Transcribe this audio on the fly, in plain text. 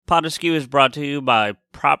Pot Askew is brought to you by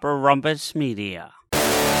Proper Rumpus Media.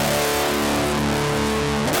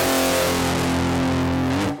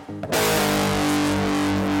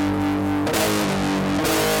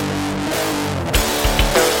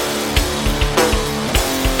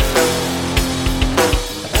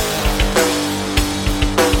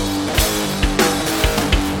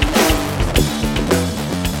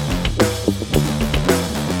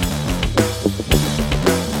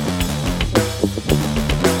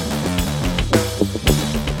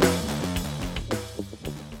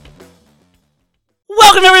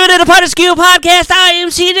 Welcome everybody to the Pot Askew Podcast. I am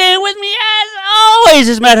CJ, and with me as always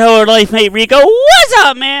is Matt Howard, life mate Rico. What's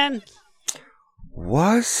up, man?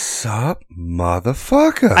 What's up,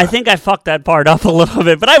 motherfucker? I think I fucked that part up a little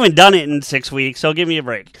bit, but I haven't done it in 6 weeks, so give me a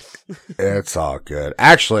break. It's all good.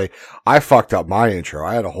 Actually, I fucked up my intro.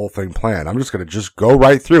 I had a whole thing planned. I'm just going to go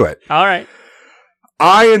right through it. All right.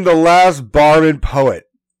 I am the last barman poet.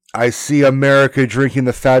 I see America drinking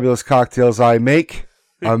the fabulous cocktails I make.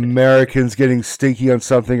 Americans getting stinky on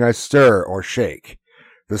something I stir or shake.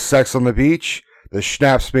 The sex on the beach, the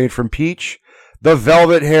schnapps made from peach, the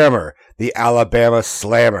velvet hammer, the Alabama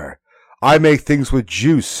slammer. I make things with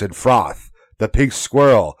juice and froth, the pink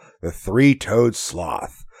squirrel, the three-toed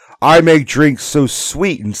sloth. I make drinks so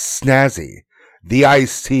sweet and snazzy, the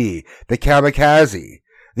iced tea, the kamikaze,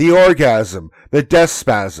 the orgasm, the death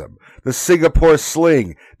spasm, the Singapore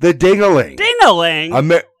sling, the ding-a-ling.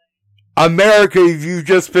 Ding-a-ling? America, you've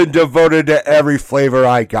just been devoted to every flavor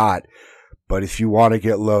I got. But if you want to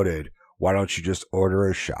get loaded, why don't you just order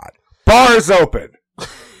a shot? Bar's open.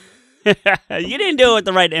 You didn't do it with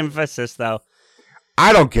the right emphasis, though.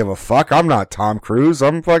 I don't give a fuck. I'm not Tom Cruise.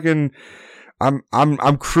 I'm fucking.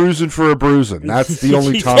 I'm cruising for a bruising. That's the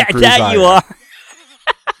only Tom Cruise I you am.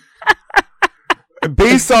 Are.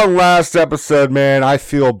 Based on last episode, man, I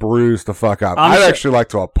feel bruised the fuck up. I'd actually like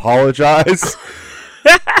to apologize.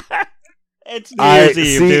 It's New Year's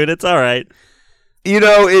Eve, dude. It's all right. You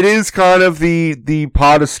know, it is kind of the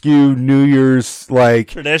Pot Askew New Year's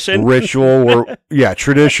tradition ritual,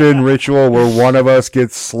 tradition ritual where one of us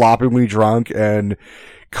gets sloppily drunk and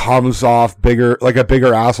comes off a bigger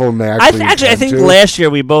asshole than they actually. I think last year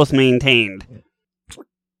we both maintained.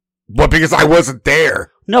 But because I wasn't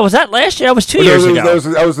there. No, was that last year? That was 2 years ago.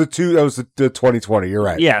 That was the 2020. You're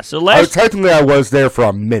right. Yeah. So technically I was there for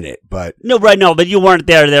a minute, but but you weren't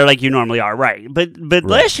there like you normally are, right? But right.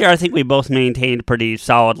 Last year I think we both maintained pretty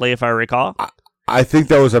solidly, if I recall. I think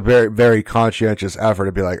that was a very, very conscientious effort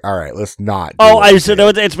to be like, all right, let's not.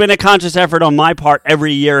 It's been a conscious effort on my part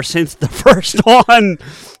every year since the first one,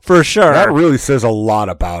 for sure. That really says a lot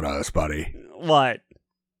about us, buddy. What?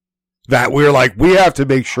 That we're like, we have to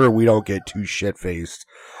make sure we don't get too shit-faced.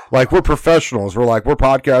 Like, we're professionals. We're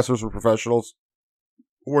podcasters. We're professionals.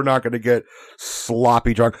 We're not going to get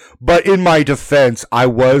sloppy drunk. But in my defense, I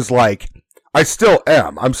still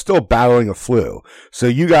am. I'm still battling a flu. So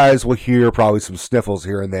you guys will hear probably some sniffles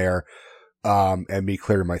here and there, and me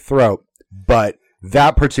clearing my throat. But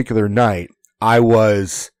that particular night, I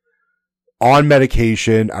was on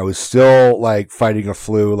medication. I was still fighting a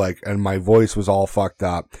flu, and my voice was all fucked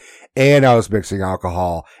up. And I was mixing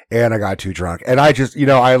alcohol, and I got too drunk. And I just,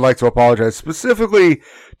 I'd like to apologize specifically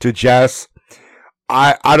to Jess.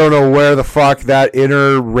 I don't know where the fuck that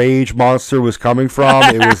inner rage monster was coming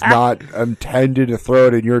from. It was not intended to throw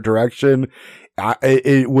it in your direction.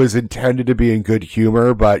 It was intended to be in good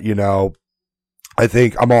humor, but, I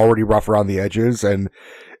think I'm already rough around the edges, and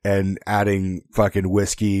adding fucking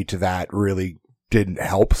whiskey to that really didn't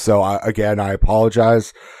help. So, I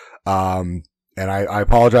apologize. And I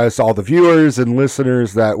apologize to all the viewers and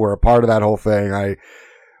listeners that were a part of that whole thing.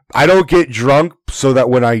 I don't get drunk so that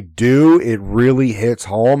when I do, it really hits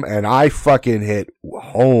home. And I fucking hit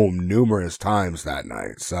home numerous times that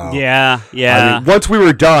night. So yeah. I mean, once we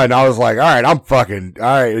were done, I was like, all right, I'm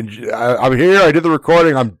here. I did the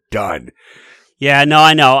recording. I'm done. Yeah, no,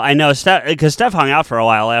 I know. Because Steph hung out for a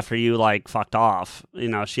while after you fucked off.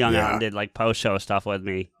 She hung out and did post show stuff with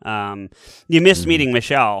me. You missed meeting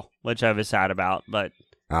Michelle, which I was sad about, but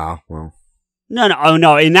well.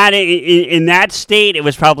 No. In that state, it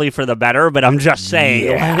was probably for the better. But I'm just saying.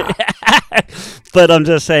 Yeah. But I'm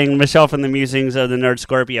just saying, Michelle from the Musings of the Nerd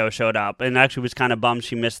Scorpio showed up, and actually was kind of bummed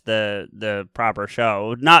she missed the proper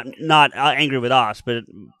show. Not angry with us, but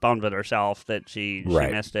bummed with herself that she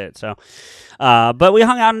missed it. So, but we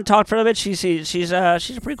hung out and talked for a bit. She's a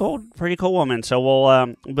pretty cool woman. So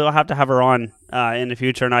we'll have to have her on in the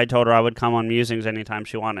future. And I told her I would come on Musings anytime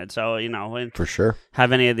she wanted. So for sure,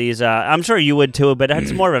 have any of these. I'm sure you would too, but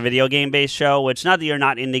it's more of a video game based show. Which, not that you're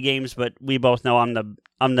not into games, but we both know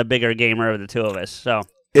I'm the bigger gamer of the two of us. So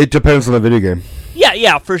it depends on the video game.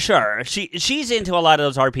 Yeah, for sure. She's into a lot of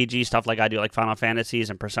those RPG stuff like I do, like Final Fantasies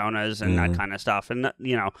and Personas and that kind of stuff, and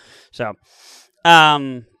so.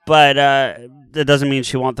 But that doesn't mean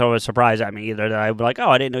she won't throw a surprise at me either. That I'd be like, oh,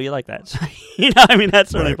 I didn't know you like that. So, I mean, that's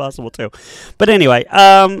certainly possible too. But anyway,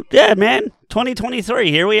 yeah, man, 2023,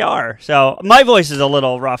 here we are. So my voice is a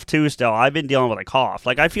little rough too. Still, I've been dealing with a cough.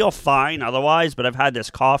 Like I feel fine otherwise, but I've had this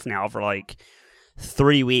cough now for like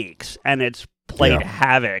 3 weeks, and it's played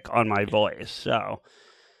havoc on my voice. So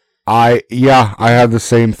I have the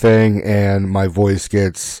same thing, and my voice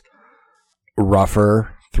gets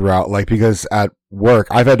rougher throughout, like, because at work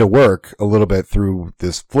I've had to work a little bit through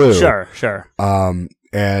this flu. Sure.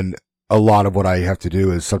 And a lot of what I have to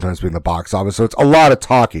do is sometimes be in the box office, so it's a lot of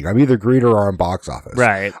talking. I'm either greeter or I'm box office.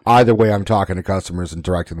 Right. Either way, I'm talking to customers and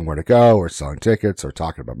directing them where to go, or selling tickets, or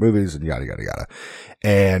talking about movies, and yada yada yada.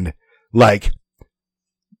 And like,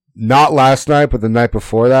 not last night, but the night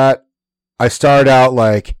before that, I started out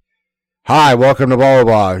like, "Hi, welcome to blah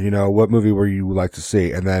blah blah. What movie were you like to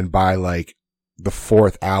see?" And then by like the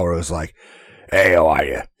 4th hour, it was like, "Hey, how are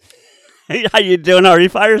you? How you doing, Ari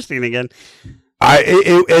Firestein again?"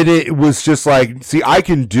 It was just like, see, I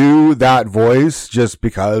can do that voice just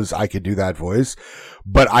because I could do that voice,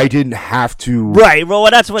 but I didn't have to. Right. Well,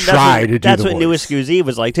 that's what New Excuse Eve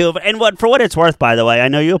was like too. And for what it's worth, by the way, I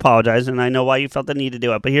know you apologize, and I know why you felt the need to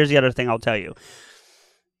do it. But here's the other thing I'll tell you: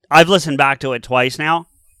 I've listened back to it twice now.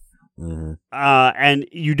 Mm-hmm. And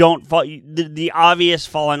you don't fall. The obvious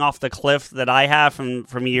falling off the cliff that I have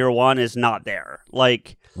from year one is not there.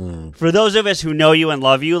 Like for those of us who know you and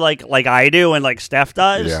love you, like I do, and like Steph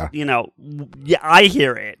does, I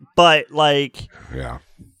hear it. But like,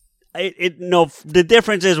 the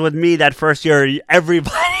difference is with me that first year,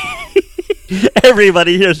 everybody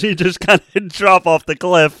hears me just kind of drop off the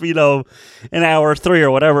cliff, in hour 3 or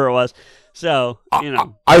whatever it was. So,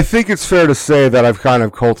 I think it's fair to say that I've kind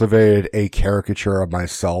of cultivated a caricature of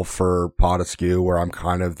myself for Pod Askew, where I'm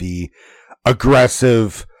kind of the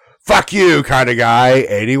aggressive, fuck you kind of guy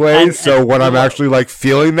anyway. So when I'm actually like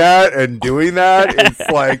feeling that and doing that, it's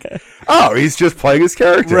like, oh, he's just playing his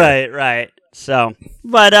character. Right. So,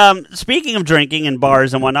 but speaking of drinking and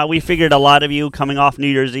bars and whatnot, we figured a lot of you coming off New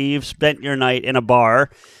Year's Eve spent your night in a bar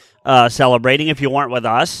celebrating if you weren't with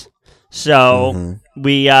us. So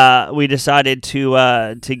we decided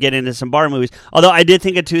to get into some bar movies. Although I did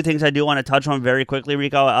think of 2 things I do want to touch on very quickly,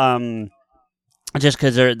 Rico. Just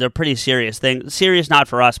because they're pretty serious things. Serious not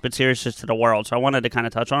for us, but serious just to the world. So I wanted to kind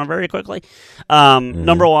of touch on them very quickly.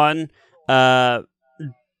 Number one, hold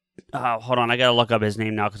on, I gotta look up his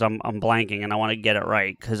name now because I'm blanking and I want to get it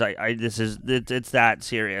right because it's that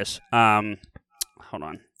serious. Hold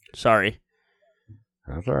on, sorry.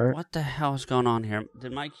 That's all right. What the hell is going on here?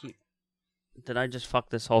 Did I just fuck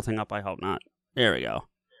this whole thing up? I hope not. There we go.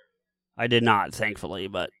 I did not, thankfully,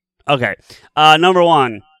 but okay. Number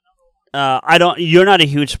one, you're not a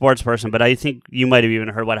huge sports person, but I think you might have even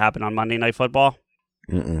heard what happened on Monday Night Football.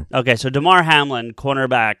 Mm-mm. Okay, so Damar Hamlin,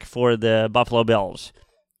 cornerback for the Buffalo Bills,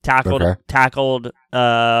 tackled a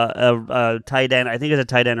tight end. I think it's a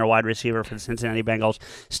tight end or wide receiver for the Cincinnati Bengals.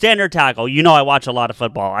 Standard tackle. I watch a lot of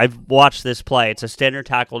football. I've watched this play. It's a standard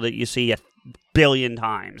tackle that you see 1 billion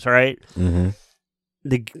times, right? Mm-hmm.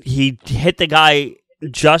 He hit the guy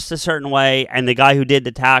just a certain way, and the guy who did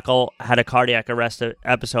the tackle had a cardiac arrest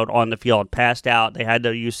episode on the field, passed out. They had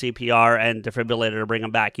to use CPR and defibrillator to bring him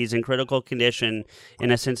back. He's in critical condition in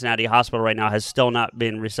a Cincinnati hospital right now, has still not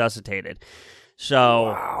been resuscitated. So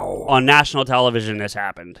on national television, this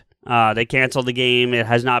happened. They canceled the game. It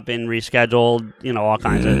has not been rescheduled.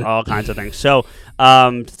 All kinds of things. So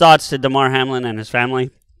thoughts to Damar Hamlin and his family,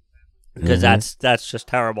 because that's just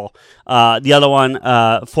terrible. The other one,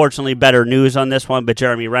 fortunately, better news on this one, but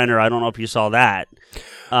Jeremy Renner, I don't know if you saw that.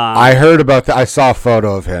 I heard about that. I saw a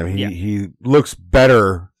photo of him. He looks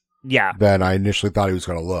better than I initially thought he was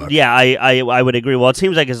going to look. Yeah, I would agree. Well, it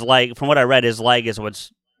seems like his leg, from what I read, his leg is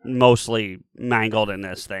what's mostly mangled in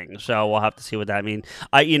this thing, so we'll have to see what that means.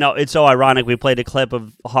 It's so ironic. We played a clip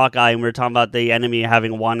of Hawkeye, and we were talking about the enemy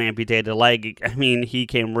having one amputated leg. I mean, he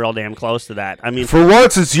came real damn close to that. I mean, for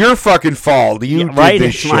once, it's your fucking fault. You did right?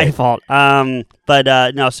 This it's shit. My fault. But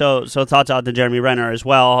no. So thoughts out to Jeremy Renner as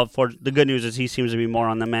well. For the good news is he seems to be more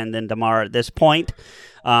on the mend than Damar at this point.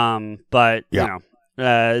 But the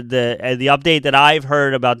update that I've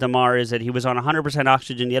heard about Damar is that he was on 100%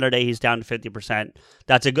 oxygen the other day. He's down to 50%.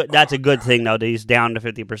 That's a good thing though. That he's down to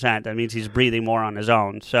 50%. That means he's breathing more on his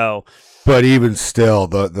own. So But even still,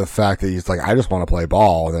 the fact that he's like, I just want to play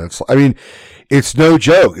ball, and it's no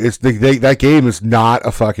joke. It's that game is not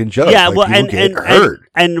a fucking joke. Yeah, like, well, hurt.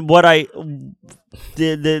 And what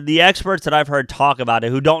the experts that I've heard talk about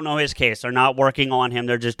it, who don't know his case, they're not working on him.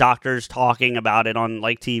 They're just doctors talking about it on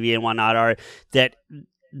like TV and whatnot. Are that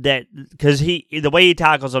because the way he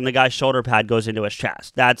tackles him, the guy's shoulder pad goes into his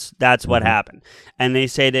chest. That's what happened. And they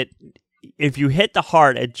say that if you hit the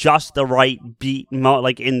heart at just the right beat,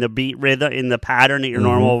 like in the beat rhythm, in the pattern of your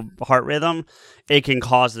normal heart rhythm, it can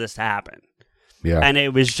cause this to happen. Yeah. And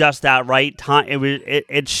it was just that right time.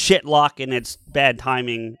 It's shit luck and it's bad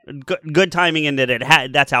timing. Good timing in that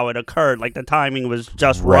that's how it occurred. Like the timing was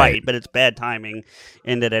just right, but it's bad timing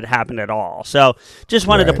in that it happened at all. So just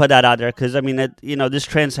wanted to put that out there because I mean, this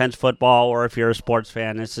transcends football. Or if you're a sports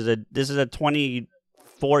fan, this is a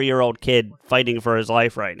 24-year-old kid fighting for his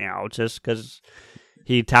life right now just because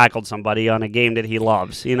he tackled somebody on a game that he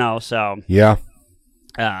loves. So yeah.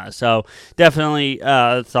 So definitely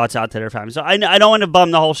thoughts out to their families. So I don't want to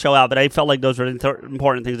bum the whole show out, but I felt like those were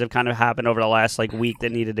important things that have kind of happened over the last week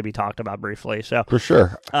that needed to be talked about briefly. So for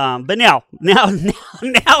sure. But now to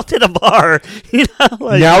the bar.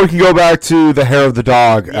 Now we can go back to the hair of the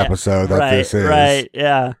dog episode that this is. Right.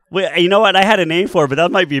 Yeah. You know what? I had a name for it, but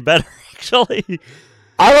that might be better actually.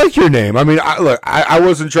 I like your name. I mean, I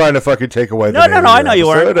wasn't trying to fucking take away. No. I know you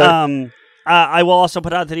weren't. I will also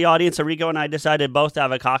put out to the audience that Rico and I decided both to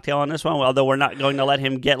have a cocktail on this one, although we're not going to let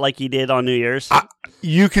him get like he did on New Year's.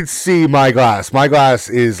 You can see my glass. My glass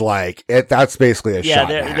is like that's basically a shot.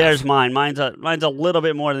 Yeah, there's mine. Mine's a little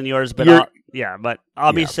bit more than yours, but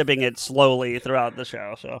I'll be sipping it slowly throughout the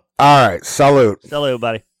show. So all right, salute,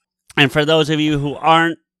 buddy. And for those of you who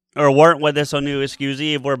aren't or weren't with us on New Year's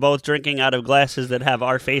Eve, we're both drinking out of glasses that have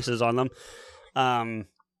our faces on them.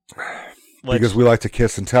 Because we like to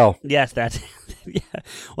kiss and tell. Yes, that's yeah.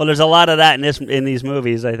 Well, there's a lot of that in these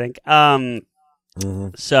movies, I think.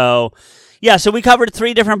 So we covered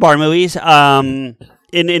 3 different bar movies. In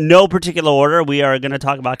no particular order, we are going to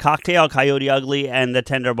talk about Cocktail, Coyote Ugly, and The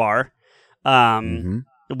Tender Bar.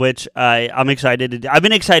 Which I'm excited to do. I've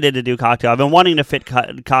been excited to do Cocktail. I've been wanting to fit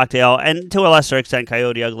Cocktail and to a lesser extent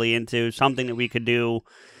Coyote Ugly into something that we could do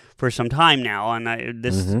for some time now, and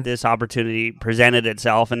this opportunity presented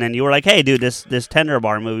itself, and then you were like, "Hey, dude, this Tender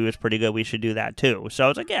Bar movie was pretty good. We should do that too." So I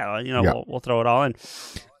was like, "Yeah, we'll throw it all in."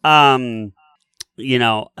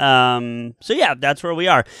 So yeah, that's where we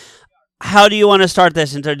are. How do you want to start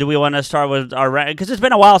this? Do we want to start with our because it's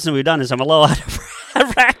been a while since we've done this. I'm a little out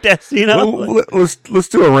of practice, Let's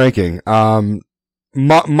do a ranking.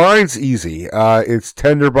 Mine's easy. It's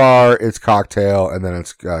Tender Bar, it's Cocktail, and then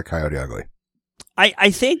it's Coyote Ugly.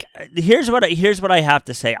 I think here's what I have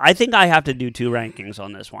to say. I think I have to do 2 rankings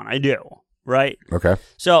on this one. I do, right? Okay.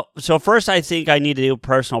 So first, I think I need to do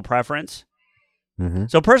personal preference.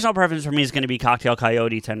 So personal preference for me is going to be Cocktail,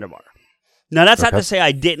 Coyote, Tender Bar. Now that's not to say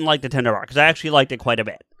I didn't like the Tender Bar because I actually liked it quite a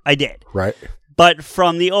bit. I did. Right. But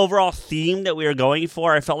from the overall theme that we were going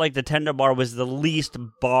for, I felt like the Tender Bar was the least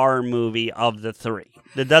bar movie of the 3.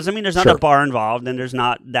 That doesn't mean there's not a bar involved and there's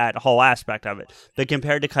not that whole aspect of it. But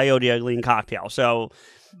compared to Coyote Ugly and Cocktail. So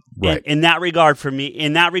in that regard, for me,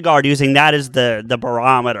 using that as the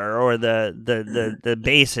barometer or the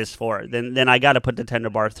basis for it, then I got to put the Tender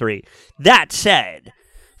Bar 3. That said,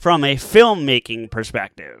 from a filmmaking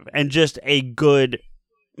perspective and just a good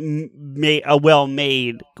a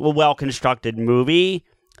well-made, well-constructed movie,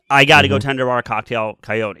 I got to go Tender Bar, Cocktail,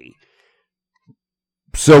 Coyote.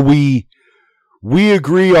 So we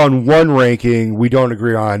agree on one ranking, we don't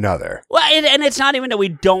agree on another. Well, and it's not even that we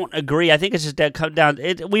don't agree. I think it's just that come down.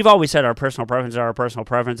 We've always said our personal preferences are our personal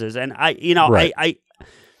preferences, and I've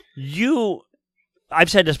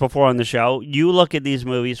said this before on the show. You look at these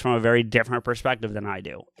movies from a very different perspective than I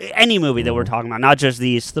do. Any movie that we're talking about, not just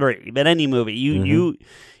these 3, but any movie,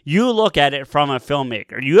 you look at it from a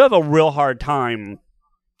filmmaker. You have a real hard time,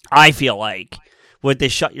 I feel like, with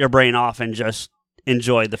this shut your brain off and just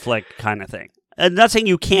enjoy the flick kind of thing. I'm not saying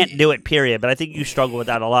you can't do it, period, but I think you struggle with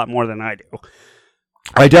that a lot more than I do.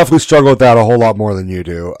 I definitely struggle with that a whole lot more than you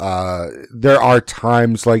do. There are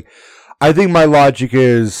times, I think my logic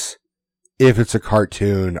is, if it's a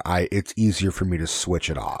cartoon, it's easier for me to switch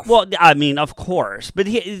it off. Well, I mean, of course. But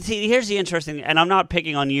here's the interesting, and I'm not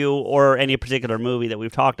picking on you or any particular movie that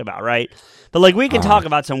we've talked about, right? But we can talk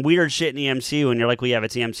about some weird shit in the MCU, and you're like, well, yeah,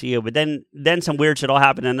 it's the MCU. But then some weird shit will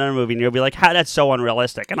happen in another movie, and you'll be like, that's so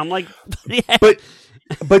unrealistic. And I'm like, yeah. But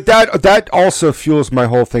But that also fuels my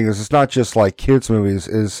whole thing. Is it's not just like kids movies.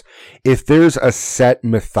 Is if there's a set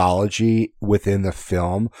mythology within the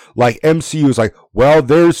film, like MCU is like, well,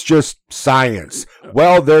 there's just science.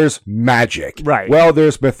 Well, there's magic. Right. Well,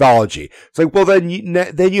 there's mythology. It's like, well, then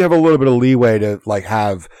you have a little bit of leeway to like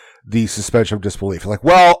have the suspension of disbelief. Like,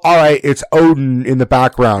 well, all right, it's Odin in the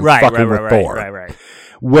background fucking with Thor. Right.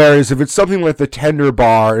 Whereas if it's something like the Tender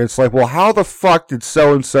Bar, it's like, well, how the fuck did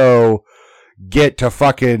so and so get to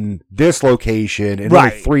fucking this location in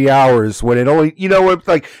only 3 hours when it only,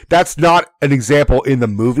 like, that's not an example in the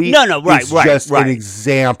movie. No, right, it's just an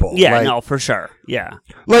example. Yeah, like, no, for sure. Yeah.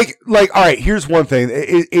 Like, all right, here's one thing.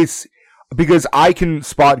 It's because I can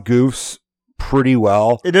spot goofs pretty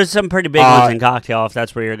well. There's some pretty big ones in Cocktail, if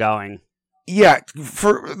that's where you're going. Yeah,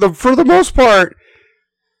 for the most part,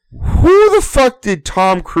 who the fuck did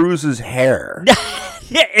Tom Cruise's hair?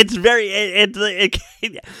 Yeah, it's very.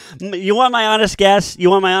 You want my honest guess? You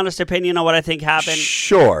want my honest opinion on what I think happened?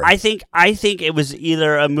 Sure. I think it was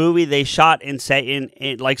either a movie they shot in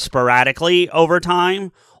like sporadically over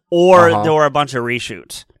time, or there were a bunch of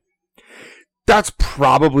reshoots. That's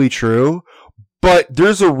probably true. But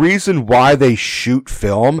there's a reason why they shoot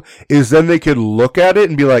film is then they could look at it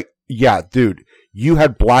and be like, yeah, dude, you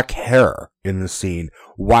had black hair in the scene.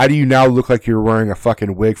 Why do you now look like you're wearing a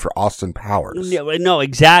fucking wig for Austin Powers? No,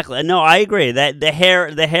 exactly. No, I agree that the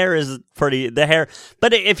hair is pretty,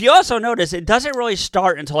 but if you also notice, it doesn't really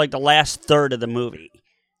start until like the last third of the movie.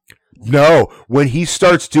 No, when he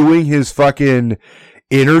starts doing his fucking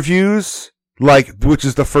interviews, which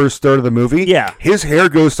is the first third of the movie, his hair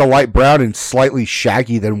goes to light brown and slightly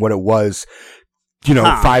shaggy than what it was,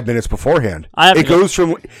 5 minutes beforehand. It goes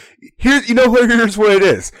from here's what it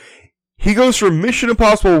is. He goes from Mission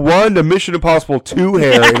Impossible 1 to Mission Impossible 2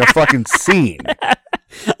 hair in a fucking scene.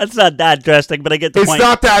 That's not that drastic, but I get the point. It's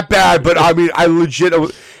not that bad, but I mean, I legit,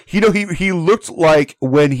 he looked like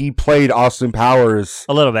when he played Austin Powers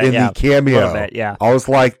a little bit in the cameo. A little bit, yeah. I was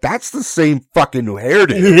like, that's the same fucking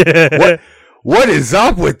hairdo. What is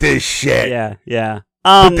up with this shit? Yeah.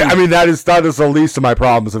 I mean, that is the least of my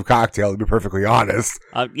problems of Cocktail, to be perfectly honest.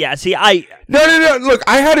 See, No. Look,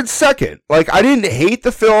 I had it second. Like, I didn't hate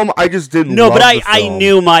the film. I just didn't love the film. I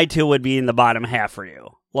knew my two would be in the bottom half for you.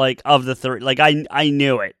 Like, of the three. Like, I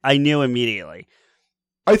knew it. I knew immediately.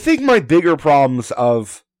 I think my bigger problems I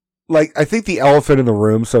think the elephant in the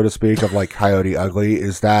room, so to speak, of, like, Coyote Ugly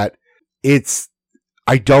is that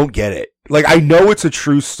I don't get it. Like, I know it's a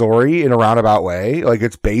true story in a roundabout way. Like,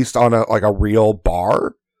 it's based on a real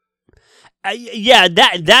bar. Yeah,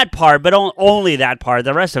 that part, but only that part.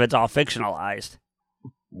 The rest of it's all fictionalized.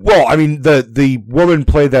 Well, I mean, the woman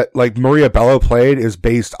played that, like, Maria Bello played is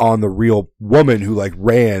based on the real woman who, like,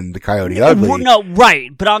 ran the Coyote Ugly. No,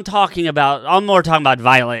 right. But I'm more talking about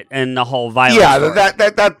Violet and the whole Violet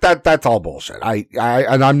story. That's all bullshit.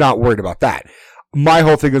 And I'm not worried about that. My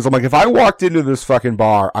whole thing is, I'm like, if I walked into this fucking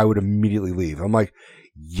bar, I would immediately leave. I'm like,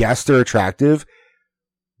 yes, they're attractive.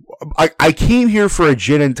 I came here for a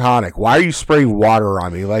gin and tonic. Why are you spraying water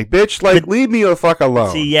on me? Like, bitch, like, leave me the fuck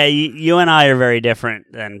alone. See, yeah, you and I are very different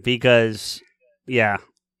then, because, yeah.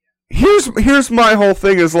 Here's my whole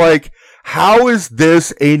thing is, like, how is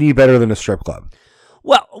this any better than a strip club?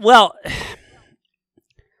 Well,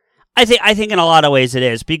 I think in a lot of ways it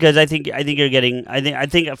is, because I think you're getting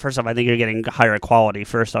first off, I think you're getting higher quality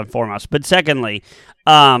first and foremost, but secondly,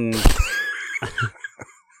 I'm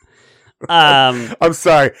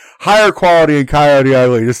sorry, higher quality in Coyote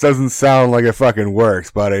Ugly just doesn't sound like it fucking works,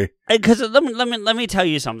 buddy. Because let me tell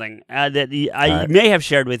you something that I may have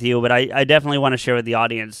shared with you, but I definitely want to share with the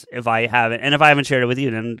audience if I haven't, and if I haven't shared it with you,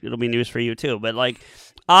 then it'll be news for you too. But like,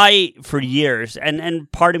 I for years,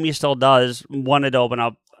 and part of me still does, wanted to open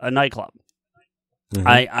up a nightclub. Mm-hmm.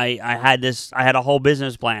 I had a whole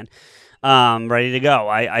business plan ready to go.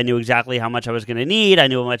 I knew exactly how much I was going to need. I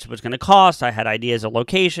knew how much it was going to cost. I had ideas of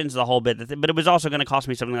locations, the whole bit. But it was also going to cost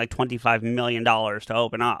me something like $25 million to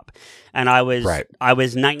open up. And I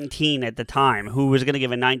was 19 at the time. Who was going to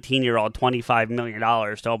give a 19-year-old $25 million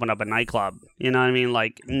to open up a nightclub? You know what I mean?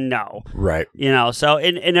 Like, no. Right. So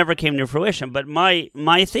it never came to fruition. But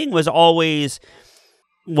my thing was always,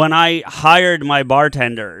 when I hired my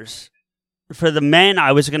bartenders, for the men,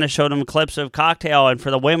 I was going to show them clips of Cocktail, and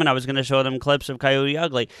for the women, I was going to show them clips of Coyote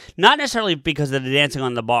Ugly. Not necessarily because of the dancing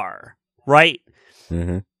on the bar, right?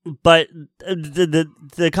 Mm-hmm. But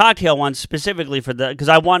the Cocktail one specifically because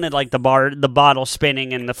I wanted like the bottle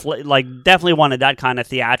spinning, and definitely wanted that kind of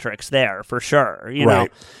theatrics there for sure, you know.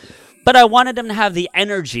 But I wanted them to have the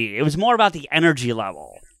energy. It was more about the energy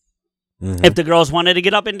level. If the girls wanted to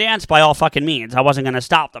get up and dance, by all fucking means, I wasn't going to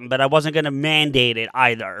stop them, but I wasn't going to mandate it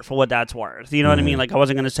either, for what that's worth. You know what I mean? Like, I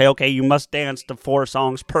wasn't going to say, okay, you must dance to 4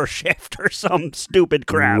 songs per shift or some stupid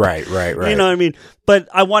crap. Right. You know what I mean? But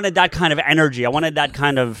I wanted that kind of energy. I wanted that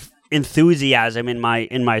kind of enthusiasm in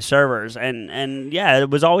my servers, and yeah,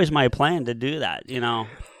 it was always my plan to do that. You know.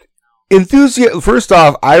 First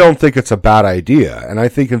off, I don't think it's a bad idea, and I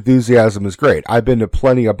think enthusiasm is great. I've been to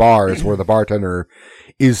plenty of bars where the bartender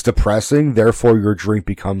is depressing, therefore your drink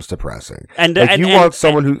becomes depressing. And want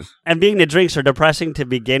someone who's... And being the drinks are depressing to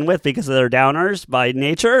begin with because they're downers by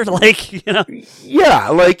nature, like, you know. Yeah,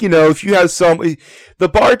 like, you know, if you have the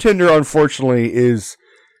bartender, unfortunately, is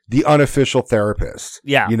the unofficial therapist.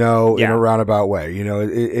 Yeah. You know, in a roundabout way. You know,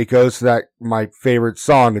 it goes to that, my favorite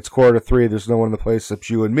song, it's 2:45, there's no one in the place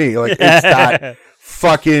except you and me. Like, it's that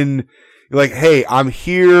fucking, like, hey, I'm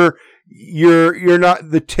here. You're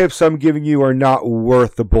not, the tips I'm giving you are not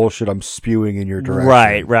worth the bullshit I'm spewing in your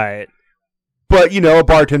direction. Right. But, you know, a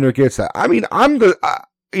bartender gets that. I mean, I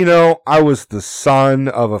was the son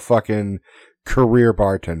of a fucking career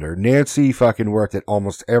bartender. Nancy fucking worked at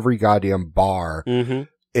almost every goddamn bar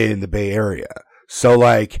in the Bay Area. So,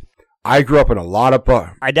 like, I grew up in a lot of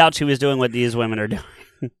bars. I doubt she was doing what these women are doing.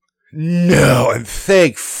 No, and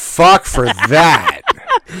thank fuck for that.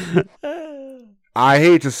 I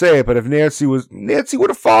hate to say it, but if Nancy would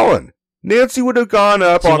have fallen. Nancy would have gone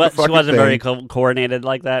up on the fucking thing. She wasn't very coordinated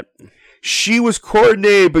like that. She was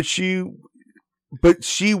coordinated, but she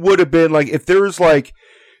would have been like, if there was like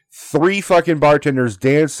 3 fucking bartenders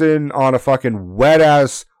dancing on a fucking wet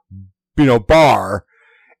ass, you know, bar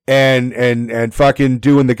and fucking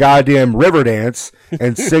doing the goddamn river dance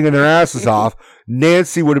and singing their asses off,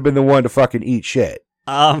 Nancy would have been the one to fucking eat shit.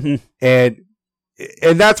 And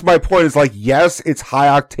that's my point, is like, yes, it's high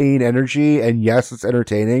octane energy, and yes, it's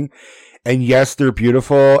entertaining, and yes, they're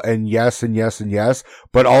beautiful, and yes,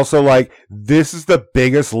 but also, like, this is the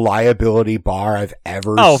biggest liability bar I've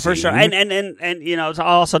ever seen. Oh, for sure. And you know,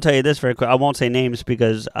 I'll also tell you this very quick. I won't say names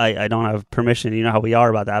because I don't have permission. You know how we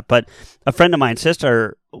are about that. But a friend of mine's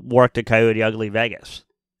sister worked at Coyote Ugly Vegas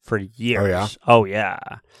for years. Oh, yeah.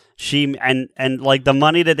 She, and like, the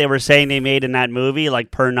money that they were saying they made in that movie,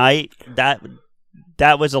 like, per night,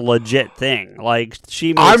 that was a legit thing. Like,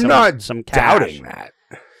 she made some cash. Doubting that.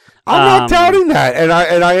 I'm not doubting that. And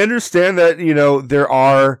I understand that, you know, there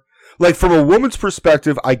are, like, from a woman's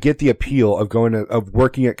perspective, I get the appeal of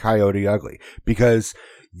working at Coyote Ugly, because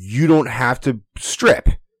you don't have to strip.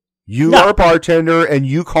 You are a bartender and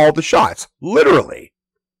you call the shots. Literally.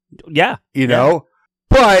 Yeah. You know?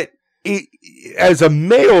 But as a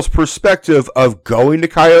male's perspective of going to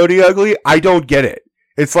Coyote Ugly, I don't get it.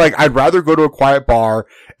 It's like, I'd rather go to a quiet bar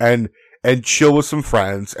and chill with some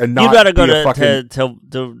friends and not. You'd rather go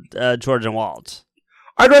to George and Waltz.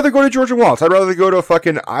 I'd rather go to George and Waltz. I'd rather go to a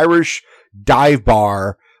fucking Irish dive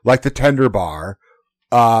bar like the Tender Bar.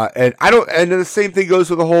 And the same thing goes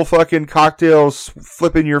with the whole fucking cocktails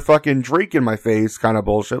flipping your fucking drink in my face kind of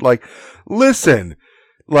bullshit. Like, listen,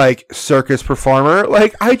 like, circus performer,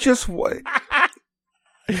 like, it's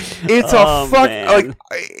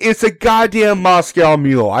it's a goddamn Moscow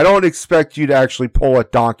Mule. I don't expect you to actually pull a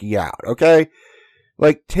donkey out, okay?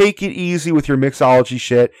 Like, take it easy with your mixology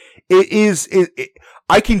shit.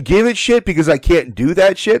 I can give it shit because I can't do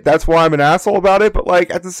that shit. That's why I'm an asshole about it. But, like,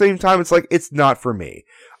 at the same time, it's like, it's not for me.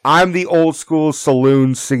 I'm the old school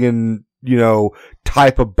saloon singing, you know,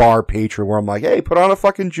 type of bar patron where I'm like, hey, put on a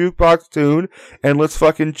fucking jukebox tune and let's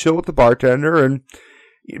fucking chill with the bartender, and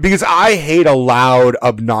because I hate a loud,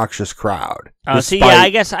 obnoxious crowd. I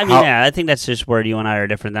think that's just where you and I are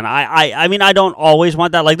different. Than I mean, I don't always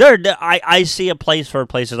want that. Like, I see a place for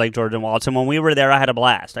places like George and Waltz, and when we were there, I had a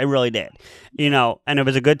blast. I really did, you know, and it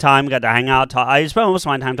was a good time. Got to hang out. I spent most of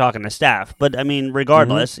my time talking to staff, but I mean,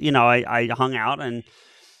 regardless, you know, I hung out, and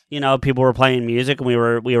you know, people were playing music, and we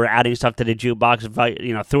were adding stuff to the jukebox,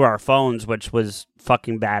 you know, through our phones, which was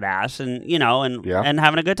fucking badass, and you know, and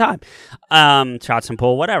having a good time, shots and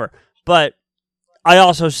pool, whatever. But I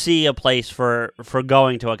also see a place for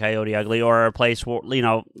going to a Coyote Ugly, or a place where, you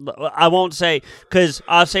know, I won't say, because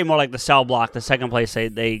I'll say more like the Cell Block, the second place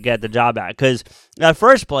they get the job at, because that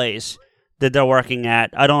first place that they're working at,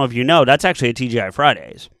 I don't know if you know, that's actually a TGI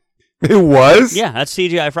Fridays. It was? Yeah, that's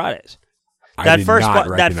TGI Fridays. That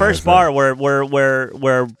first bar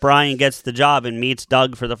where Brian gets the job and meets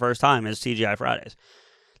Doug for the first time is TGI Fridays.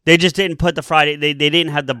 They just didn't put the Friday. They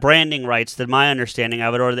didn't have the branding rights, to my understanding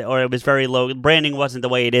of it, or it was very low. Branding wasn't the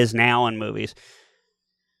way it is now in movies.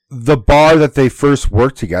 The bar that they first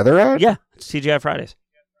worked together at? Yeah, it's TGI Fridays.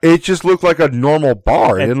 It just looked like a normal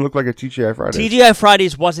bar. It didn't look like a TGI Fridays. TGI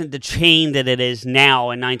Fridays wasn't the chain that it is now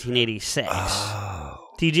in 1986. Oh.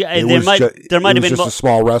 TGI, There might have been just a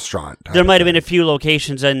small restaurant. There might have been a few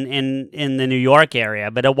locations in the New York area,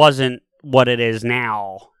 but it wasn't what it is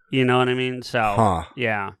now. You know what I mean? So,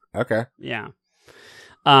 yeah. Okay. Yeah.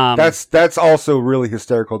 That's also really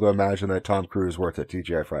hysterical to imagine that Tom Cruise worked at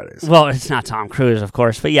TGI Fridays. Well, it's not Tom Cruise, of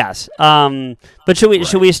course, but yes. But should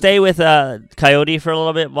we stay with Coyote for a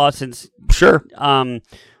little bit? Well, since sure.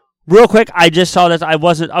 Real quick, I just saw this. I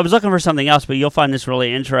was looking for something else, but you'll find this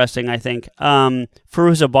really interesting. I think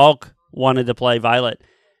Fairuza Balk wanted to play Violet.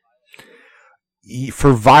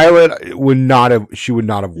 For Violet, she would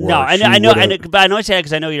not have worked. No, I know, but I know I say that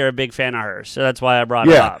because I know you're a big fan of hers, so that's why I brought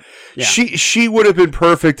it up. Yeah. She would have been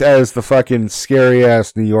perfect as the fucking scary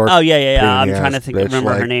ass New York. Oh yeah. I'm trying to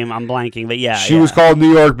remember her name. I'm blanking, but yeah, she was called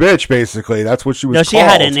New York bitch. Basically, that's what she was. No, she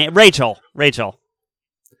had a name, Rachel.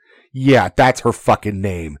 Yeah, that's her fucking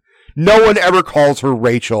name. No one ever calls her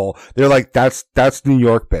Rachel. They're like, that's New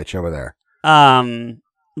York bitch over there.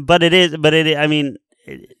 But it is. I mean.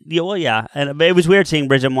 Yeah, and it was weird seeing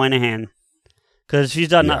Bridget Moynihan because she's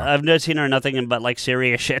done. Yeah. I've never seen her in nothing but like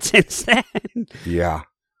serious shit since then. Yeah.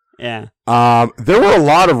 There were a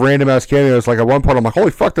lot of random ass cameos. Like at one point, I'm like, "Holy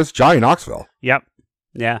fuck, that's Johnny Knoxville." Yep.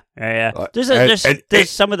 Yeah. There's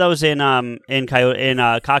some of those in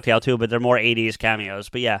Cocktail too, but they're more '80s cameos.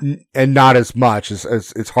 But yeah, and not as much as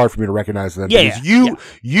it's hard for me to recognize them. Yeah.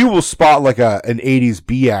 You will spot like an '80s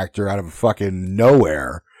B actor out of fucking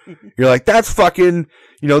nowhere. You're like, that's fucking,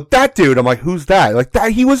 that dude. I'm like, who's that? Like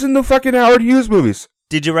that, he was in the fucking Howard Hughes movies.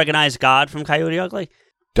 Did you recognize God from Coyote Ugly?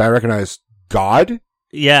 Did I recognize God?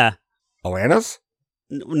 Yeah. Alanis?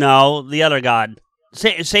 No, the other God.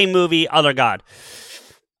 Same movie, other God.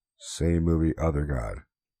 Same movie, other God.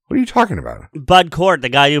 What are you talking about? Bud Cort, the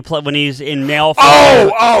guy who played when he's in male form.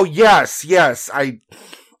 Oh, yes. I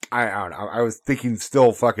don't know. I was thinking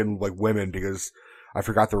still fucking like women because I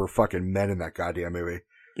forgot there were fucking men in that goddamn movie.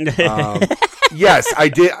 Yes, I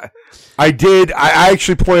did. I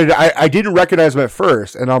actually pointed. I didn't recognize him at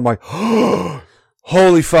first, and I'm like, oh,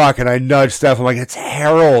 holy fuck! And I nudged Steph. I'm like, it's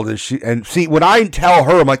Harold. And see, when I tell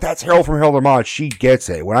her, I'm like, that's Harold from Harold Ramis. She gets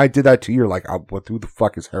it. When I did that to you, you're like, who the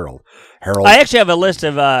fuck is Harold? I actually have a list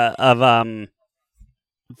of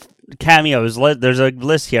cameos. There's a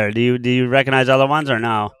list here. Do you recognize other ones or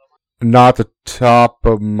no? Not the top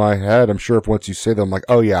of my head. I'm sure if once you say them, I'm like,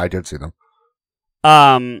 oh yeah, I did see them.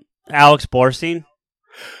 Alex Borstein.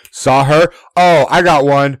 Saw her. Oh, I got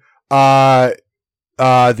one.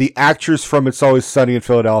 The actress from It's Always Sunny in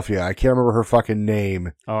Philadelphia. I can't remember her fucking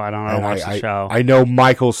name. Oh, I don't know. Watch the show. I know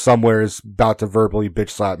Michael somewhere is about to verbally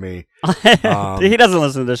bitch slap me. He doesn't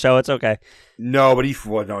listen to the show. It's okay. No, but he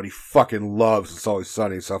fucking loves It's Always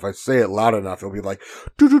Sunny. So if I say it loud enough, he'll be like.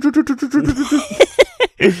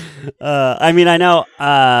 I mean, I know.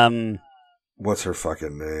 What's her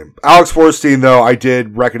fucking name? Alex Borstein, though, I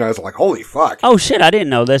did recognize, like, holy fuck. Oh, shit, I didn't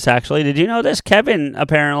know this, actually. Did you know this? Kevin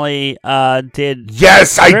apparently did...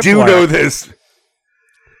 Yes, I do know this!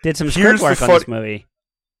 Did some script work on this movie.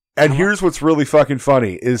 And here's what's really fucking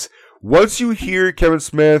funny, is once you hear Kevin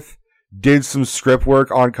Smith did some script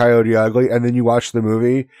work on Coyote Ugly, and then you watch the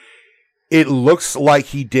movie, it looks like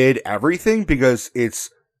he did everything, because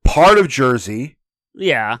it's part of Jersey.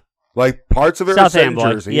 Yeah. Like, parts of it are set in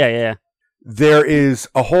Jersey. Yeah. There is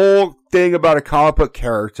a whole thing about a comic book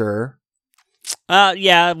character.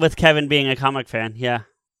 Yeah, with Kevin being a comic fan, yeah.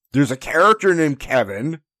 There's a character named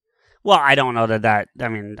Kevin. Well, I don't know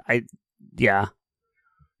yeah.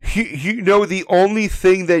 The only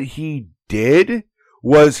thing that he did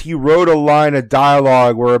was he wrote a line of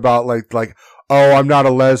dialogue where about like, oh, I'm not a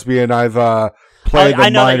lesbian, I've played the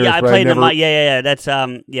minors. I played the minors. Yeah. That's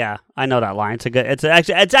yeah. I know that line.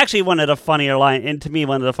 It's actually one of the funnier lines, and to me,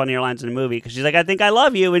 one of the funnier lines in the movie because she's like, "I think I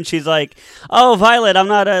love you," and she's like, "Oh, Violet, I'm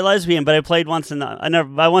not a lesbian, but I played once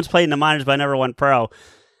I once played in the minors, but I never went pro."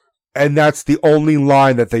 And that's the only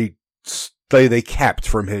line that they kept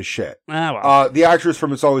from his shit. Well. The actress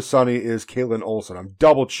from It's Always Sunny is Caitlin Olsen. I'm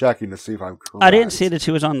double checking to see if I'm correct. I didn't see that she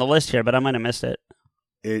was on the list here, but I might have missed it.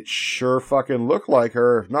 It sure fucking looked like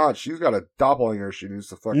her. If not, she's got a doppelganger she needs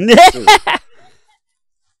to fucking do.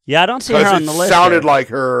 Yeah, I don't see her on the list. It sounded like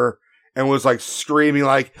her and was like screaming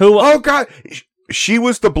like, "Who? Oh God!" She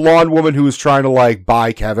was the blonde woman who was trying to like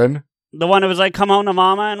buy Kevin. The one who was like, "Come home to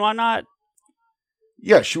mama" and whatnot.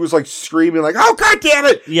 Yeah, she was like screaming like, "Oh God damn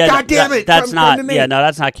it! Yeah, God damn it! That's not. Yeah, no,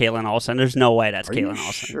 that's not Caitlin Olsen. There's no way that's Caitlin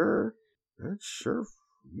Olsen. Sure, that's sure.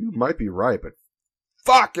 You might be right, but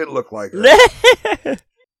fuck, it looked like her.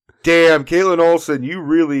 Damn, Caitlin Olsen, you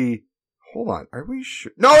really Hold on. Are we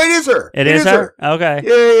sure? No, it is her. It is her? Okay.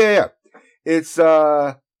 Yeah. It's,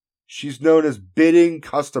 she's known as Bidding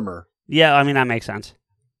Customer. Yeah, I mean, that makes sense.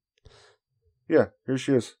 Yeah, here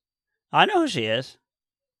she is. I know who she is.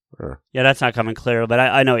 Yeah, that's not coming clear, but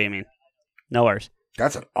I know what you mean. No worries.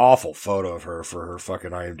 That's an awful photo of her for her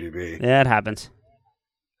fucking IMDb. Yeah, it happens.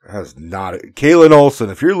 That's not it. Caitlin Olsen,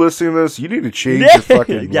 if you're listening to this, you need to change your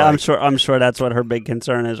fucking. Yeah, I'm sure that's what her big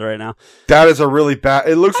concern is right now. That is a really bad.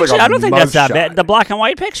 It looks Actually, like a I don't think that's that shot. bad. The black and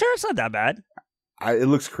white picture, it's not that bad. It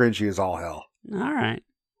looks cringy as all hell. All right.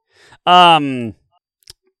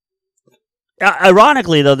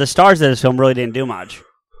 Ironically, though, the stars of this film really didn't do much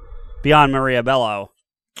beyond Maria Bello.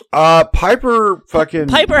 Piper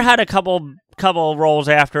had a couple roles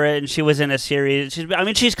after it, and she was in a series.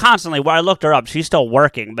 She's constantly. Well, I looked her up. She's still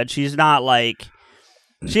working, but she's not like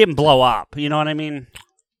she didn't blow up. You know what I mean?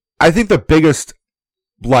 I think the biggest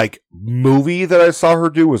movie that I saw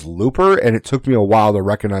her do was Looper, and it took me a while to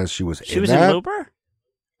recognize she was in that. She was in Looper?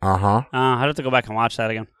 Uh-huh. I'd have to go back and watch that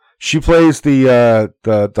again. She plays the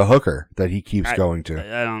hooker that he keeps going to.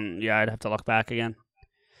 I'd have to look back again.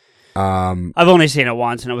 I've only seen it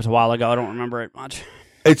once, and it was a while ago. I don't remember it much.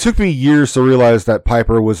 It took me years to realize that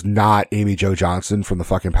Piper was not Amy Jo Johnson from the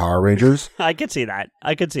fucking Power Rangers. I could see that.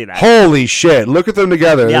 Holy shit. Look at them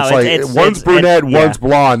together. Yeah, it's one's brunette, one's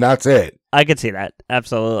blonde. That's it. I could see that.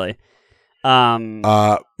 Absolutely.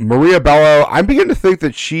 Maria Bello, I'm beginning to think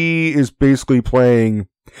that she is basically playing,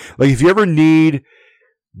 if you ever need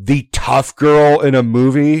the tough girl in a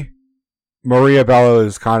movie, Maria Bello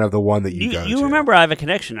is kind of the one that you go to. You remember I have a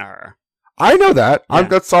connection to her. I know that. Yeah.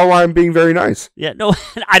 That's all why I'm being very nice. Yeah, no,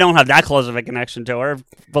 I don't have that close of a connection to her.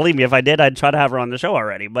 Believe me, if I did, I'd try to have her on the show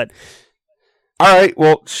already. But all right,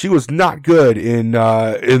 well, she was not good in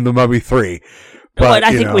The Mummy 3. But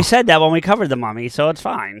I think we said that when we covered The Mummy, so it's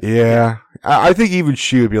fine. Yeah. I think even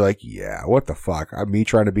she would be like, yeah, what the fuck? Me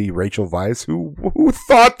trying to be Rachel Weisz? Who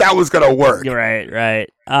thought that was going to work? Right.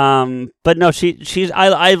 But no,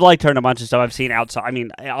 I've liked her in a bunch of stuff I've seen outside. I mean,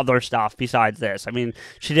 other stuff besides this. I mean,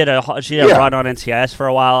 she did a run on NCIS for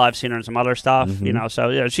a while. I've seen her in some other stuff, so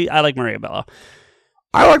I like Maria Bello.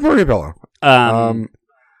 I like Maria Bello. I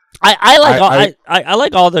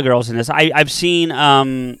like all the girls in this. I've seen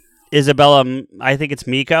Isabella. I think it's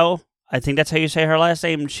Miko. I think that's how you say her last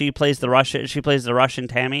name. She plays the Russian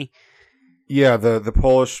Tammy. Yeah, the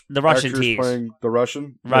Polish. The Russian tease. Playing the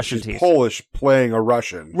Russian. Russian tease. tease. Polish playing a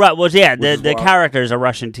Russian. Right. Well, yeah. The characters are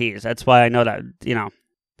Russian tease. That's why I know that.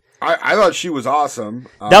 I thought she was awesome.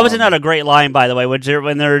 That was another great line, by the way, when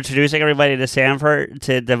they're introducing everybody to Sanford,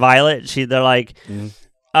 to Violet. They're like,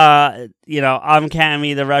 I'm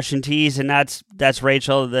Cammy, the Russian tease, and that's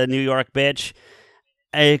Rachel, the New York bitch.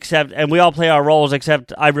 And we all play our roles,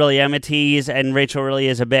 except I really am a tease, and Rachel really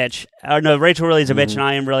is a bitch. No, Rachel really is a bitch, and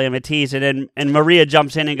I really am a tease. And Maria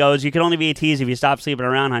jumps in and goes, "You can only be a tease if you stop sleeping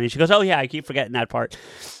around, honey." She goes, "Oh yeah, I keep forgetting that part."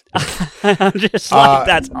 I'm just like,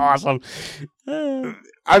 that's awesome.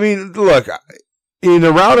 I mean, look, in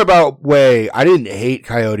a roundabout way, I didn't hate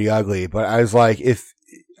Coyote Ugly, but I was like,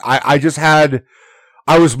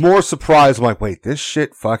 I was more surprised. I'm like, wait, this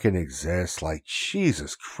shit fucking exists. Like,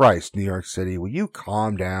 Jesus Christ, New York City, will you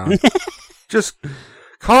calm down? Just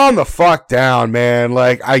calm the fuck down, man.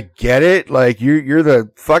 Like, I get it. Like, you're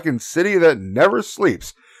the fucking city that never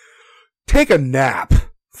sleeps. Take a nap.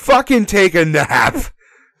 Fucking take a nap.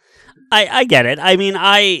 I get it. I mean,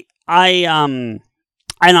 I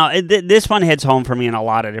know this one hits home for me in a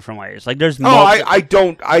lot of different ways. Like, there's I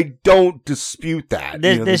don't dispute that.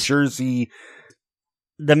 The Jersey.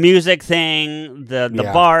 The music thing,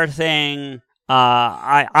 the bar thing.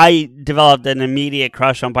 I developed an immediate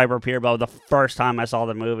crush on Piper Perabo the first time I saw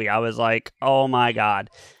the movie. I was like, oh my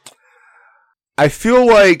God. I feel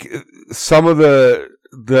like some of the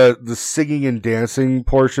singing and dancing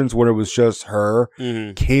portions when it was just her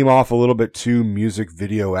came off a little bit too music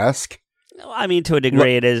video-esque. I mean, to a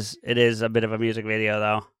degree, it is a bit of a music video,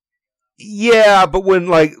 though. Yeah, but when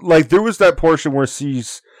like there was that portion where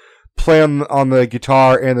she's playing on the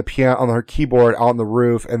guitar and the piano on her keyboard out on the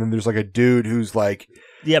roof, and then there's like a dude who's like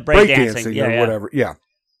breakdancing or whatever. Yeah.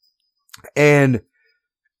 And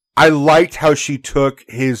I liked how she took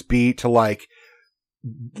his beat to like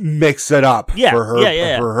mix it up for her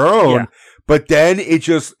own. Yeah. But then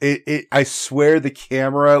I swear the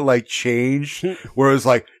camera like changed where it was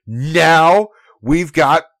like, now we've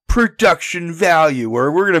got production value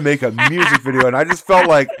where we're going to make a music video. And I just felt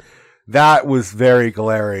like that was very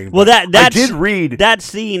glaring. Well, I did read that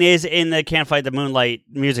scene is in the Can't Fight the Moonlight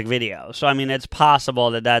music video. So, I mean, it's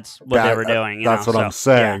possible that's what they were doing. That's what I'm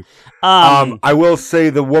saying. Yeah. I will say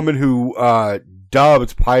the woman who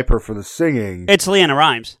dubbed Piper for the singing. It's Leanna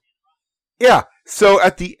Rimes. Yeah. So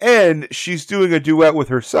at the end, she's doing a duet with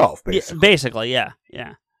herself, basically. Basically, yeah.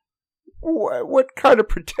 What kind of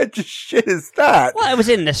pretentious shit is that? Well, it was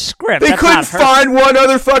in the script. They That's couldn't not her. find one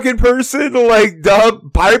other fucking person to like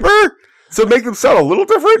dub Piper, so make them sound a little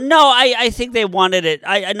different. No, I think they wanted it.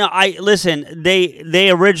 Listen.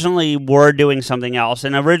 They originally were doing something else,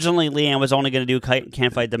 and originally Leanne was only going to do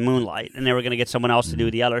Can't Fight the Moonlight, and they were going to get someone else to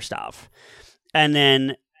do the other stuff, and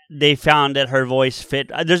then they found that her voice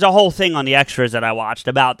fit. There's a whole thing on the extras that I watched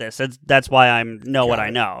about this. That's why I know what I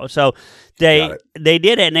know. So they did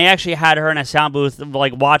it, and they actually had her in a sound booth,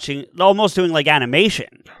 like watching, almost doing like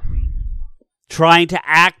animation, trying to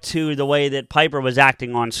act to the way that Piper was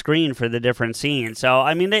acting on screen for the different scenes. So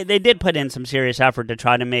I mean, they did put in some serious effort to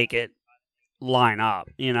try to make it line up,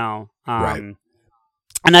 Right.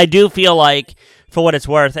 And I do feel like, for what it's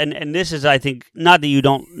worth, and this is, I think, not that you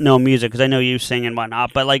don't know music, because I know you sing and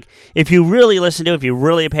whatnot, but like, if you really listen to it, if you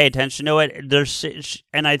really pay attention to it,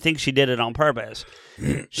 and I think she did it on purpose,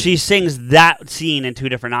 she sings that scene in 2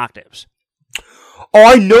 different octaves. Oh,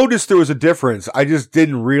 I noticed there was a difference. I just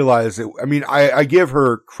didn't realize it. I mean, I give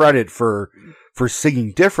her credit for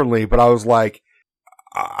singing differently, but I was like,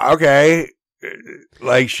 okay.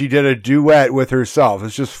 Like, she did a duet with herself.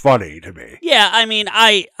 It's just funny to me. Yeah, I mean,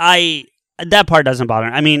 I that part doesn't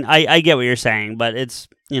bother me. I mean, I get what you're saying, but it's,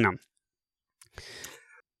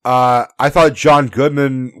 I thought John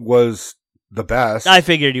Goodman was the best. I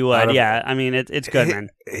figured you would, yeah. I mean, it's Goodman.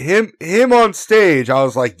 Him on stage, I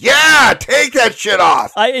was like, yeah, take that shit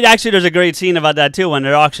off. Actually, there's a great scene about that, too, when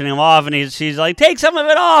they're auctioning him off, and she's like, take some of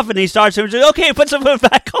it off, and he starts to say, okay, put some of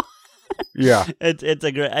it back on. Yeah. It's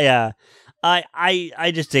a great, yeah.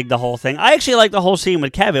 I just dig the whole thing. I actually like the whole scene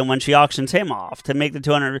with Kevin when she auctions him off to make the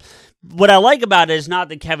 200. What I like about it is not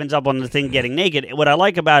that Kevin's up on the thing getting naked. What I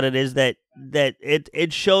like about it is that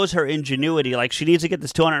it shows her ingenuity. Like, she needs to get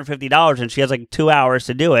this $250, and she has like 2 hours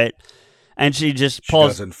to do it, and she just pulls. She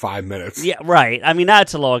does in 5 minutes. Yeah, right. I mean,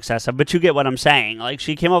 that's a little excessive, but you get what I'm saying. Like,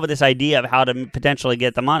 she came up with this idea of how to potentially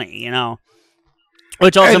get the money,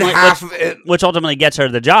 which ultimately gets her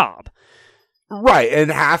the job. Right, and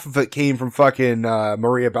half of it came from fucking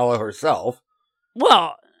Maria Bello herself.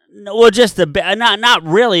 Well, just not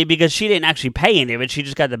really, because she didn't actually pay any of it. She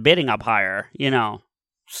just got the bidding up higher,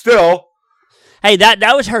 Still, hey,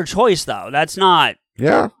 that was her choice, though. That's not.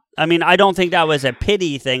 Yeah. I mean, I don't think that was a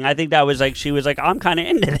pity thing. I think that was like she was like, I'm kind of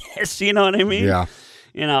into this. You know what I mean? Yeah.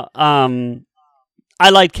 I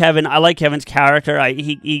like Kevin. I like Kevin's character.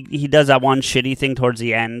 He does that one shitty thing towards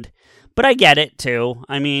the end, but I get it too.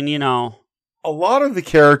 I mean, a lot of the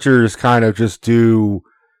characters kind of just do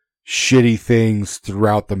shitty things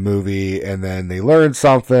throughout the movie, and then they learn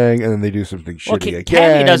something, and then they do something shitty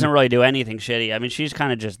again. Cammy doesn't really do anything shitty. I mean, she's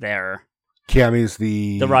kind of just there. Cammy's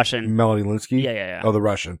the Russian. Melanie Linsky? Yeah. Oh, the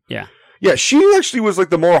Russian. Yeah. Yeah, she actually was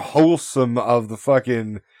like the more wholesome of the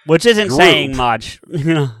fucking Which isn't group. saying much,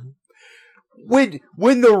 When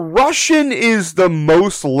the Russian is the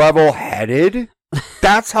most level-headed,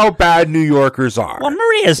 that's how bad New Yorkers are. Well,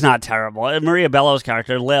 Maria's not terrible. Maria Bello's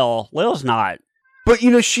character, Lil's not. But,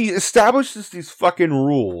 she establishes these fucking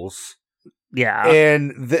rules. Yeah.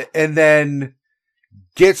 And then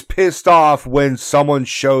gets pissed off when someone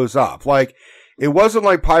shows up. Like, it wasn't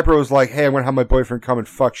like Piper was like, hey, I'm going to have my boyfriend come and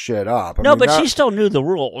fuck shit up. She still knew the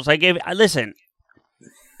rules. Listen,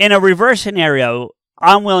 in a reverse scenario,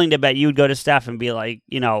 I'm willing to bet you'd go to Steph and be like,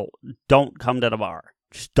 don't come to the bar.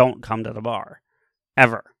 Just don't come to the bar.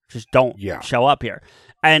 Ever. Just don't show up here.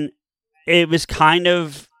 And it was kind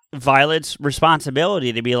of Violet's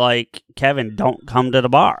responsibility to be like, Kevin, don't come to the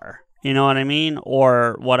bar. You know what I mean?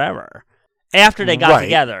 Or whatever. After they got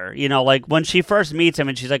together, like when she first meets him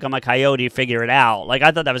and she's like, I'm a coyote, figure it out. Like,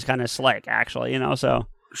 I thought that was kind of slick, actually, so.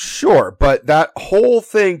 Sure, but that whole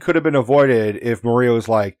thing could have been avoided if Maria was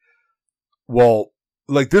like, well,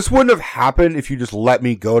 like, this wouldn't have happened if you just let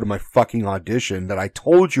me go to my fucking audition that I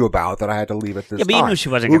told you about that I had to leave at this time. Yeah, but you knew she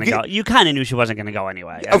wasn't going to go. You kind of knew she wasn't going to go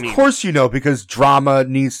anyway. Of course you know, because drama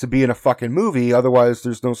needs to be in a fucking movie, otherwise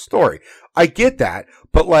there's no story. I get that,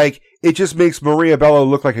 but, like, it just makes Maria Bello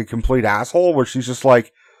look like a complete asshole, where she's just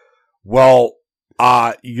like, well,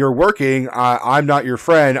 you're working, I'm not your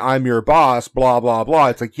friend, I'm your boss, blah, blah, blah.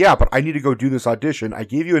 It's like, yeah, but I need to go do this audition. I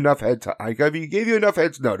gave you enough gave you enough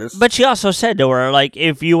head's notice. But she also said to her, like,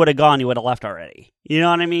 if you would have gone, you would have left already. You know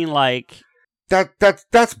what I mean? Like,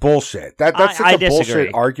 that's bullshit. That's such a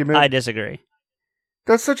bullshit argument. I disagree.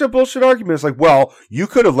 That's such a bullshit argument. It's like, well, you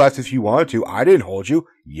could have left if you wanted to. I didn't hold you.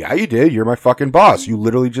 Yeah, you did. You're my fucking boss. You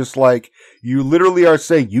literally are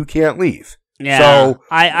saying you can't leave. Yeah. So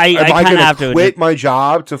I am I kind going of have to to quit my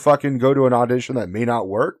job to fucking go to an audition that may not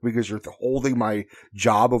work because you're holding my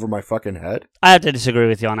job over my fucking head? I have to disagree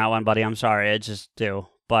with you on that one, buddy. I'm sorry. I just do.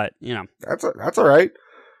 But, That's all right.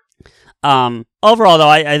 Overall though,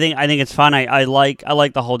 I think it's fun. I like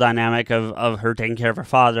the whole dynamic of her taking care of her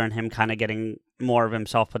father and him kind of getting more of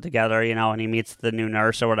himself put together, and he meets the new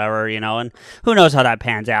nurse or whatever, and who knows how that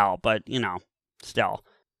pans out, but still.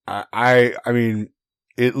 I mean,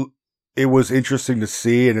 it was interesting to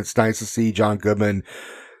see, and it's nice to see John Goodman,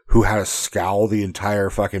 who had a scowl the entire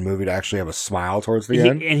fucking movie, to actually have a smile towards the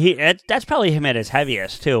end. And that's probably him at his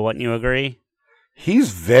heaviest too. Wouldn't you agree?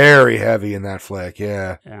 He's very heavy in that flick.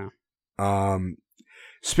 Yeah. Yeah.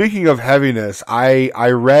 Speaking of heaviness, I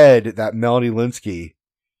read that Melanie Linsky,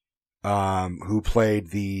 who played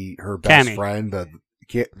her best Cammy. friend, the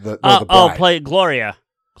bride. Played Gloria.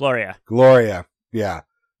 Gloria. Yeah.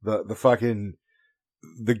 The fucking,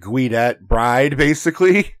 the Guidette bride,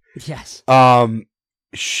 basically. Yes.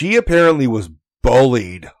 She apparently was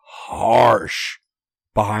bullied harsh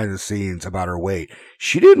behind the scenes about her weight.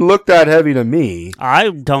 She didn't look that heavy to me. I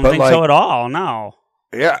don't think so at all. No.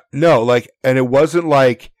 Yeah, no, and it wasn't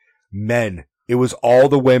like men. It was all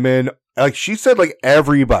the women. Like, she said,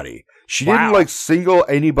 everybody. She didn't, single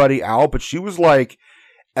anybody out, but she was like,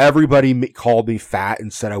 everybody called me fat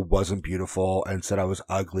and said I wasn't beautiful and said I was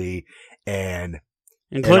ugly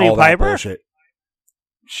including all Piper? That bullshit.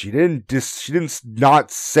 She didn't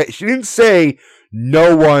say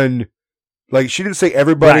no one, she didn't say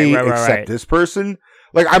everybody except this person.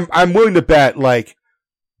 I'm willing to bet,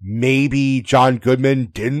 maybe John Goodman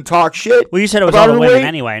didn't talk shit. Well, you said it was all the women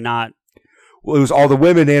anyway, not... Well, it was all the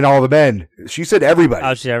women and all the men. She said everybody.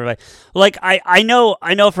 Oh, she said everybody. I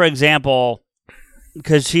know, for example,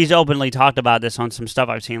 because she's openly talked about this on some stuff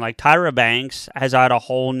I've seen, Tyra Banks has had a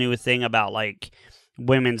whole new thing about,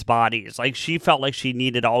 women's bodies. She felt like she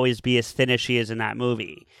needed to always be as thin as she is in that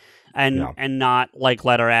movie. And not,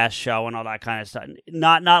 let her ass show and all that kind of stuff.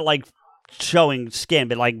 Not showing skin,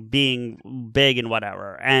 but being big and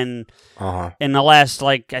whatever. And in the last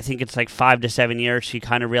I think it's 5 to 7 years, she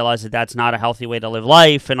kind of realized that that's not a healthy way to live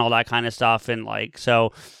life and all that kind of stuff. And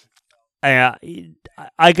so I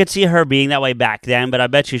could see her being that way back then, but I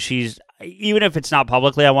bet you she's, even if it's not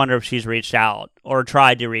publicly, I wonder if she's reached out or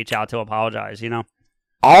tried to reach out to apologize.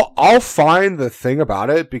 I'll find the thing about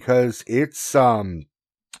it, because it's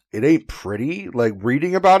it ain't pretty.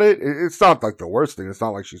 Reading about it, it's not the worst thing. It's not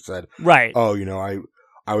like she said, right? Oh,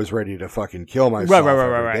 I was ready to fucking kill myself.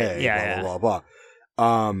 Right. Day, Yeah, blah, blah,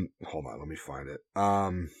 blah. Hold on, let me find it.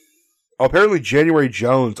 Apparently January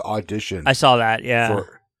Jones auditioned. I saw that. Yeah.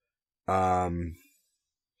 Where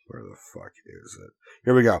the fuck is it?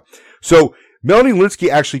 Here we go. So Melanie Linsky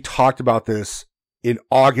actually talked about this in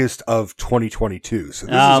August of 2022. So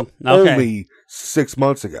this is only 6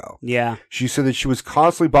 months ago. Yeah. She said that she was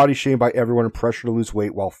constantly body shamed by everyone and pressured to lose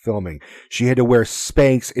weight while filming. She had to wear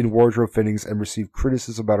Spanx in wardrobe fittings and received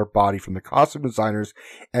criticism about her body from the costume designers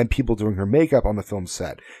and people doing her makeup on the film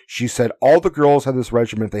set. She said all the girls had this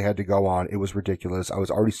regimen they had to go on. It was ridiculous. I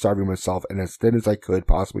was already starving myself and as thin as I could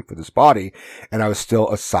possibly for this body, and I was still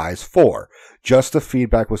a size 4. Just the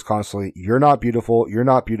feedback was constantly, you're not beautiful, in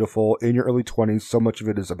your early 20s, so much of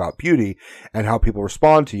it is about beauty and how people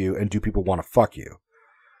respond to you, and do people want to fuck you?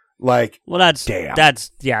 Well, that's damn.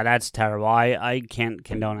 That's terrible. I can't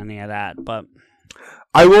condone any of that, but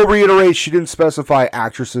I will reiterate, she didn't specify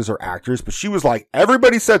actresses or actors, but she was like,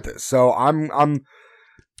 everybody said this, so I'm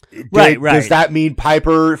right. Does that mean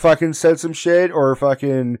Piper fucking said some shit, or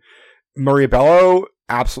fucking Maria Bello?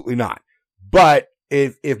 Absolutely not. But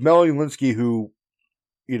if Melanie Linsky, who,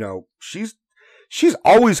 she's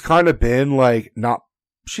always kind of been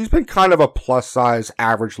she's been kind of a plus size,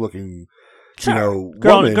 average looking, sure.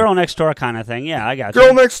 woman. Girl next door kind of thing. Yeah, I got you.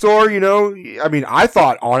 Girl next door, I mean, I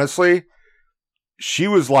thought, honestly, she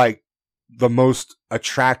was the most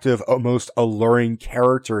attractive, most alluring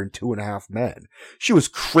character in 2.5 Men. She was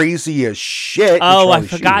crazy as shit. Oh, I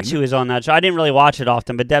forgot she was on that show. I didn't really watch it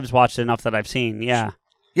often, but Deb's watched it enough that I've seen. Yeah.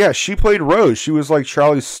 Yeah, she played Rose. She was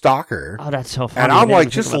Charlie's stalker. Oh, that's so funny. And I'm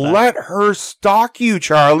just let her stalk you,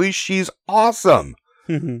 Charlie. She's awesome.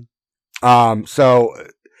 So,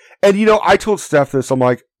 and I told Steph this. I'm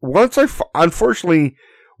like, unfortunately,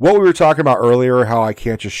 what we were talking about earlier, how I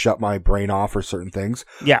can't just shut my brain off for certain things.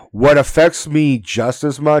 Yeah. What affects me just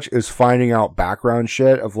as much is finding out background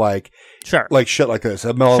shit of sure, shit like this.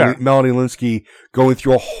 Melanie Linsky going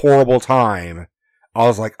through a horrible time. I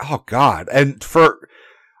was like, oh God. And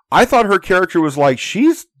I thought her character was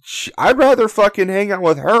I'd rather fucking hang out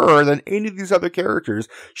with her than any of these other characters.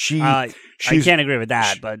 I can't agree with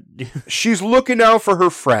that, but she's looking out for her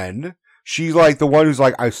friend. She's like the one who's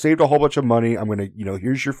like, I saved a whole bunch of money. I'm going to,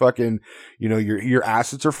 here's your fucking, your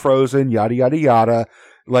assets are frozen, yada, yada, yada.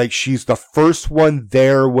 Like, she's the first one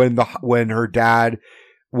there when Piper's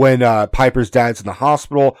dad's in the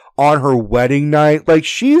hospital on her wedding night. Like,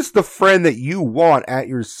 she's the friend that you want at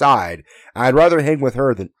your side. I'd rather hang with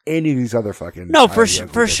her than any of these other fucking. No, for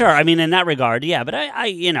sure. I mean, in that regard, yeah. But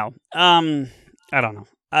I don't know.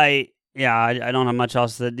 I don't have much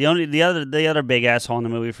else. The other big asshole in the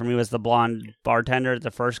movie for me was the blonde bartender at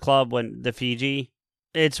the first club when the Fiji.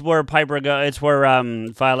 It's where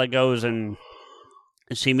Violet goes and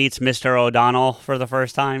she meets Mr. O'Donnell for the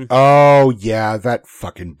first time. Oh yeah, that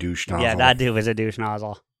fucking douche nozzle. Yeah, that dude was a douche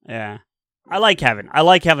nozzle. Yeah, I like Kevin. I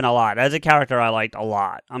like Kevin a lot as a character. I liked a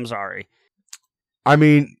lot. I'm sorry. I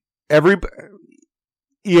mean, all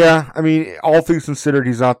things considered,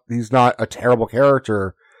 he's not a terrible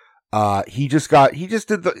character. He just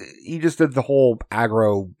did the whole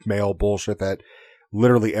aggro male bullshit that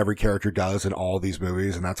literally every character does in all these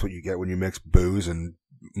movies, and that's what you get when you mix booze and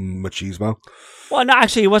machismo. Well, no,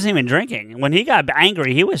 actually, he wasn't even drinking. When he got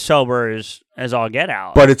angry, he was sober as all get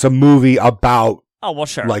out. But it's a movie about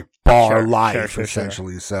sure, like bar life,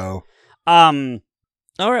 essentially. So, all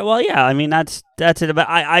right, well, yeah, I mean that's it. But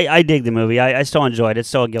I dig the movie. I still enjoyed it. It's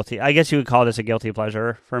still a guilty. I guess you would call this a guilty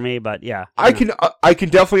pleasure for me. But yeah, I can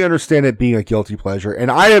definitely understand it being a guilty pleasure,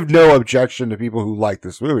 and I have no objection to people who like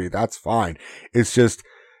this movie. That's fine. It's just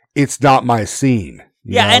it's not my scene.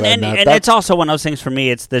 And it's also one of those things for me.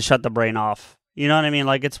 It's the shut the brain off. You know what I mean?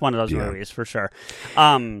 Like, it's one of those movies for sure.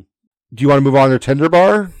 Do you want to move on to Tender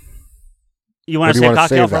Bar? You want to say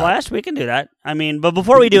cocktail for last? We can do that. I mean, but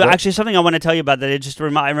before we do, actually, something I want to tell you about that, it just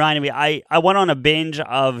reminded me. I went on a binge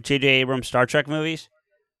of J.J. Abrams' Star Trek movies.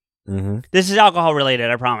 Mm-hmm. This is alcohol related,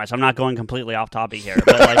 I promise. I'm not going completely off topic here.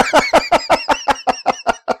 But like,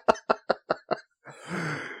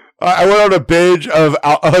 I went on a binge of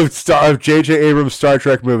J.J. Abrams' Star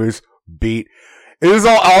Trek movies. Beat. It is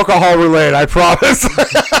all alcohol related, I promise.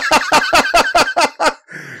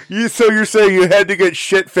 So you're saying you had to get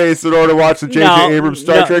shit-faced in order to watch the J.J. Abrams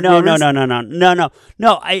Star Trek movies?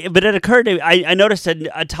 No. But it occurred to me, I noticed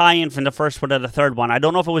a tie-in from the first one to the third one. I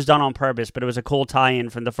don't know if it was done on purpose, but it was a cool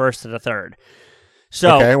tie-in from the first to the third.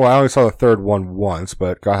 So, okay, well, I only saw the third one once,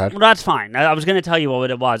 but go ahead. Well, that's fine. I was going to tell you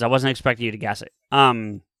what it was. I wasn't expecting you to guess it.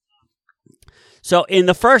 So in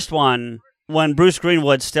the first one, when Bruce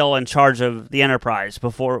Greenwood's still in charge of the Enterprise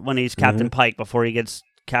when he's Captain Pike, before he gets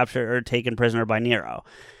captured or taken prisoner by Nero,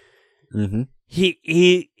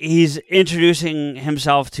 he's introducing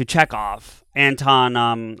himself to Chekhov, Anton.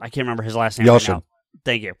 I can't remember his last name right now.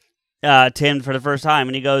 Thank you, Tim, for the first time,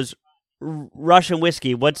 and he goes, Russian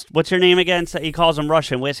whiskey. What's your name again? So he calls him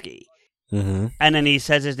Russian whiskey, and then he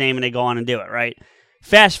says his name, and they go on and do it. Right.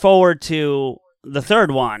 Fast forward to the third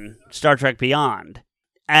one, Star Trek Beyond,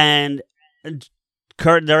 and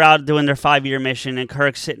Kirk, they're out doing their 5-year mission, and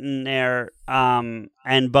Kirk's sitting there,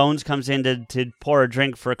 and Bones comes in to pour a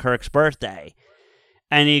drink for Kirk's birthday,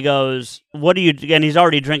 and he goes, "What are you?" And he's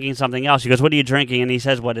already drinking something else. He goes, "What are you drinking?" And he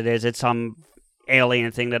says what it is. It's some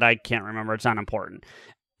alien thing that I can't remember. It's not important.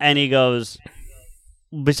 And he goes,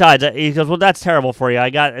 "Well, that's terrible for you.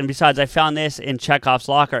 Besides, I found this in Chekhov's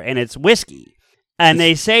locker, and it's whiskey." And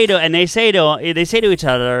they say to each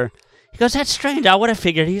other, he goes, "That's strange. I would have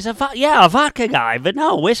figured he's a vodka guy, but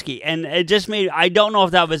no, whiskey." And it just made, I don't know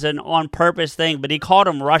if that was an on purpose thing, but he called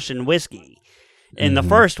him Russian whiskey in the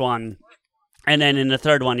first one. And then in the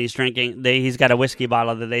third one, he's got a whiskey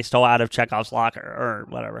bottle that they stole out of Chekhov's locker or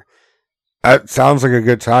whatever. That sounds like a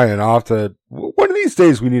good tie-in. I'll have to, one of these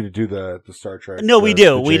days we need to do the Star Trek. No, we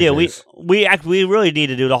do. We really need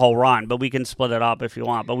to do the whole run, but we can split it up if you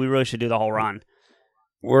want, but we really should do the whole run.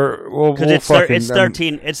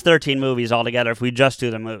 It's 13 movies altogether if we just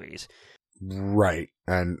do the movies. Right.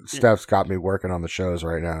 And Steph's got me working on the shows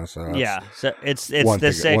right now, so so it's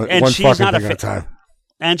the same, and she's not a fan.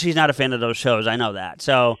 And she's not a fan of those shows. I know that.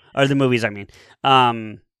 So, or the movies, I mean.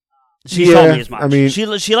 She told me as much. I mean, she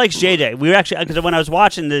likes JJ. We were actually, because when I was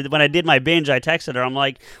watching when I did my binge, I texted her. I'm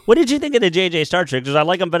like, "What did you think of the JJ Star Trek? Because I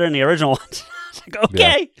like them better than the original ones." I was like,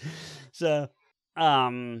 "Okay." Yeah.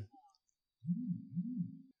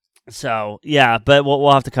 So yeah, but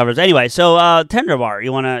we'll have to cover this anyway. So Tender Bar,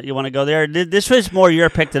 you wanna go there? This was more your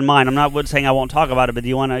pick than mine. I'm not saying I won't talk about it, but do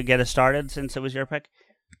you want to get us started since it was your pick?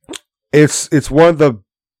 It's one of the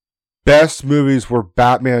best movies where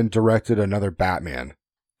Batman directed another Batman.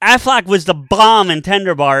 Affleck was the bomb in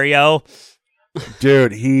Tender Bar, yo.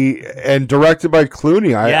 Dude, and directed by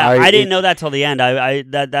Clooney. I didn't know that till the end.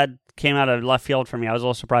 That came out of left field for me. I was a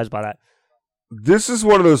little surprised by that. This is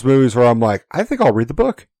one of those movies where I'm like, I think I'll read the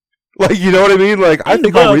book. Like, you know what I mean? Like, I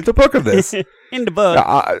think I'll read the book of this. In the book.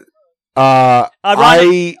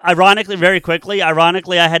 Ironically, very quickly,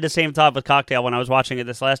 I had the same thought with Cocktail when I was watching it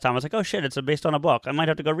this last time. I was like, oh shit, it's based on a book. I might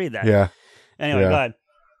have to go read that. Yeah. Anyway, go ahead.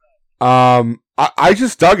 I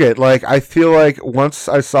just dug it. Like, I feel like once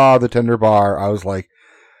I saw the Tender Bar, I was like,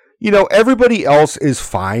 everybody else is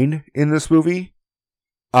fine in this movie.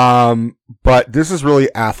 But this is really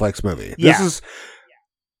Affleck's movie. Yeah. This is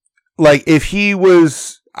like, if he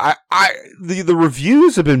was, the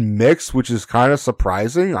reviews have been mixed, which is kind of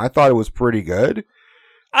surprising. I thought it was pretty good.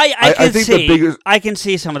 I can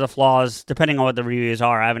see some of the flaws depending on what the reviews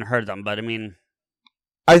are. I haven't heard them, but I mean,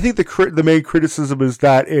 I think the main criticism is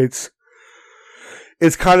that it's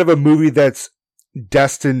kind of a movie that's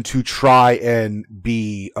destined to try and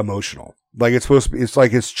be emotional. Like, it's supposed to be,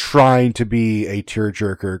 it's trying to be a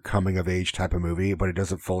tearjerker coming of age type of movie, but it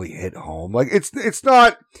doesn't fully hit home. Like, it's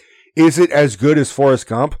not. Is it as good as Forrest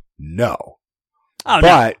Gump? No. Oh,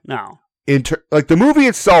 but no. Like, the movie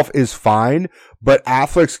itself is fine, but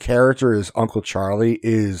Affleck's character as Uncle Charlie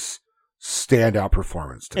is standout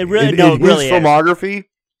performance to me. Really, in his filmography.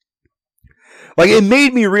 Like, it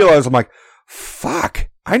made me realize, I'm like, fuck,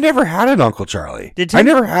 I never had an Uncle Charlie. I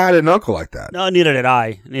never had an uncle like that. No, neither did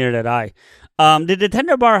I. Did the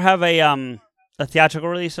Tender Bar have a theatrical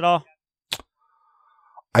release at all?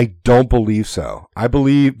 I don't believe so.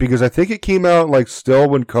 Because I think it came out like still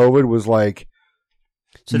when COVID was like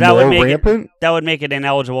rampant. That would make it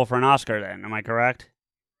ineligible for an Oscar then. Am I correct?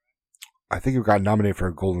 I think it got nominated for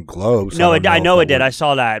a Golden Globe. So I know it did. I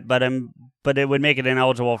saw that, but it would make it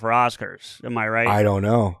ineligible for Oscars. Am I right? I don't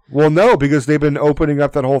know. Well, no, because they've been opening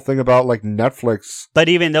up that whole thing about like Netflix. But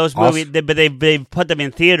even those movies, they've put them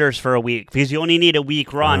in theaters for a week because you only need a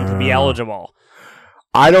week run to be eligible.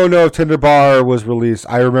 I don't know if Tender Bar was released.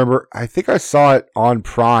 I think I saw it on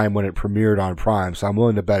Prime when it premiered on Prime, so I'm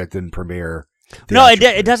willing to bet it didn't premiere. No,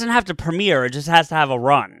 it doesn't have to premiere. It just has to have a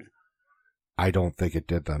run. I don't think it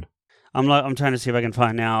did then. I'm trying to see if I can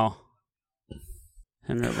find now.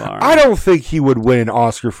 Tender Bar. I don't think he would win an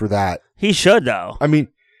Oscar for that. He should, though. I mean,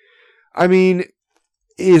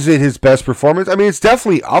 is it his best performance? I mean, it's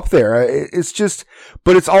definitely up there. It's just,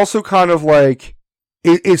 but it's also kind of like,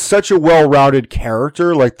 it's such a well-rounded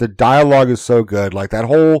character. Like, the dialogue is so good. Like,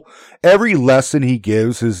 every lesson he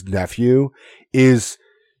gives his nephew is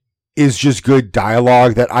just good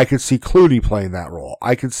dialogue that I could see Clooney playing that role.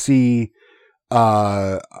 I could see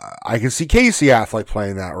Casey Affleck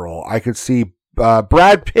playing that role. I could see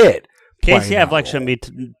Brad Pitt. Casey Affleck shouldn't be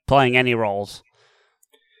playing any roles.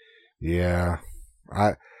 Yeah.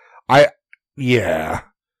 Yeah.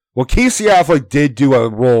 Well, Casey Affleck did do a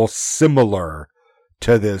role similar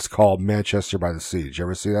to this called Manchester by the Sea. Did you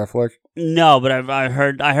ever see that flick? No, but I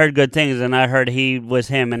heard good things, and I heard he was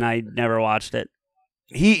him, and I never watched it.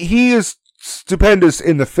 He is stupendous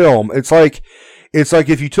in the film. It's like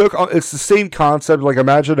if you took, it's the same concept. Like,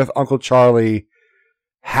 imagine if Uncle Charlie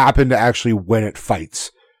happened to actually win at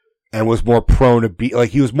fights and was more prone to be, like,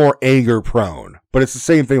 he was more anger prone. But it's the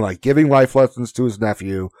same thing, like giving life lessons to his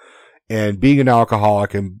nephew and being an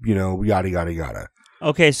alcoholic and, yada, yada, yada.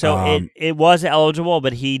 Okay, so it was eligible,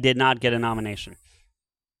 but he did not get a nomination.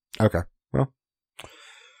 Okay, well,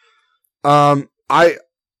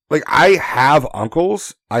 I have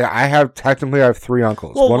uncles. I have 3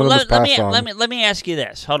 uncles. Well, one of them is passed on. Let me ask you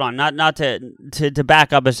this. Hold on, not to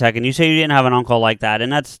back up a second. You say you didn't have an uncle like that,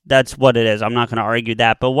 and that's what it is. I'm not going to argue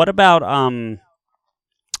that. But what about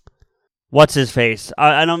what's his face?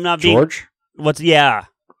 I'm not being George. Yeah.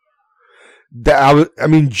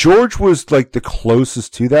 George was like the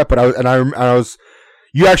closest to that, but I was.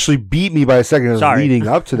 You actually beat me by a second. Leading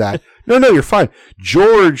up to that. No, you're fine.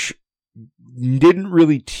 George didn't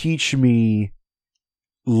really teach me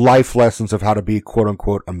life lessons of how to be quote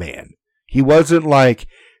unquote a man. He wasn't like,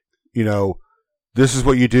 this is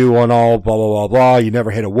what you do on all blah blah blah blah. You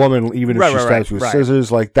never hit a woman even if she stabs you with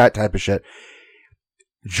scissors, like that type of shit.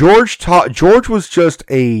 George was just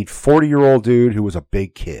a 40-year-old dude who was a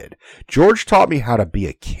big kid. George taught me how to be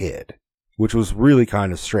a kid, which was really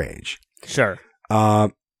kind of strange. Sure.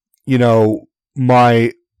 My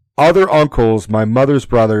other uncles, my mother's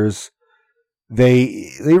brothers,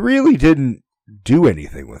 they really didn't do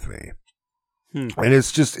anything with me. And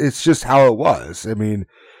it's just how it was. I mean,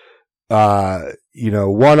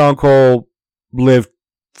 one uncle lived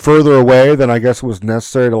further away than I guess was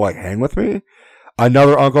necessary to like hang with me.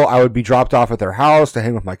 Another uncle, I would be dropped off at their house to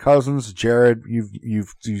hang with my cousins. Jared,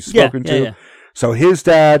 you've spoken to. Yeah. So his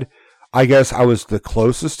dad, I guess I was the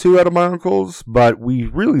closest to out of my uncles, but we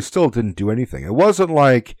really still didn't do anything. It wasn't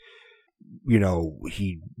like you know,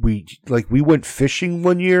 we went fishing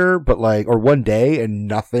one year, but or one day and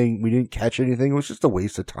nothing, we didn't catch anything. It was just a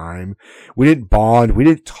waste of time. We didn't bond. We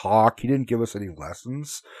didn't talk. He didn't give us any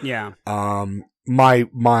lessons. Yeah. My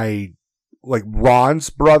Ron's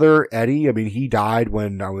brother, Eddie, I mean, he died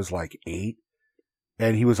when I was 8,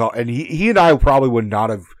 and he and I probably would not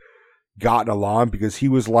have gotten along because he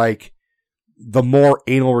was the more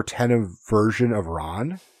anal retentive version of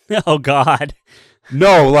Ron. Oh God.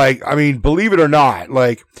 No, I mean, believe it or not,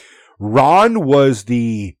 Ron was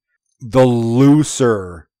the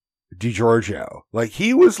looser DiGiorgio.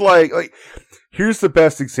 He was here's the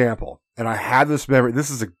best example. And I had this memory.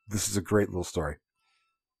 This is a great little story.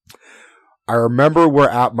 I remember we're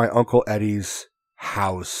at my Uncle Eddie's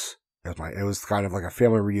house. It was kind of like a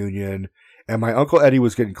family reunion. And my Uncle Eddie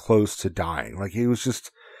was getting close to dying. He was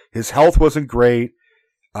just, his health wasn't great.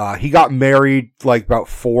 He got married about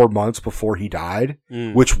 4 months before he died,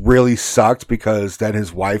 which really sucked because then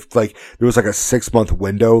his wife, there was a 6-month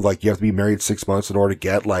window. You have to be married 6 months in order to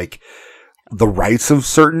get the rights of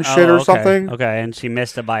certain shit or something. Okay. And she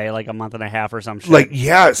missed it by a month and a half or some shit.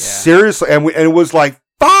 Yeah, seriously. And it was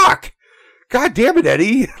fuck, God damn it,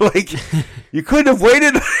 Eddie. You couldn't have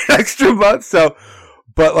waited an extra month. So,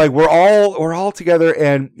 but we're all together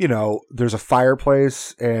and, there's a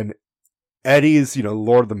fireplace and Eddie's,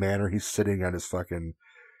 Lord of the Manor. He's sitting on his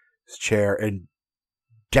chair, and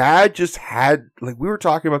Dad just had, we were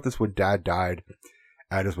talking about this when Dad died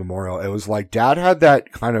at his memorial. It was Dad had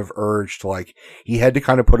that kind of urge to he had to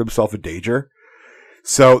kind of put himself in danger.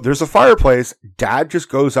 So there's a fireplace. Dad just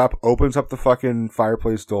goes up, opens up the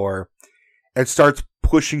fireplace door, and starts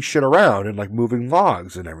pushing shit around and moving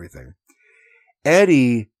logs and everything.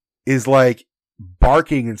 Eddie is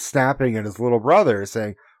barking and snapping at his little brother,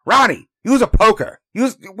 saying, "Ronnie, use a poker.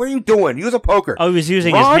 What are you doing? Use a poker." Oh, he was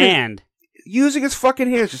using his hand. Using his fucking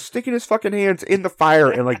hands, just sticking his fucking hands in the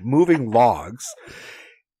fire and moving logs.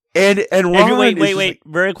 And Ron, wait,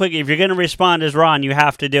 very quickly. If you're going to respond as Ron, you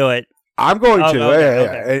have to do it. I'm going to. Okay.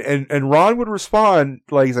 Yeah. And Ron would respond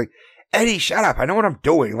he's like, "Eddie, shut up. I know what I'm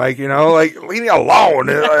doing. leave me alone.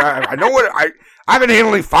 I know what I've been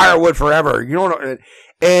handling firewood forever. You know,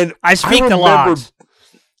 and I speak the logs."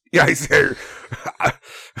 Yeah, I said,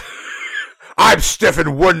 "I'm stiff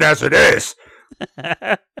and wooden as it is.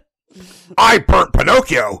 I burnt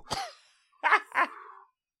Pinocchio."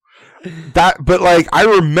 But I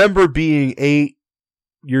remember being 8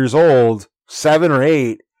 years old, 7 or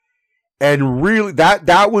 8, and really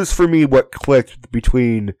that was for me what clicked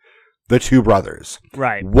between the two brothers.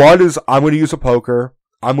 Right. One is, I'm going to use a poker,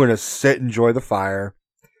 I'm going to sit, enjoy the fire,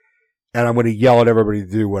 and I'm going to yell at everybody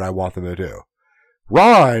to do what I want them to do.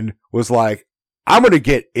 Ron was I'm going to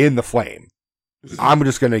get in the flame. I'm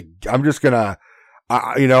just going to,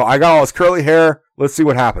 I got all this curly hair. Let's see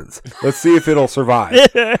what happens. Let's see if it'll survive.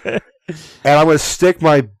 And I'm going to stick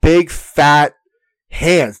my big fat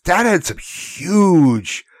hands. Dad had some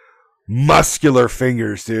huge muscular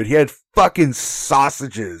fingers, dude. He had fucking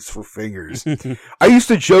sausages for fingers. I used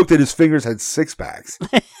to joke that his fingers had 6-packs.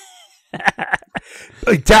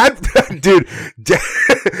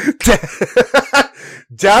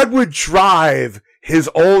 Dad would drive his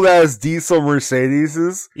old ass diesel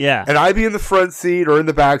Mercedeses. Yeah. And I'd be in the front seat or in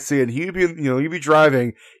the back seat, and he'd be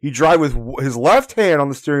driving. He'd drive with his left hand on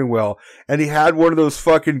the steering wheel, and he had one of those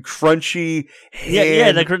fucking crunchy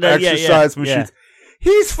exercise machines. Yeah.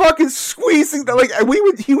 He's fucking squeezing that,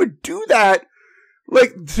 and he would do that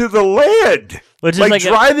to the land. Which is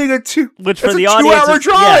driving a 2 for the audience, 2-hour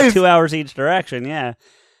drive. Yeah, 2 hours each direction, yeah.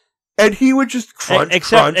 And he would just crunch,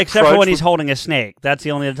 except for when he's holding a snake. That's the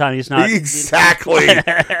only time he's not. Exactly.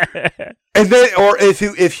 And then, or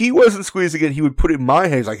if he wasn't squeezing it, he would put it in my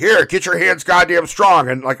hand. He's like, "Here, get your hands goddamn strong."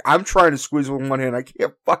 And I'm trying to squeeze it with one hand. I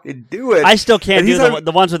can't fucking do it. I still can't do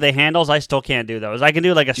the ones with the handles. I still can't do those. I can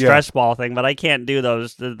do a stress ball thing, but I can't do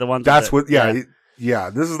those. The ones. That's what. Yeah.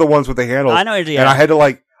 This is the ones with the handles. I know. Yeah. And I had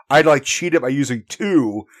to cheat it by using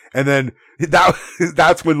 2, and then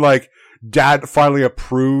that's when Dad finally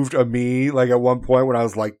approved of me, at one point when I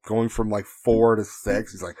was going from 4 to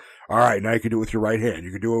 6. He's like, "All right, now you can do it with your right hand.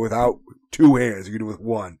 You can do it without 2 hands. You can do it with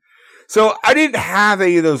 1. So I didn't have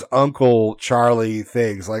any of those Uncle Charlie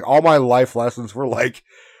things. All my life lessons were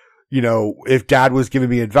if Dad was giving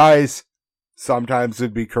me advice, sometimes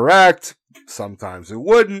it'd be correct, sometimes it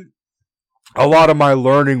wouldn't. A lot of my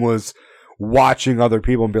learning was watching other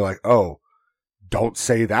people and be like, "Oh, don't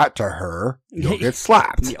say that to her. You'll get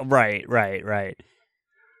slapped." Right.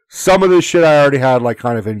 Some of this shit I already had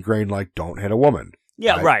kind of ingrained, don't hit a woman.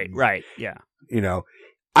 Yeah, right. Yeah.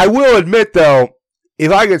 I will admit though,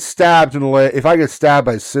 if I get stabbed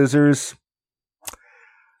by scissors,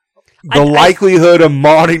 the likelihood of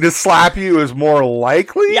wanting to slap you is more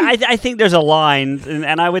likely. Yeah, I think there's a line,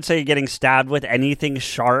 and I would say getting stabbed with anything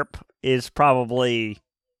sharp is probably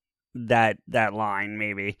that line,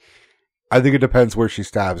 maybe. I think it depends where she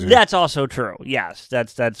stabs you. That's also true. Yes,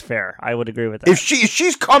 that's fair. I would agree with that. If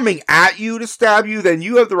she's coming at you to stab you, then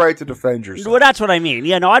you have the right to defend yourself. Well, that's what I mean.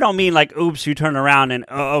 Yeah, no, I don't mean like, oops, you turn around and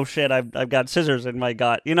oh shit, I've got scissors in my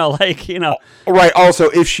gut. Right. Also,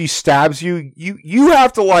 if she stabs you, you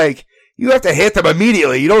have to hit them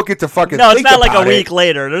immediately. You don't get to fucking. No, it's think not like about a week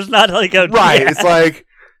later. There's not like a right. Yeah.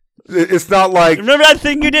 It's not like remember that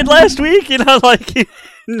thing you did last week. You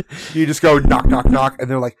just go knock knock knock, and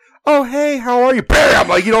they're like, oh, hey, how are you? Bam!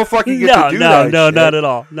 Like, you don't fucking get to do that. No, shit. not at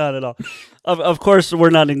all. Not at all. Of course,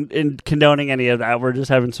 we're not in condoning any of that. We're just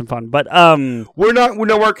having some fun. But we're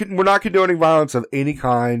not condoning violence of any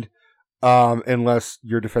kind, unless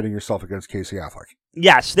you're defending yourself against Casey Affleck.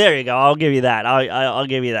 Yes, there you go. I'll give you that. I'll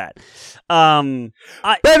give you that. Ben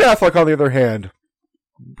Affleck, on the other hand,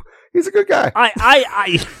 he's a good guy.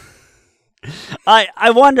 I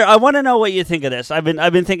wonder. I want to know what you think of this. I've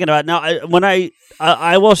been thinking about it. Now.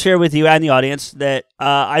 I will share with you and the audience that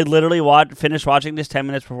I literally finished watching this 10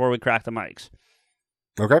 minutes before we cracked the mics.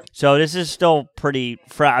 Okay. So this is still pretty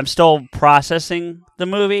fresh. I'm still processing the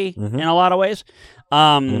movie in a lot of ways.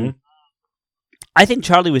 I think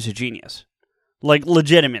Charlie was a genius. Like,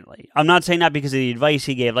 legitimately. I'm not saying that because of the advice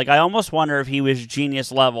he gave. Like, I almost wonder if he was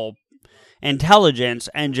genius level intelligence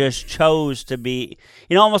and just chose to be,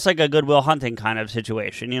 almost like a Good Will Hunting kind of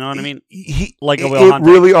situation. You know what I mean? Like a Will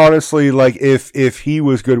Hunting. Really, honestly, like if he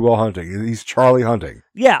was Good Will Hunting, he's Charlie Hunting.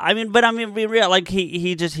 Yeah, be real. Like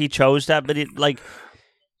he chose that, but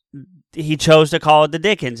he chose to call it the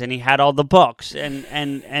Dickens, and he had all the books, and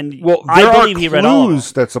well, I believe he read all of them.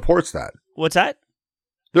 Clues that supports that. What's that?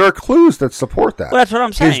 There are clues that support that. Well, that's what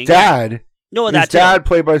I'm saying. His dad,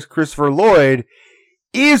 played by Christopher Lloyd,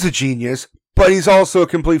 is a genius, but he's also a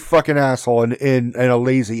complete fucking asshole and a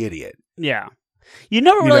lazy idiot. Yeah. You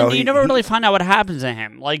never really find out what happens to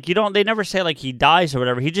him. Like, they never say like he dies or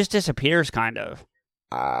whatever. He just disappears kind of.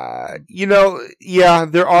 Yeah,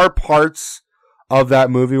 there are parts of that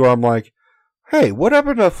movie where I'm like, hey, what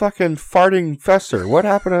happened to fucking farting Fester? What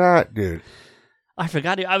happened to that dude? I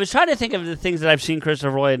forgot. I was trying to think of the things that I've seen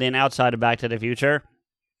Christopher Lloyd in outside of Back to the Future.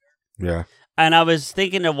 Yeah. And I was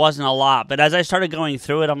thinking it wasn't a lot, but as I started going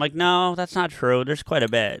through it, I'm like, no, that's not true. There's quite a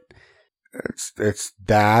bit. It's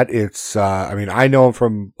that. It's I know him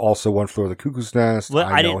from also One Flew Over the Cuckoo's Nest. Well,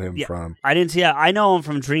 I know him from. I didn't see. I know him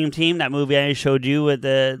from Dream Team, that movie I showed you with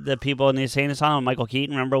the people in the insane asylum. Michael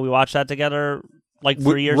Keaton. Remember we watched that together like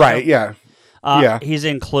 3 years ago. Right? Yeah. Yeah. He's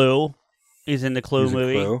in Clue. He's in the Clue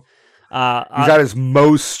movie. Clue. He's got his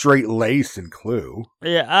most straight lace in Clue.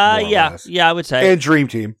 Yeah, I would say. And Dream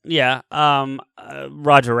Team. Yeah,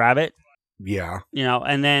 Roger Rabbit. Yeah,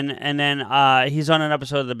 and then he's on an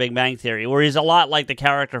episode of The Big Bang Theory where he's a lot like the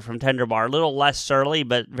character from Tender Bar, a little less surly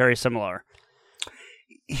but very similar.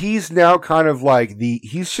 He's now kind of like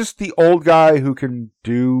he's just the old guy who can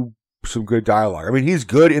do some good dialogue. I mean, he's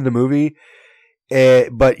good in the movie,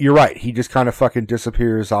 but you're right. He just kind of fucking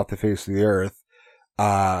disappears off the face of the earth.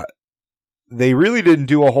 They really didn't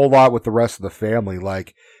do a whole lot with the rest of the family.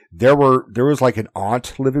 Like there was like an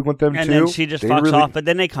aunt living with them and too. And then she just fucks off, but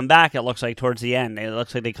then they come back. It looks like towards the end. It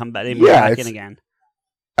looks like they come back. They move back in again.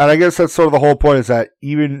 And I guess that's sort of the whole point is that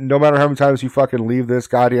even no matter how many times you fucking leave this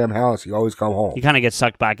goddamn house, you always come home. You kind of get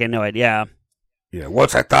sucked back into it. Yeah. Yeah.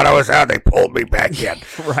 Once I thought I was out, they pulled me back in.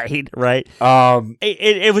 Right.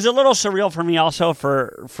 It was a little surreal for me also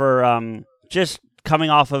for just coming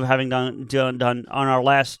off of having done on our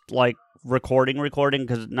last like recording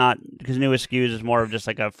because New Excuse is more of just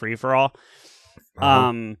like a free for all.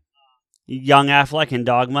 Young Affleck in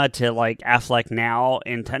Dogma to like Affleck now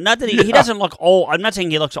not that he doesn't look old. I'm not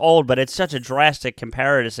saying he looks old, but it's such a drastic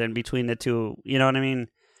comparison between the two. You know what I mean?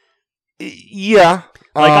 Yeah.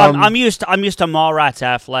 Like I'm used to Mallrats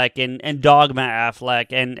Affleck and Dogma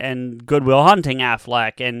Affleck and Good Will Hunting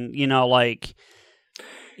Affleck and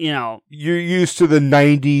you're used to the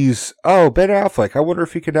 90s. Oh, Ben Affleck. I wonder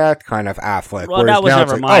if he could act kind of Affleck. Well, that was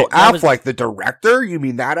never mine. Oh, Affleck, the director? You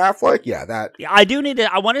mean that Affleck? Yeah, that. Yeah, I do need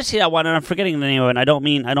to. I want to see that one, and I'm forgetting the name of it. I don't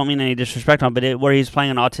mean any disrespect on, but where he's playing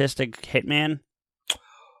an autistic hitman.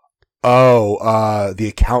 Oh, The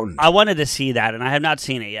Accountant. I wanted to see that, and I have not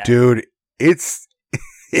seen it yet. Dude, it's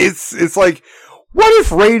like, what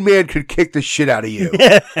if Rain Man could kick the shit out of you?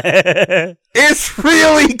 It's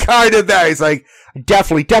really kind of that. He's like,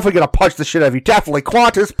 definitely gonna punch the shit out of you. Definitely,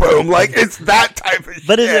 Qantas, boom. Like, it's that type of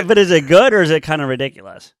but shit. But is it good or is it kind of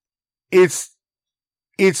ridiculous? It's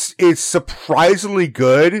surprisingly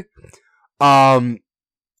good. And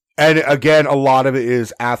And again, a lot of it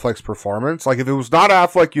is Affleck's performance. Like, if it was not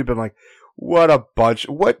Affleck, you'd been like,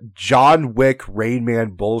 what John Wick Rain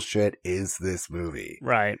Man bullshit is this movie?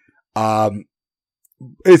 Right.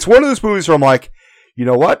 It's one of those movies where I'm like, you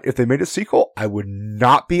know what? If they made a sequel, I would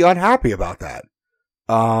not be unhappy about that.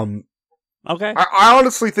 Okay. I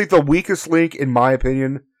honestly think the weakest link, in my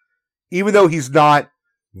opinion, even though he's not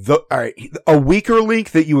a weaker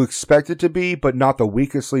link that you expect it to be, but not the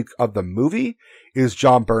weakest link of the movie, is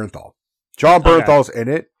John Bernthal. John Bernthal's in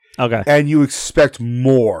it. Okay. And you expect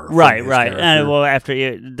more. Right. And well, after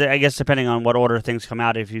I guess depending on what order things come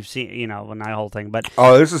out, if you've seen, in that whole thing. But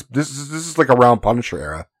this is like around Punisher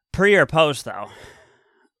era. Pre or post though?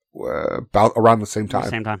 About around the same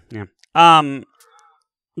time. Yeah.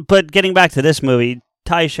 But getting back to this movie,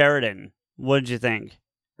 Ty Sheridan, what did you think?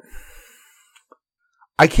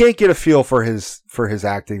 I can't get a feel for his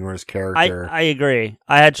acting or his character. I agree.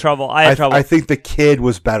 I had trouble. I think the kid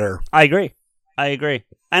was better. I agree.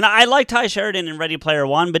 And I like Ty Sheridan in Ready Player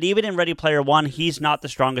One, but even in Ready Player One, he's not the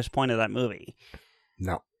strongest point of that movie.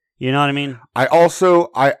 No. You know what I mean? I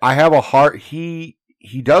have a heart. He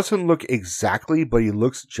doesn't look exactly, but he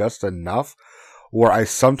looks just enough where I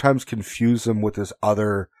sometimes confuse him with this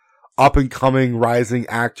other up-and-coming rising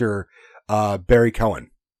actor, Barry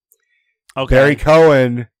Cohen. Okay. Barry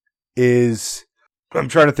Cohen is... I'm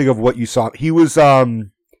trying to think of what you saw. He was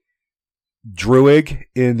Druig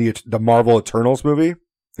in the Marvel Eternals movie.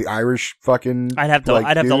 The Irish fucking... I'd have to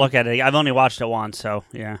look at it. I've only watched it once, so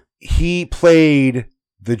yeah. He played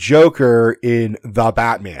the Joker in The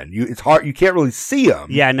Batman. It's hard. You can't really see him.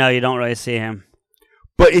 Yeah, no, you don't really see him.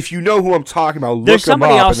 But if you know who I'm talking about, look him up. There's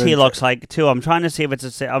somebody else he looks like too. I'm trying to see if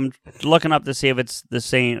it's I'm looking up to see if it's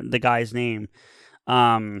the guy's name.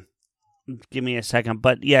 Give me a second.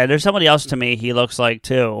 But yeah, there's somebody else to me he looks like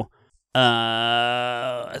too.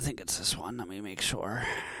 I think it's this one. Let me make sure.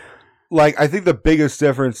 Like, I think the biggest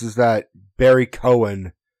difference is that Barry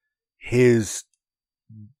Cohen, they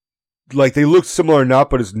look similar enough,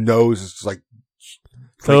 but his nose is like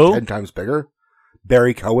 10 times bigger.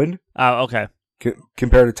 Barry Cohen. Oh, okay.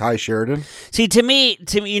 Compared to Ty Sheridan. See, to me,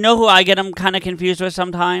 you know who I get him kind of confused with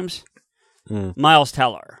sometimes? Miles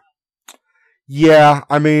Teller. Yeah,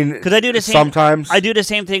 I mean, because I do the same. Sometimes I do the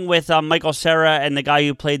same thing with Michael Cera and the guy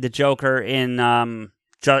who played the Joker in Batman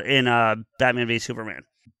v Superman.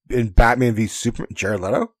 In Batman v Superman, Jared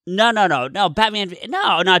Leto? No, Batman.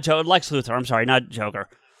 Not Joker. Lex Luthor. I'm sorry, not Joker.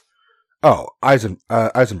 Oh,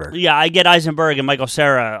 Eisenberg. Yeah, I get Eisenberg and Michael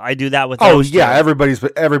Cera. I do that with. Oh yeah, everybody's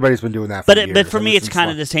been doing that. But for me, it's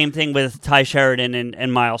kind of the same thing with Ty Sheridan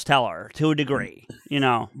and Miles Teller to a degree.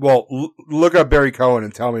 Well, look up Barry Cohen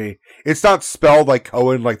and tell me it's not spelled like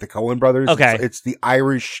Cohen, like the Cohen brothers. Okay, it's the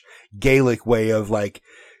Irish Gaelic way of like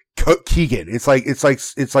Keegan. It's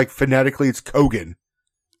like phonetically it's Cogan.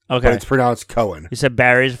 Okay, but it's pronounced Cohen. You said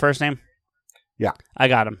Barry's first name. Yeah, I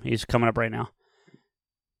got him. He's coming up right now.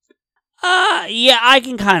 Yeah, I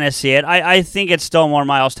can kind of see it. I think it's still more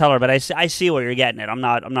Miles Teller, but I see where you're getting it. I'm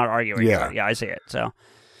not arguing. Yeah, yeah, I see it. So,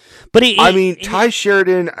 but Ty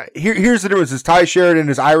Sheridan. Here's the difference: is Ty Sheridan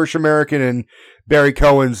is Irish American and Barry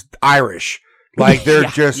Cohen's Irish. Like they're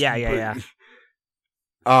yeah.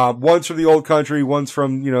 One's from the old country, one's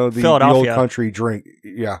from the old country drink.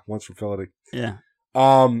 Yeah, one's from Philadelphia. Yeah.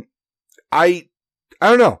 I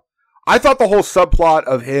don't know. I thought the whole subplot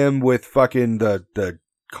of him with fucking the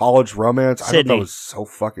college romance, Sydney. I thought that was so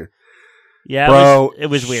fucking... Yeah, bro, it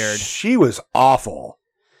was weird. She was awful.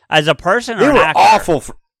 As a person or they an were actor? Awful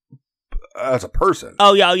as a person.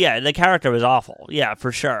 Oh, yeah, the character was awful. Yeah,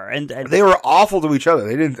 for sure. And they were awful to each other.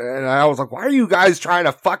 They didn't... And I was like, why are you guys trying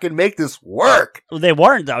to fucking make this work? They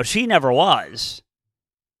weren't, though. She never was.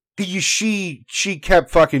 She kept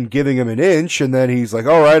fucking giving him an inch, and then he's like,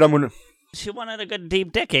 all right, I'm gonna... She wanted a good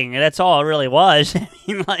deep dicking, and that's all it really was. I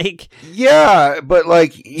mean, like... Yeah, but,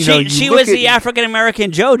 like, she was the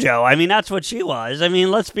African-American JoJo. I mean, that's what she was. I mean,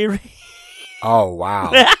 let's be real. Oh,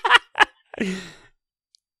 wow.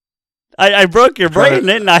 I broke your brain,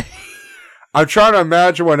 didn't I? I'm trying to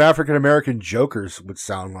imagine what African-American jokers would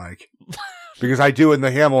sound like. Because I do in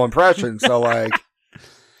the Hamill impression, so, like...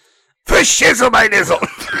 For shizzle my nizzle!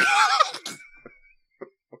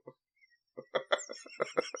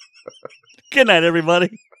 Good night,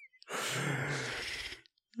 everybody.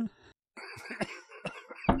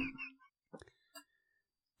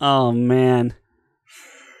 Oh, man.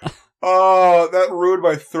 Oh, that ruined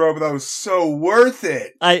my throat, but that was so worth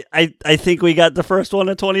it. I think we got the first one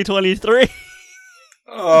of 2023.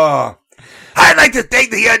 Oh. I'd like to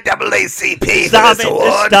thank the NAACP Stop for this it.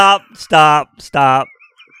 award. Stop.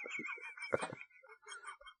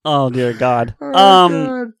 Oh, dear God. Oh,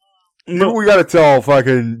 God. We gotta tell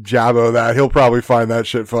fucking Jabbo that. He'll probably find that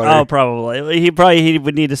shit funny. Oh, probably. He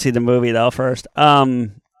would need to see the movie though first.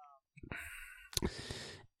 In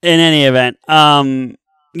any event,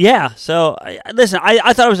 yeah. So listen,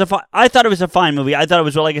 I thought it was a fine movie. I thought it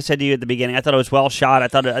was, like I said to you at the beginning, I thought it was well shot. I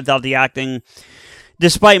thought the acting,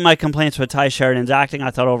 despite my complaints with Ty Sheridan's acting, I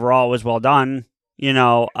thought overall it was well done. You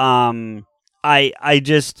know, I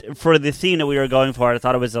just, for the theme that we were going for, I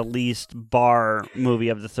thought it was the least bar movie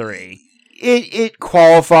of the three. It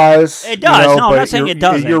qualifies. It does. You know, no, I'm not saying it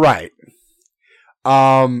doesn't. You're right.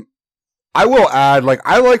 I will add, like,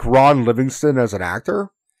 I like Ron Livingston as an actor.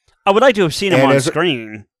 I would like to have seen him on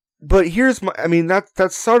screen. But here's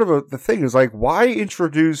that's sort of the thing is, like, why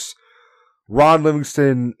introduce Ron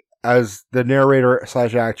Livingston as the narrator /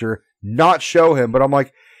 actor, not show him? But I'm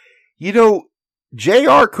like, you know,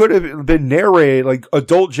 JR could have been narrated, like,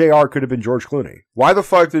 adult JR could have been George Clooney. Why the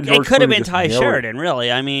fuck did George Clooney? It could have been Ty Sheridan,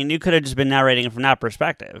 really. I mean, you could have just been narrating it from that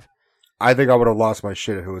perspective. I think I would have lost my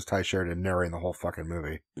shit if it was Ty Sheridan narrating the whole fucking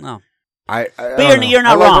movie. No. But you're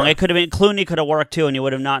not wrong. It could have been Clooney could have worked too, and you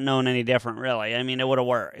would have not known any different. Really, I mean, it would have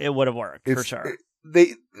worked. It would have worked for sure.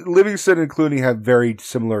 Livingston and Clooney have very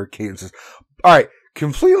similar cadences. All right,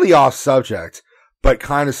 completely off subject, but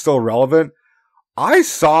kind of still relevant. I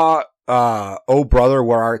saw "Oh Brother,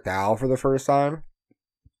 Where Art Thou" for the first time.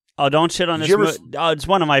 Oh, don't shit on this movie. It's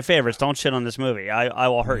one of my favorites. Don't shit on this movie. I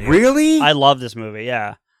will hurt you. Really? I love this movie.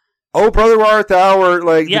 Yeah. Oh, Brother, Where Art Thou? Or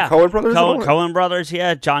like the Coen brothers? Coen brothers,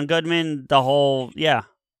 yeah. John Goodman, the whole, yeah.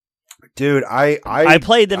 Dude, I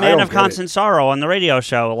played the Man of Constant Sorrow on the radio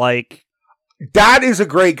show. Like, that is a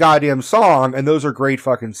great goddamn song, and those are great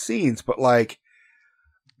fucking scenes. But like,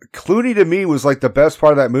 Clooney to me was like the best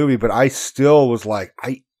part of that movie. But I still was like,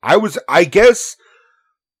 I guess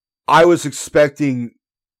I was expecting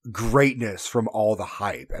greatness from all the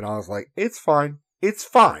hype, and I was like, it's fine, it's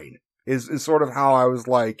fine. Is sort of how I was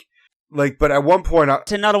like. But at one point,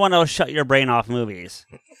 it's another one of those shut your brain off movies.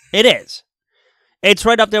 It is. It's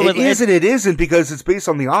right up there with. It is and it isn't, because it's based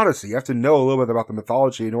on the Odyssey. You have to know a little bit about the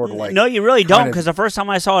mythology in order to like. No, you really don't, because the first time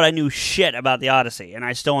I saw it, I knew shit about the Odyssey, and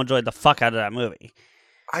I still enjoyed the fuck out of that movie.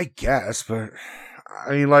 I guess, but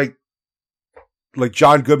I mean, like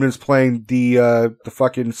John Goodman's playing the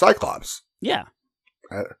fucking Cyclops. Yeah.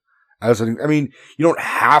 I mean, you don't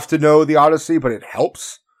have to know the Odyssey, but it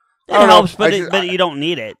helps. It helps, but you don't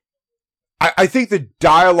need it. I think the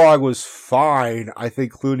dialogue was fine. I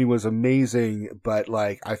think Clooney was amazing, but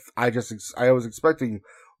like I was expecting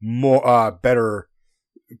more better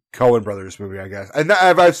Coen Brothers movie, I guess. And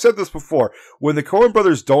I've said this before: when the Coen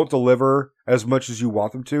Brothers don't deliver as much as you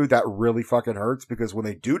want them to, that really fucking hurts. Because when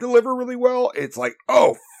they do deliver really well, it's like,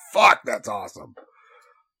 oh fuck, that's awesome.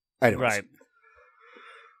 Anyways. Right.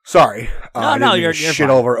 Sorry. No, you're shit fine.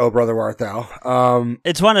 over "Oh Brother, Where Art Thou."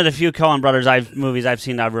 It's one of the few Coen Brothers movies I've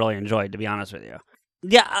seen that I've really enjoyed, to be honest with you.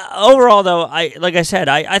 Yeah, overall though, like I said,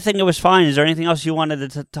 I think it was fine. Is there anything else you wanted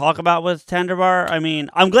to talk about with Tender Bar? I mean,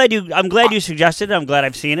 I'm glad you suggested it. I'm glad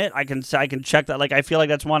I've seen it. I can check that. Like, I feel like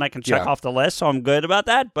that's one I can check off the list, so I'm good about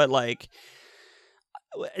that. But like,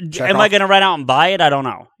 am I going to run out and buy it? I don't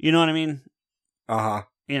know. You know what I mean?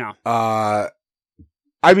 You know.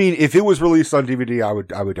 I mean, if it was released on DVD, I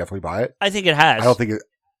would definitely buy it. I think it has. I don't think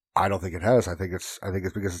it has. I think it's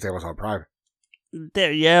because it's Amazon Prime.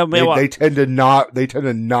 Yeah, they tend to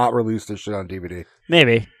not release this shit on DVD.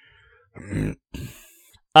 Maybe.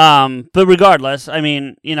 But regardless, I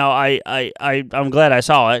mean, you know, I'm glad I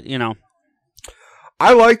saw it. You know,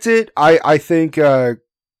 I liked it. I think you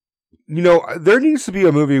know, there needs to be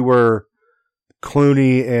a movie where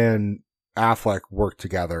Clooney and Affleck work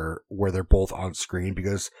together where they're both on screen,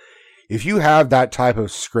 because if you have that type of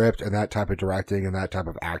script and that type of directing and that type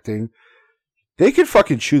of acting, they could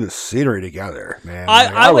fucking chew the scenery together, man.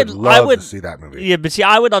 I would love to see that movie. Yeah, but see,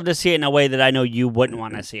 I would love to see it in a way that I know you wouldn't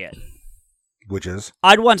want to see it. Which is?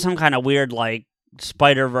 I'd want some kind of weird, like,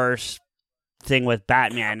 Spider-Verse thing with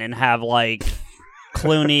Batman and have, like,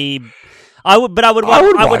 Clooney... I would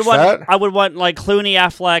want like Clooney,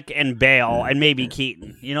 Affleck, and Bale, and maybe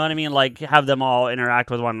Keaton. You know what I mean? Like, have them all interact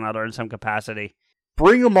with one another in some capacity.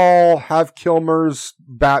 Bring them all. Have Kilmer's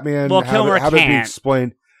Batman. Well, Kilmer have it be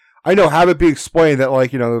explained. I know. Have it be explained that,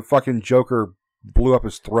 like, you know, the fucking Joker blew up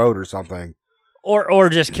his throat or something, or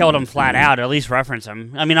just killed him flat out. Or at least reference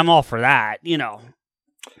him. I mean, I'm all for that. You know.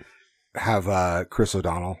 Have Chris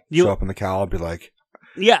O'Donnell show up in the cowl and be like.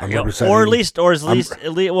 Yeah, or at least,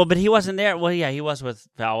 well, but he wasn't there. Well, yeah, he was with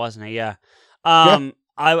Val, wasn't he? Yeah.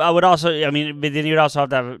 I would also, I mean, but then you'd also have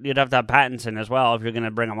to have Pattinson as well if you're going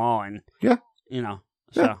to bring them all in. Yeah. You know,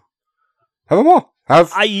 so. Have them all.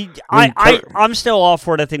 I'm still all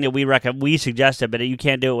for the thing that we suggested, but you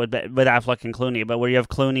can't do it with Affleck and Clooney. But where you have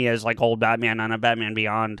Clooney as like old Batman on a Batman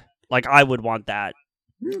Beyond, like I would want that.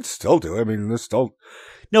 You can still do it. I mean, there's still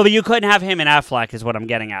no, but you couldn't have him and Affleck is what I'm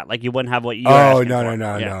getting at. Like you wouldn't have what you. Oh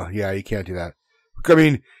no. Yeah, you can't do that. I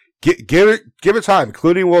mean, give it time.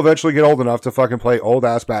 Clooney will eventually get old enough to fucking play old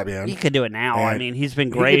ass Batman. He could do it now. I mean, he's been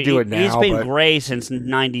great. He could do it now. He's been great since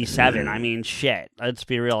 '97. I mean, shit. Let's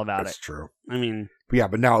be real about it. That's true. I mean,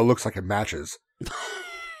 but now it looks like it matches.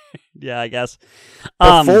 Yeah, I guess.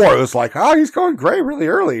 Before it was like, oh, he's going gray really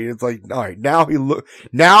early. It's like, all right, now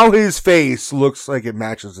his face looks like it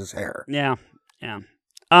matches his hair. Yeah. It's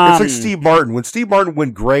like Steve Martin. When Steve Martin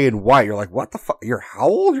went gray and white, you're like, what the fuck? You're how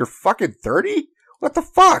old? You're fucking 30? What the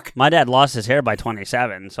fuck? My dad lost his hair by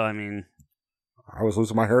 27, so I mean, I was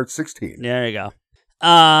losing my hair at 16. There you go.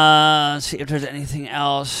 Let's see if there's anything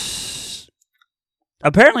else.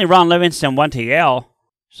 Apparently, Ron Livingston went to Yale,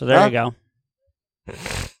 so there you go.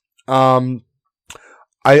 I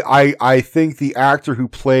think the actor who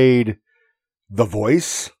played the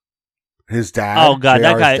voice, his dad. Oh God, JR's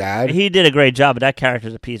that guy. Dad, he did a great job, but that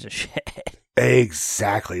character's a piece of shit.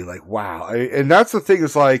 Exactly. Like wow, and that's the thing.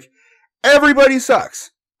 Is like everybody sucks.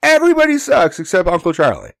 Everybody sucks except Uncle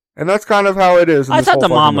Charlie, and that's kind of how it is. I thought the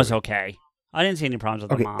mom was okay. I didn't see any problems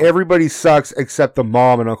with the mom. Everybody sucks except the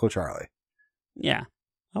mom and Uncle Charlie. Yeah.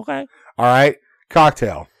 Okay. All right.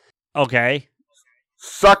 Cocktail. Okay.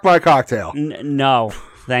 Suck my cocktail. No,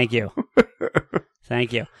 thank you.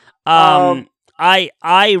 Thank you. I've been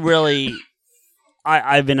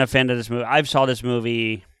a fan of this movie. I saw this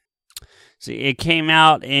movie. See, it came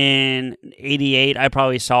out in '88. I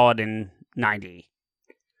probably saw it in '90.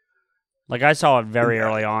 Like I saw it very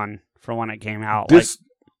early on from when it came out.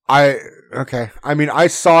 I mean, I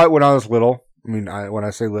saw it when I was little. I mean, when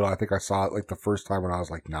I say little, I think I saw it like the first time when I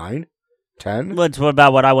was like 9, 10. Well, it's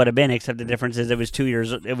about what I would have been, except the difference is it was 2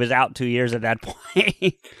 years. It was out 2 years at that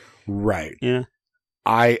point. Right. Yeah.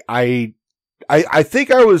 I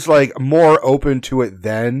think I was like more open to it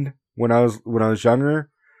then when I was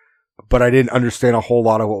younger, but I didn't understand a whole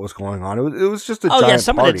lot of what was going on. It was just a giant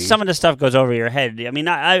party. Some of the stuff goes over your head. I mean,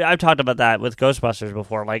 I've talked about that with Ghostbusters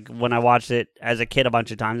before. Like when I watched it as a kid a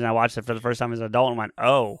bunch of times, and I watched it for the first time as an adult, and went,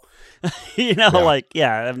 "Oh,"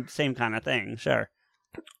 same kind of thing. Sure.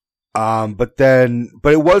 But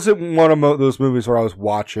it wasn't one of those movies where I was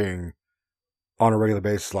watching on a regular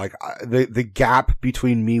basis. Like the gap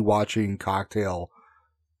between me watching Cocktail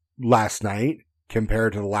last night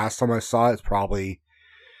compared to the last time I saw it is probably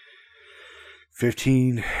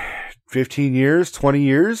 15 years, 20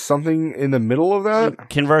 years, something in the middle of that.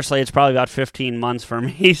 Conversely, it's probably about 15 months for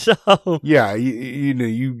me. So yeah,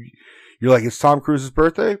 you're like, it's Tom Cruise's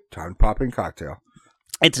birthday, time to pop in Cocktail.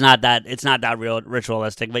 It's not that real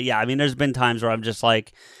ritualistic, but yeah, I mean, there's been times where I'm just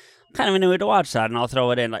like, kind of in a mood to watch that, and I'll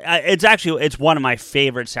throw it in. Like, it's one of my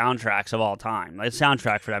favorite soundtracks of all time. Like, the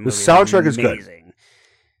soundtrack for that movie, the soundtrack is amazing.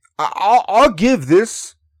 I'll give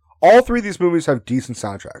this. All three of these movies have decent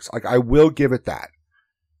soundtracks. Like, I will give it that.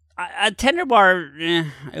 Tender Bar,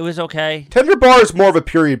 it was okay. Tender Bar is more of a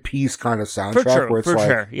period piece kind of soundtrack. For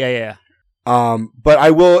sure. Yeah. But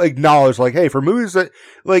I will acknowledge, like, hey, for movies that,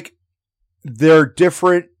 like, they're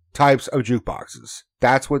different types of jukeboxes.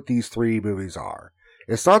 That's what these three movies are.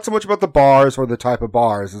 It's not so much about the bars or the type of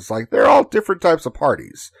bars. It's like, they're all different types of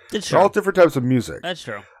parties. They're all different types of music. That's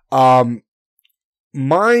true. I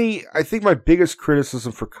think my biggest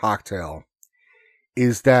criticism for Cocktail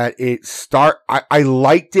is that I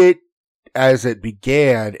liked it as it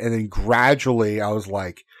began, and then gradually I was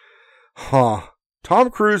like, Tom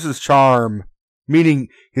Cruise's charm, meaning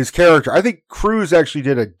his character. I think Cruise actually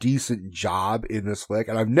did a decent job in this flick,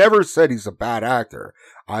 and I've never said he's a bad actor.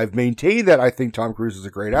 I've maintained that I think Tom Cruise is a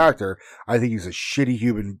great actor. I think he's a shitty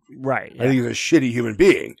human. Right. Yeah. I think he's a shitty human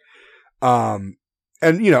being. And,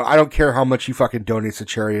 I don't care how much he fucking donates to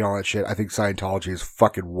charity and all that shit. I think Scientology has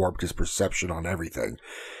fucking warped his perception on everything.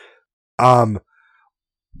 But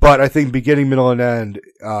I think beginning, middle, and end,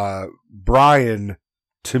 Brian,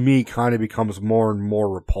 to me, kind of becomes more and more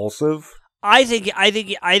repulsive. I think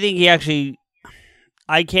he actually,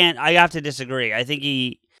 I have to disagree. I think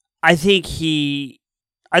he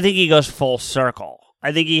goes full circle.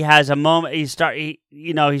 I think he has a moment. He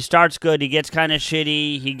starts good. He gets kind of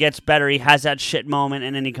shitty. He gets better. He has that shit moment,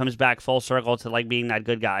 and then he comes back full circle to like being that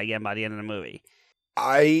good guy again by the end of the movie.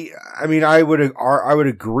 I mean, I would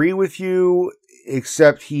agree with you,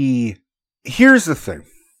 except here's the thing.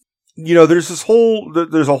 There's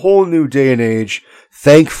a whole new day and age.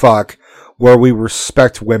 Thank fuck. Where we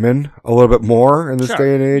respect women a little bit more in this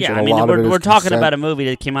day and age. Yeah, and we're talking about a movie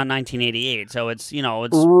that came out in 1988, so it's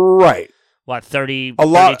right. what, 30, A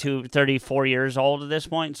lot- 32, 34 years old at this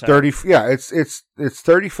point? So 30, yeah, it's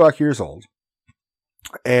 30 fuck years old.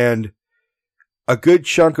 And a good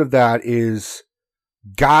chunk of that is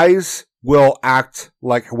guys will act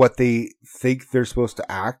like what they think they're supposed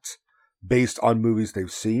to act based on movies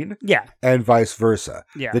they've seen, yeah, and vice versa.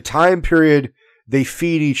 yeah, The time period, they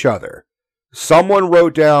feed each other. Someone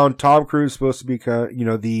wrote down Tom Cruise is supposed to be,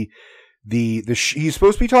 he's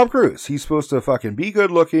supposed to be Tom Cruise. He's supposed to fucking be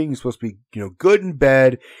good looking. He's supposed to be, good in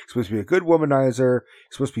bed. He's supposed to be a good womanizer.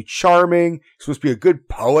 He's supposed to be charming. He's supposed to be a good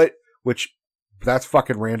poet, which that's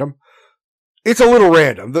fucking random. It's a little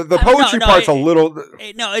random. The poetry part's a little.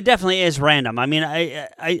 No, it definitely is random. I mean,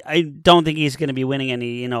 I don't think he's going to be winning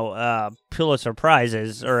any, Pulitzer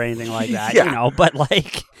prizes or anything like that. Yeah. But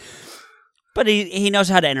but he knows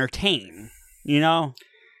how to entertain.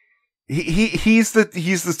 He's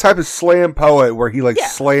this type of slam poet where he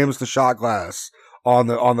slams the shot glass on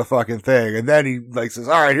the fucking thing, and then he says,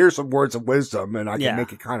 "All right, here's some words of wisdom, and I can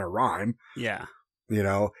make it kind of rhyme." Yeah.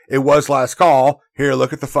 It was last call. Here,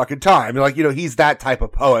 look at the fucking time. He's that type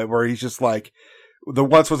of poet where he's just like, the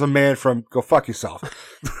once was a man from go fuck yourself.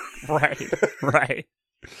 Right.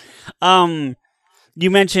 You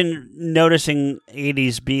mentioned noticing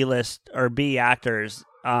 80s B list or B actors.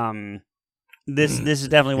 This is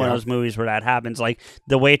definitely one of those movies where that happens. Like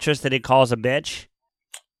the waitress that he calls a bitch.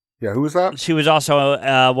 Yeah, who was that? She was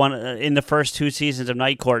also one in the first 2 seasons of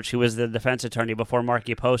Night Court. She was the defense attorney before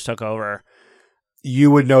Marky Post took over.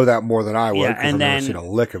 You would know that more than I would, because I've never seen a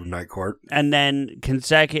lick of Night Court. And then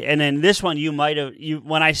this one you might have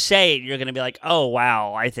when I say it, you're going to be like, oh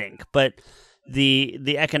wow, I think. But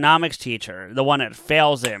the economics teacher, the one that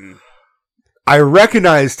fails him, I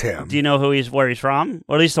recognized him. Do you know where he's from?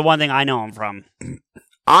 Or at least the one thing I know him from.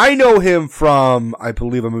 I know him from, I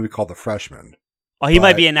believe, a movie called The Freshman. Oh, he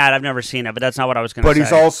might be in that. I've never seen it, but that's not what I was going to say. But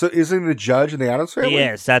he's also, isn't he the judge in the Addams Family? He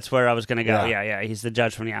is. That's where I was going to go. Yeah. He's the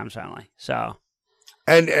judge from the Addams Family. So.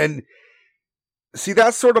 And see,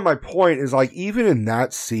 that's sort of my point, is even in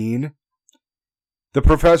that scene, the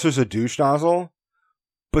professor's a douche nozzle,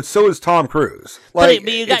 but so is Tom Cruise. But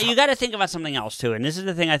you got to think about something else too, and this is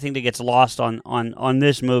the thing I think that gets lost on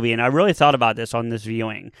this movie, and I really thought about this on this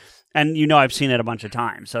viewing, and I've seen it a bunch of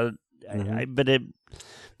times. So,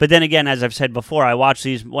 but then again, as I've said before,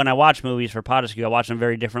 when I watch movies for Podescue, I watch them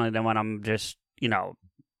very differently than when I'm just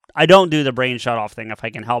I don't do the brain shut off thing if I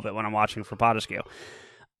can help it when I'm watching for Podescue.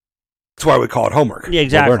 That's why we call it homework. Yeah,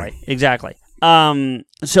 exactly.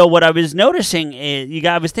 So what I was noticing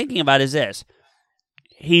I was thinking about is this.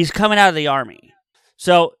 He's coming out of the Army.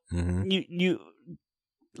 So you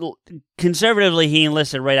conservatively, he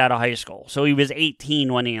enlisted right out of high school. So he was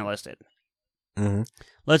 18 when he enlisted. Mm-hmm.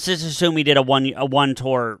 Let's just assume he did a one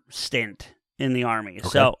tour stint in the Army. Okay.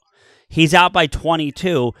 So he's out by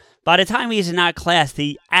 22. By the time he's in that class,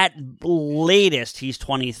 at latest, he's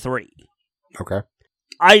 23. Okay.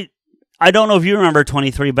 I don't know if you remember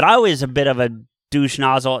 23, but I was a bit of a douche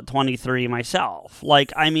nozzle at 23 myself.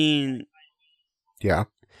 Yeah.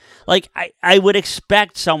 I would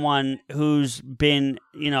expect someone who's been,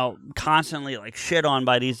 constantly shit on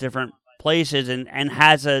by these different places and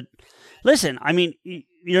has listen, I mean,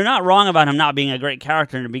 you're not wrong about him not being a great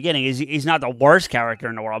character in the beginning. He's not the worst character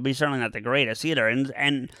in the world, but he's certainly not the greatest either.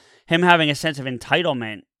 And him having a sense of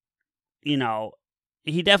entitlement, he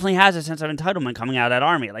definitely has a sense of entitlement coming out of that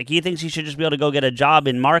Army. He thinks he should just be able to go get a job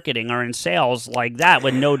in marketing or in sales like that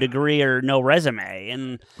with no degree or no resume.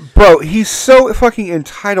 And bro, he's so fucking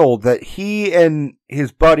entitled that he and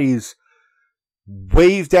his buddies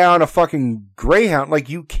wave down a fucking Greyhound.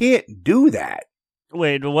 You can't do that.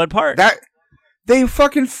 Wait, what part? That they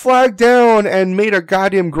fucking flagged down and made a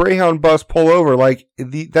goddamn Greyhound bus pull over.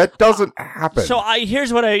 That doesn't happen. So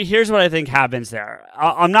here's what I think happens there.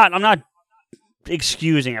 I'm not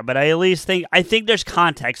excusing it, but I think there's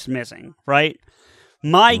context missing, right?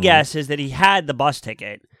 My guess is that he had the bus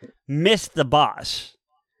ticket, missed the bus,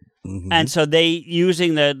 and so they,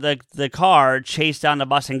 using the car, chased down the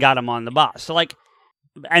bus and got him on the bus. So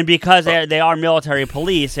and because they are military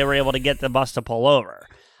police, they were able to get the bus to pull over.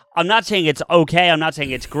 I'm not saying it's okay, I'm not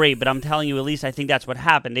saying it's great, but I'm telling you, at least I think that's what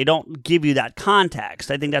happened. They don't give you that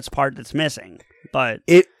context. I think that's part that's missing. But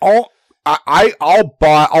I'll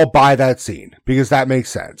buy that scene because that makes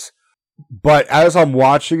sense. But as I'm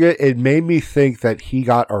watching it, it made me think that he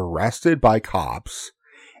got arrested by cops,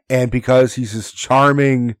 and because he's this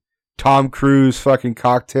charming Tom Cruise fucking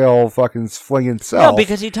cocktail fucking flinging self. No,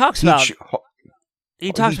 because he talks about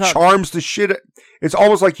charms the shit. It's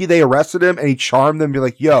almost like they arrested him and he charmed them and be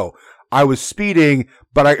like, yo, I was speeding,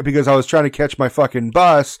 because I was trying to catch my fucking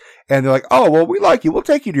bus, and they're like, "Oh, well, we like you. We'll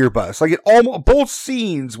take you to your bus." Like, both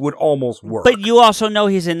scenes would almost work. But you also know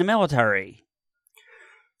he's in the military,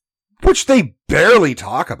 which they barely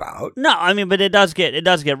talk about. No, I mean, but it does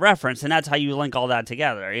get referenced, and that's how you link all that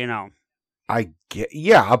together. You know.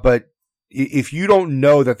 Yeah, but if you don't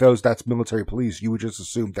know that's military police, you would just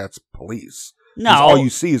assume that's police. No, all you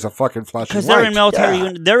see is a fucking flashing light. Because they're in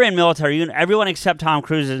military. They're in military. Everyone except Tom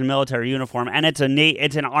Cruise is in military uniform, and it's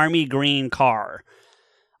an army green car.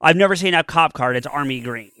 I've never seen a cop car that's army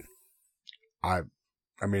green. I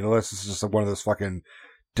mean, unless it's just one of those fucking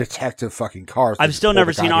detective fucking cars. I've still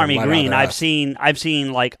never seen army green. I've seen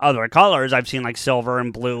like other colors. I've seen like silver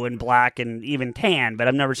and blue and black and even tan, but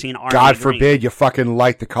I've never seen army green. God forbid you fucking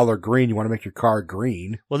like the color green. You want to make your car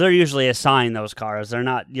green. Well, they're usually assigned those cars. They're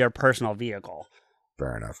not your personal vehicle.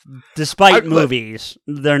 Fair enough. Despite movies,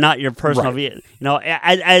 they're not your personal vehicle. You know,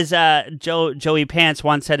 as Joey Pants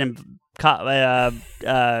once said in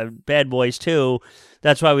Bad Boys 2,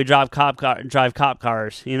 that's why we drive cop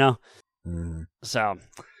cars. You know. Mm. So,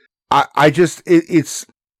 it's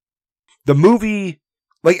the movie,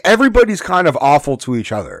 like, everybody's kind of awful to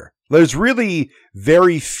each other. There's really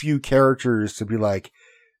very few characters to be like,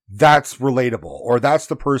 that's relatable, or that's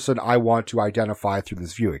the person I want to identify through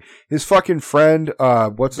this viewing. His fucking friend,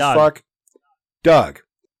 what's his fuck? Doug.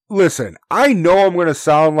 Listen, I know I'm going to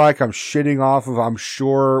sound like I'm shitting off of, I'm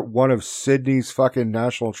sure, one of Sydney's fucking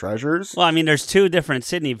national treasures. Well, I mean, there's two different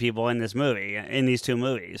Sydney people in this movie, in these two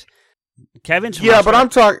movies. Kevin's from Australia. But I'm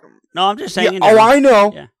talking. No, I'm just saying. Yeah, I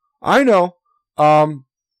know. Yeah. I know.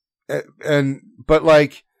 But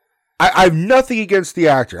like, I have nothing against the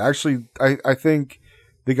actor. Actually, I think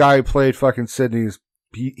the guy who played fucking Sydney's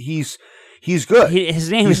he's good.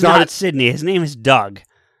 His name is not Sydney. His name is Doug.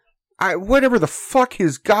 Whatever the fuck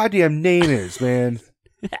his goddamn name is, man.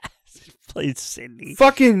 Played Sydney.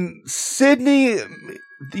 Fucking Sydney.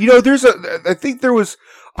 You know,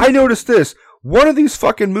 I noticed this. One of these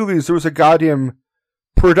fucking movies, there was a goddamn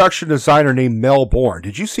production designer named Mel Bourne.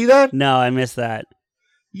 Did you see that? No, I missed that.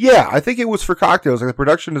 Yeah, I think it was for Cocktails. Like, the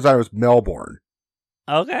production designer was Mel Bourne.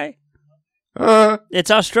 Okay.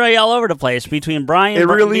 It's Australia all over the place between Brian. It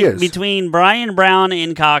really is between Brian Brown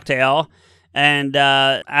in Cocktail and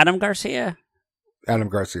Adam Garcia. Adam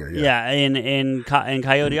Garcia, yeah. Yeah, in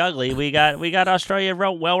Coyote Ugly, we got Australia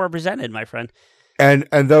well represented, my friend. And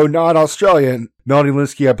though not Australian, Melanie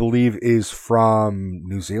Lynskey, I believe, is from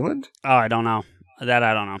New Zealand. Oh, I don't know that.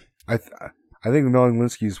 I don't know. I think Melanie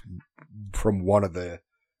Lynskey's from one of the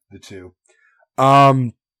two.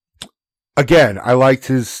 Again, I liked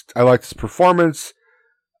his performance.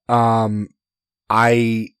 I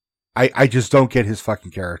just don't get his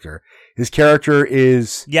fucking character. His character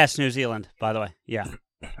is New Zealand, by the way. Yeah.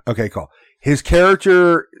 Okay, cool. His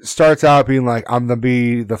character starts out being like, I'm going to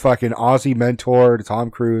be the fucking Aussie mentor to Tom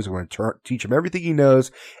Cruise. I'm going to teach him everything he knows.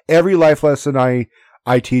 Every life lesson I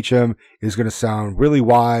teach him is going to sound really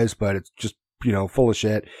wise, but it's just, full of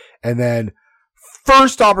shit. And then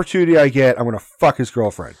first opportunity I get, I'm going to fuck his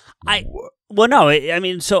girlfriend. Well, no, I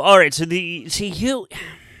mean, so, all right. So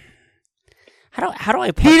how do I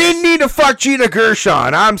put He didn't need to fuck Gina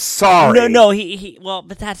Gershon. I'm sorry. No, well,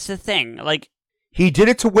 but that's the thing. Like, he did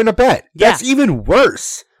it to win a bet. Yeah. That's even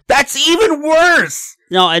worse.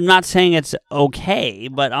 No, I'm not saying it's okay,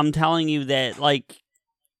 but I'm telling you that, like,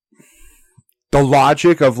 the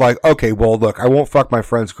logic of, like, okay, well, look, I won't fuck my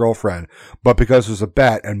friend's girlfriend, but because there's a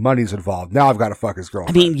bet and money's involved, now I've got to fuck his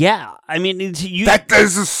girlfriend. I mean, yeah. I mean, that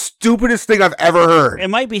is the stupidest thing I've ever heard. It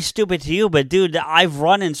might be stupid to you, but, dude, I've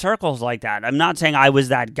run in circles like that. I'm not saying I was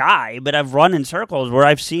that guy, but I've run in circles where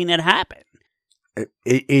I've seen it happen.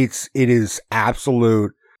 It is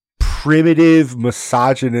absolute primitive,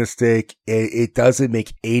 misogynistic. It doesn't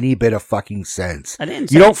make any bit of fucking sense.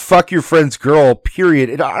 You don't fuck your friend's girl,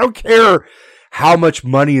 period. I don't care how much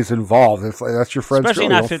money is involved. It's like, that's your friend's Especially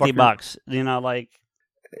girl. Especially not $50, like.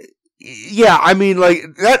 Yeah, I mean, like,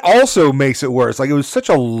 that also makes it worse. Like, it was such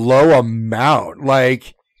a low amount.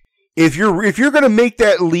 Like, if you're gonna make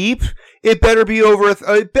that leap, it better be over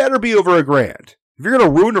 $1,000. If you're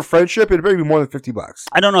going to ruin a friendship, it better be more than $50.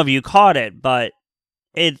 I don't know if you caught it, but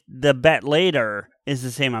the bet later is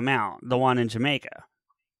the same amount, the one in Jamaica.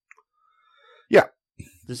 Yeah.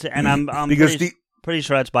 And I'm because pretty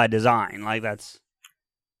sure that's by design. Like, that's...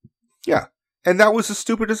 Yeah. And that was a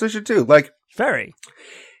stupid decision, too. Like, very.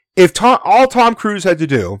 If all Tom Cruise had to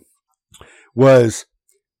do was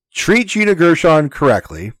treat Gina Gershon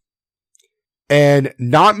correctly and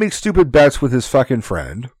not make stupid bets with his fucking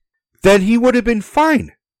friend, then he would have been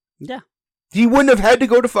fine. Yeah. He wouldn't have had to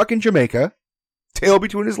go to fucking Jamaica. tail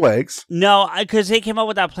between his legs. No, because they came up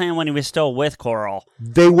with that plan when he was still with Coral.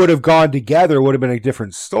 They would have gone together. It would have been a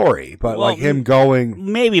different story. But Well, like him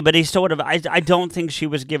going, Maybe, but he still would have. I don't think she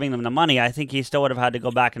was giving them the money. I think he still would have had to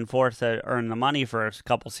go back and forth to earn the money for a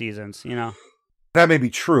couple seasons, you know? that may be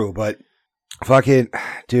true, but fucking,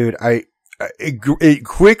 dude, it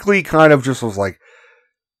quickly kind of just was like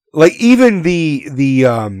even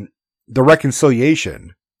the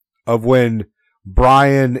reconciliation of when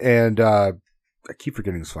Brian and I keep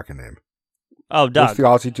forgetting his fucking name. Oh, Doug. What's the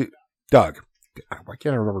Aussie dude? Doug. Why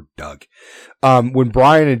can't I remember Doug? When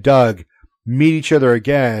Brian and Doug meet each other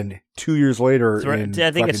again 2 years later, I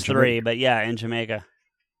think it's Jamaica. 3, but yeah, in Jamaica.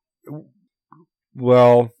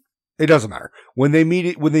 Well, it doesn't matter. When they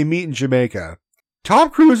meet in Jamaica, Tom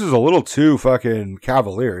Cruise is a little too fucking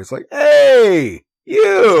cavalier. It's like, hey,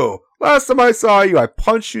 you! Last time I saw you, I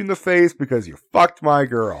punched you in the face because you fucked my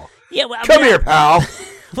girl. Yeah, well, Come here, pal.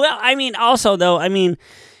 Well, I mean, also though, I mean,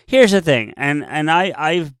 here's the thing, and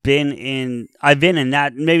I've been in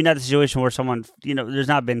that, maybe not the situation where someone, you know, there's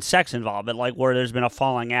not been sex involved, but like where there's been a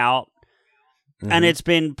falling out, and it's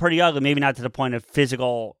been pretty ugly. Maybe not to the point of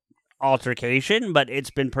physical altercation, but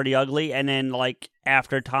it's been pretty ugly. And then like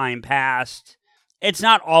after time passed, it's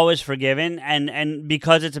not always forgiven, and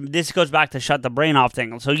because this goes back to shut the brain off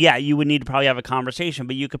thing. So yeah, you would need to probably have a conversation,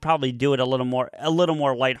 but you could probably do it a little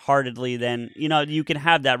more lightheartedly than, you know, you can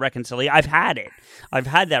have that reconciliation. I've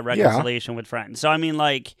had that reconciliation with friends. So I mean,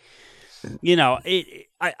 like, you know,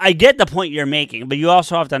 I get the point you're making, but you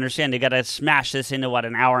also have to understand you got to smash this into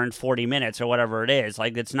an hour and 40 minutes or whatever it is.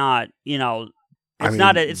 Like, it's not, you know. It's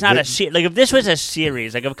not a like if this was a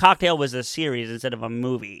series, like if Cocktail was a series instead of a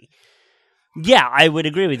movie. Yeah, I would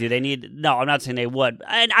agree with you. No, I'm not saying they would.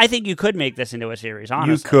 And I think you could make this into a series,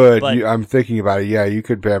 honestly. You could. But, I'm thinking about it. Yeah, you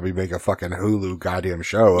could probably make a fucking Hulu goddamn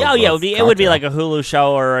show. It would be like a Hulu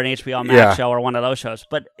show or an HBO Max show or one of those shows.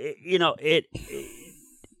 But, you know,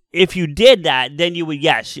 if you did that, then you would,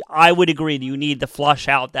 yes, I would agree that you need to flush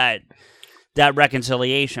out that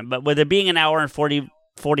reconciliation. But with it being an hour and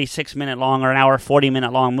 46 minute long or an hour 40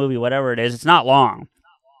 minute long movie, whatever it is, it's not long.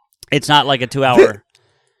 It's not like a 2 hour.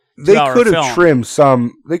 They could have trimmed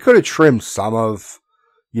some. They could have trimmed some of,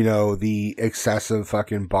 you know, the excessive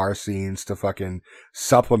fucking bar scenes to fucking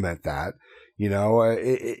supplement that. You know,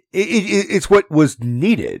 it's what was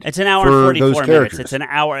needed. It's an hour and 44 minutes. It's an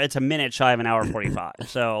hour. It's a minute shy of an hour 45.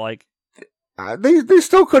 So like, they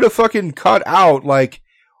still could have fucking cut out like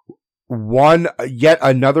yet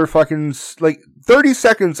another fucking like 30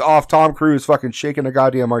 seconds off Tom Cruise fucking shaking a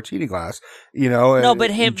goddamn martini glass, you know. No, but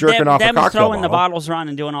him jerking off a cocktail throwing bottle. The bottles around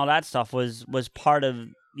and doing all that stuff was part of,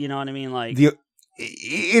 you know what I mean, like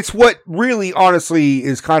it's what really honestly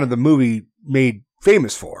is kind of the movie made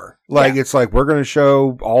famous for. Like it's like we're going to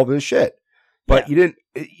show all this shit, but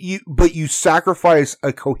you sacrifice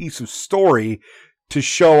a cohesive story to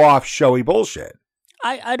show off showy bullshit.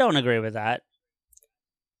 I don't agree with that.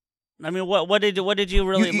 I mean, what did you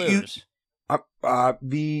really lose?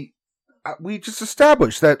 We just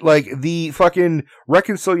established that like the fucking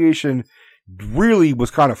reconciliation really was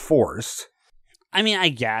kind of forced. I mean, I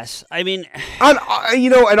guess. I mean, and, you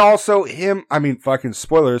know, and also him. I mean, fucking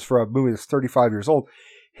spoilers for a movie that's 35 years old.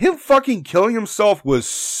 Him fucking killing himself was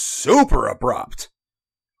super abrupt.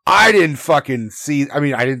 I didn't fucking see. I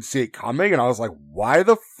mean, I didn't see it coming, and I was like, why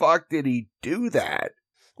the fuck did he do that?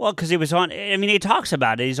 Well, because he was on. I mean, he talks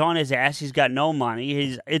about it. He's on his ass. He's got no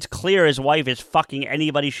money. It's clear his wife is fucking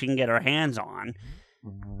anybody she can get her hands on.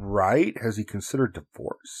 Right? Has he considered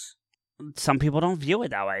divorce? Some people don't view it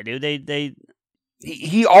that way, dude.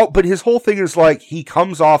 But his whole thing is like he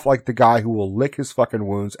comes off like the guy who will lick his fucking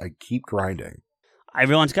wounds and keep grinding.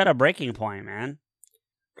 Everyone's got a breaking point, man.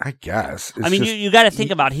 I guess. I mean, you got to think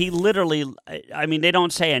about it. He literally, I mean, they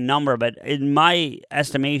don't say a number, but in my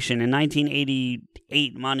estimation, in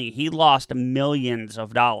 1988 money, he lost millions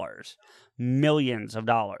of dollars,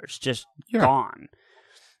 just gone.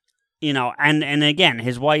 You know, and again,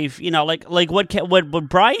 his wife, you know, like what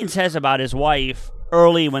Brian says about his wife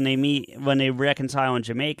early when they reconcile in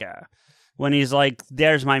Jamaica, when he's like,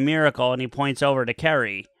 "There's my miracle," and he points over to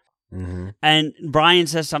Kerry. Mm-hmm. And Brian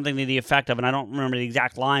says something to the effect of, and I don't remember the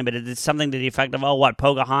exact line, but it's something to the effect of, "Oh, what,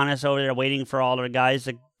 Pocahontas over there waiting for all the guys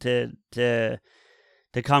to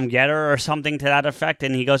come get her," or something to that effect.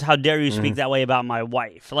 And he goes, "How dare you speak that way about my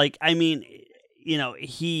wife?" Like, I mean, you know,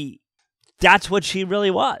 that's what she really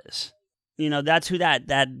was. You know, that's who that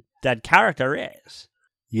character is.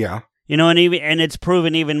 Yeah. You know, and it's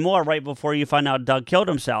proven even more right before you find out Doug killed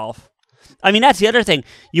himself. I mean, that's the other thing.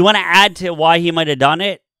 You want to add to why he might have done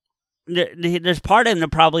it? There's part of him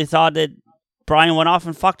that probably thought that Brian went off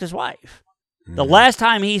and fucked his wife. The last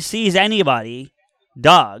time he sees anybody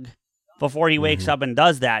Doug before he wakes up and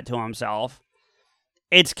does that to himself.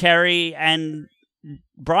 It's Carrie and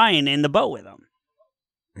Brian in the boat with him.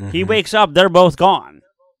 He wakes up, they're both gone.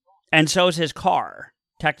 And so's his car,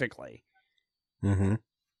 technically.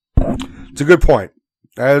 It's a good point.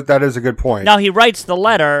 That is a good point. Now, he writes the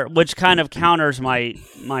letter, which kind of counters my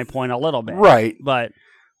point a little bit. Right. But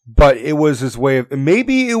it was his way of...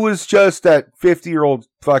 Maybe it was just that 50-year-old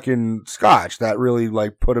fucking scotch that really,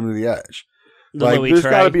 like, put him to the edge. There's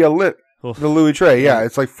got to be a lit... The Louis Trey, yeah.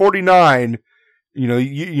 It's like 49... You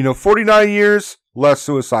know, 49 years, less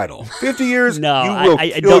suicidal. 50 years, you will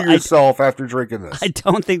kill yourself after drinking this. I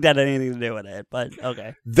don't think that had anything to do with it, but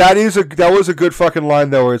okay. That was a good fucking line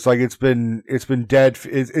though, where it's like it's been dead.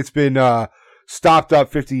 It's been stopped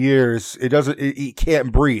up 50 years. It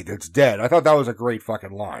can't breathe. It's dead. I thought that was a great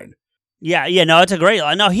fucking line. Yeah, no, it's a great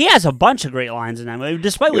line. No, he has a bunch of great lines in that movie.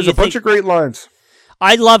 Despite what There's a bunch of great lines.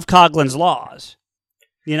 I love Coughlin's Laws.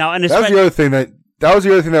 You know, and that was the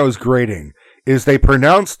other thing that was grating. Is they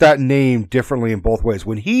pronounce that name differently in both ways.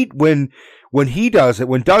 When Doug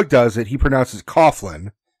does it, he pronounces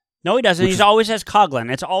Coughlin. No, he doesn't. He always says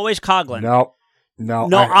Coughlin. It's always Coughlin. No.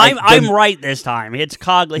 I'm right this time. It's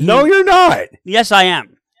Coughlin. No, you're not. Yes, I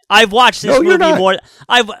am. I've watched this movie more.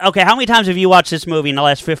 Okay, how many times have you watched this movie in the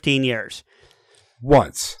last 15 years?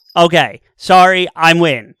 Once. Okay, sorry, I'm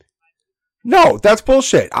win. No, that's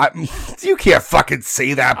bullshit. You can't fucking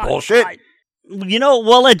say that bullshit.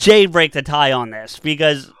 We'll let Jade break the tie on this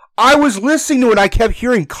because I was listening to it and I kept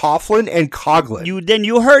hearing Coughlin and Coughlin.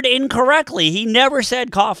 You heard incorrectly. He never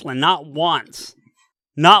said Coughlin, not once.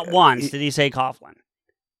 Not once did he say Coughlin.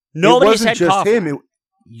 Nobody said Coughlin.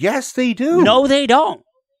 Yes, they do. No, they don't.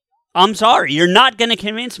 I'm sorry. You're not going to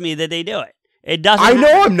convince me that they do it. It doesn't. I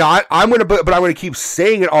know I'm not. I'm going to keep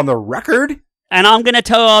saying it on the record. And I'm going to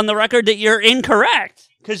tell on the record that you're incorrect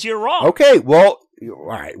because you're wrong. Okay, well, all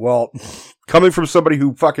right. Well, coming from somebody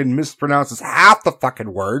who fucking mispronounces half the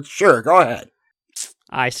fucking words, sure, go ahead.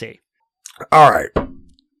 I see. All right.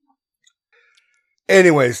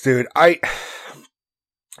 Anyways, dude,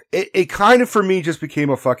 it kind of for me just became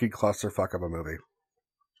a fucking clusterfuck of a movie.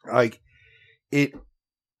 Like the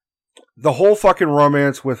whole fucking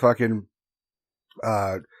romance with fucking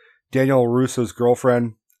Daniel Russo's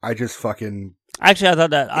girlfriend. I just fucking actually I thought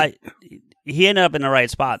that he ended up in the right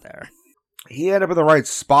spot there. He ended up in the right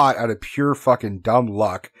spot out of pure fucking dumb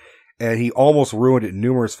luck, and he almost ruined it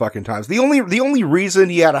numerous fucking times. The only reason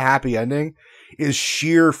he had a happy ending is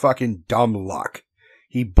sheer fucking dumb luck.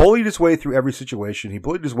 He bullied his way through every situation. He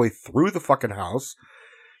bullied his way through the fucking house.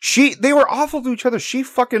 They were awful to each other. She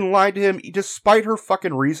fucking lied to him despite her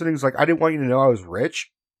fucking reasonings. Like, I didn't want you to know I was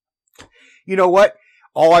rich. You know what?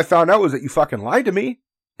 All I found out was that you fucking lied to me.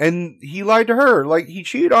 And he lied to her. Like, he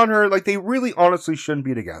cheated on her. Like, they really honestly shouldn't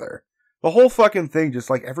be together. The whole fucking thing, just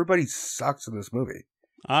like, everybody sucks in this movie.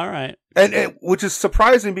 All right. And which is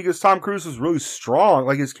surprising because Tom Cruise was really strong.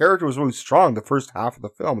 Like, his character was really strong the first half of the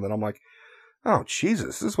film. And then I'm like, oh,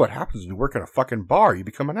 Jesus, this is what happens when you work in a fucking bar. You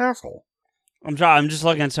become an asshole. I'm sorry. I'm just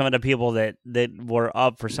looking at some of the people that were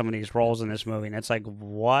up for some of these roles in this movie. And it's like,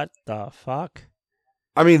 what the fuck?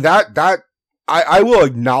 I mean, I will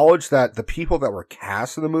acknowledge that the people that were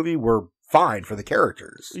cast in the movie were fine for the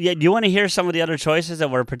characters. Yeah, do you want to hear some of the other choices that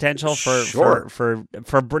were potential for sure. for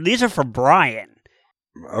these are for Brian.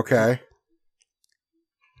 Okay.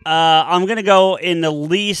 I'm gonna go in the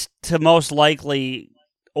least to most likely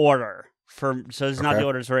order so it's not the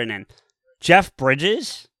order it's written in. Jeff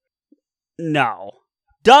Bridges? No.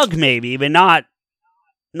 Doug maybe, but not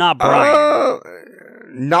Brian.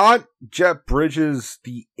 Not Jeff Bridges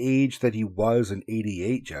the age that he was in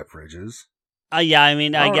 88 Jeff Bridges. Yeah, I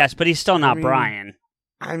mean, I guess, but he's still not Brian.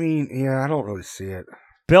 I mean, yeah, I don't really see it.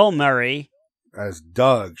 Bill Murray. As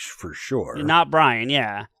Doug, for sure. Not Brian,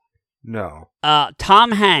 yeah. No.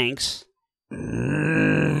 Tom Hanks.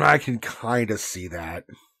 I can kind of see that.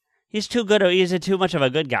 He's too good. He's too much of a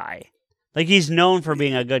good guy. Like, he's known for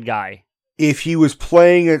being a good guy. If he was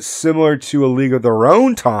playing it similar to A League of Their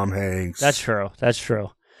Own, Tom Hanks. That's true.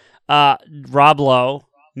 Rob Lowe.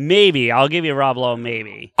 Maybe. I'll give you Rob Lowe,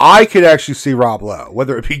 maybe. I could actually see Rob Lowe.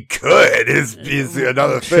 Whether it be good is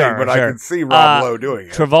another thing, but I can see Rob Lowe doing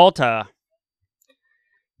it. Travolta.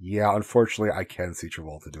 Yeah, unfortunately, I can see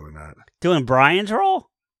Travolta doing that. Doing Brian's role?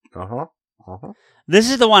 Uh-huh. This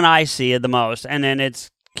is the one I see the most, and then it's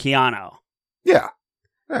Keanu. Yeah.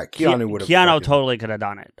 Yeah, Keanu would have. Keanu totally could have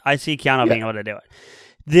done it. I see Keanu being able to do it.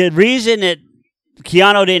 The reason that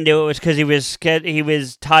Keanu didn't do it was because he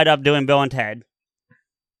was tied up doing Bill and Ted.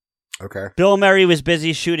 Okay. Bill Murray was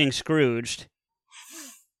busy shooting Scrooged.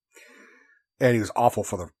 And he was awful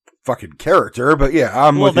for the fucking character, but yeah,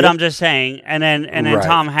 I'm with but you. I'm just saying. And then Right.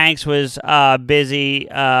 Tom Hanks was busy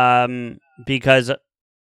because of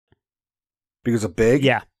Big?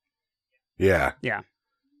 yeah. Yeah. Yeah.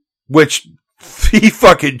 Which he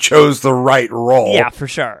fucking chose the right role. Yeah, for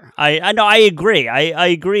sure. I know. I agree. I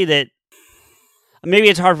agree that maybe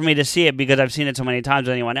it's hard for me to see it because I've seen it so many times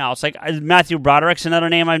with anyone else. Like Matthew Broderick's another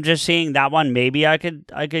name I'm just seeing. That one maybe I could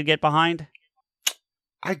get behind.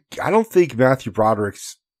 I don't think Matthew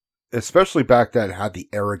Broderick's, especially back then, had the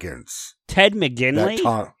arrogance. Ted McGinley? That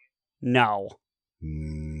Tom. No.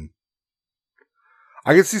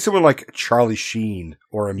 I could see someone like Charlie Sheen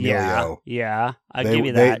or Emilio. Yeah. I give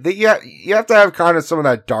you that. Yeah, you have to have kind of some of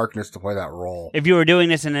that darkness to play that role. If you were doing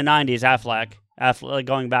this in the 90s, Affleck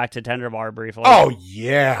going back to Tender Bar briefly. Oh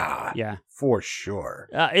yeah. Yeah. For sure.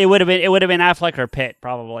 It would have been Affleck or Pitt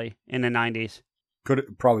probably in the 90s.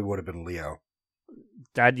 Probably would have been Leo.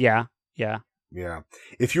 Yeah. Yeah.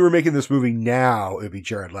 If you were making this movie now, it would be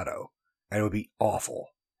Jared Leto, and it would be awful.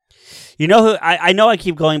 You know who? I know I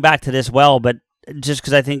keep going back to this but just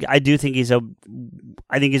because I do think he's a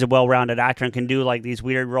well-rounded actor and can do like these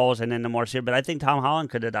weird roles and then the more serious. But I think Tom Holland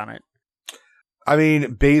could have done it. I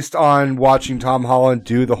mean, based on watching Tom Holland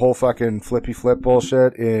do the whole fucking flippy flip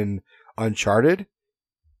bullshit in Uncharted.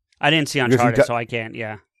 I didn't see Uncharted, so I can't.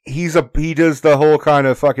 Yeah, he does the whole kind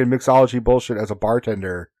of fucking mixology bullshit as a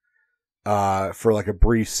bartender, for like a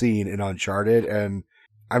brief scene in Uncharted, and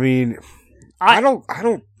I mean, I don't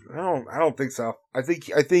think so. I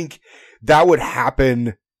think that would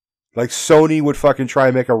happen. Like Sony would fucking try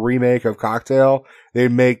and make a remake of Cocktail.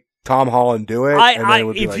 They'd make Tom Holland do it.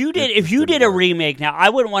 If you did a remake now, I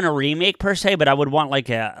wouldn't want a remake per se, but I would want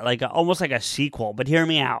like almost like a sequel. But hear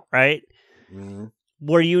me out, right? Mm-hmm.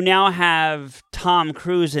 Where you now have Tom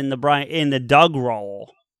Cruise in the Doug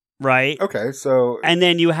role, right? Okay, so and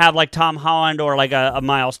then you have like Tom Holland or like a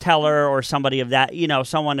Miles Teller or somebody of that,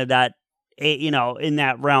 someone of that, in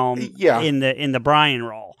that realm, yeah. in the Brian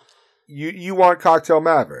role. You want Cocktail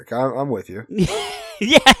Maverick? I'm with you.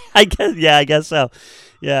 Yeah, I guess so.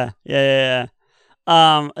 Yeah. There's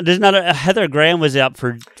another Heather Graham was up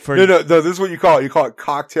for. No. This is what you call it. You call it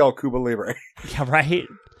Cocktail Cuba Libre. Yeah, right.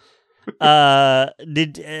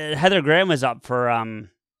 Did Heather Graham was up for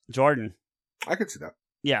Jordan? I could see that.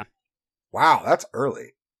 Yeah. Wow, that's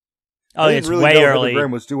early. Oh, it's way early.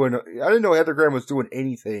 I didn't know Heather Graham was doing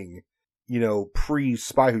anything. Pre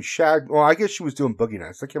Spy Who Shagged. Well, I guess she was doing Boogie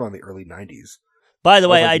Nights. That came out in the early '90s. By the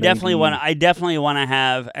way, I definitely want to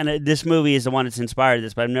have, and this movie is the one that's inspired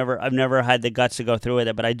this. But I've never had the guts to go through with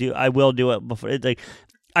it. But I will do it before. Like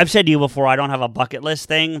I've said to you before, I don't have a bucket list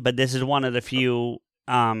thing, but this is one of the few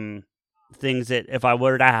things that if I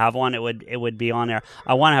were to have one, it would be on there.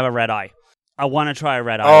 I want to have a red eye. I want to try a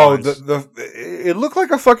red eye. Oh, it looked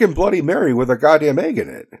like a fucking Bloody Mary with a goddamn egg in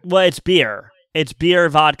it. Well, it's beer. It's beer,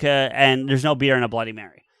 vodka, and there's no beer in a Bloody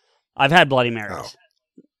Mary. I've had Bloody Marys. Oh.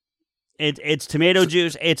 It's tomato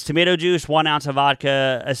juice. It's tomato juice, 1 ounce of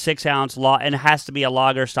vodka, a 6 ounce and it has to be a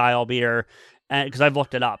lager style beer, because I've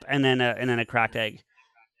looked it up, and then a cracked egg.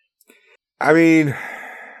 I mean,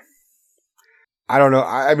 I don't know.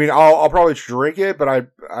 I mean, I'll probably drink it, but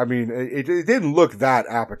I mean, it didn't look that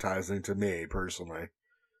appetizing to me personally.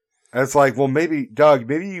 And it's like, well, maybe Doug,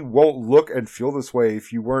 maybe you won't look and feel this way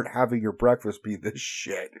if you weren't having your breakfast be this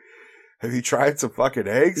shit. Have you tried some fucking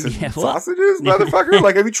eggs and sausages, motherfucker?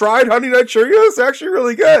 Like, have you tried Honey Nut Cheerios? It's actually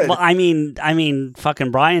really good. Well, I mean,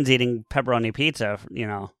 fucking Brian's eating pepperoni pizza,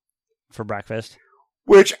 for breakfast.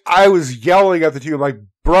 Which I was yelling at the two. I'm like,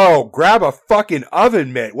 bro, grab a fucking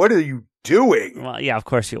oven mitt. What are you doing? Well, yeah, of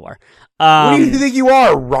course you are. What do you think you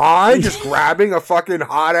are, Ron? Just grabbing a fucking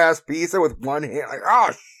hot ass pizza with one hand? Like,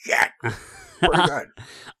 oh shit. Pretty good.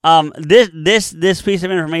 This piece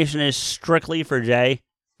of information is strictly for Jay.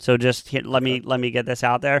 So just let me get this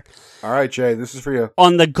out there. All right, Jay, this is for you.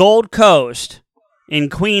 On the Gold Coast in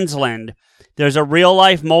Queensland, there's a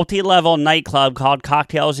real-life multi-level nightclub called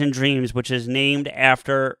Cocktails and Dreams, which is named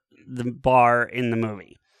after the bar in the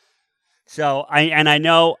movie. So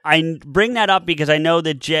I bring that up because I know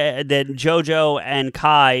that JoJo and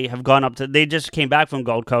Kai have gone up to. They just came back from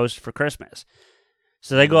Gold Coast for Christmas,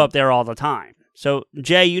 so they go up there all the time. So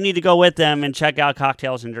Jay, you need to go with them and check out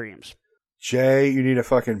Cocktails and Dreams. Jay, you need to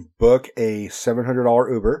fucking book a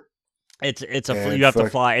 $700 Uber. You have to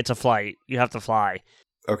fly. It's a flight. You have to fly.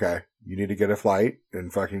 Okay. You need to get a flight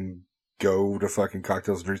and fucking go to fucking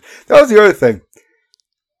Cocktails and Dreams. That was the other thing.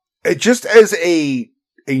 Just as a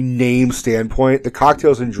name standpoint, the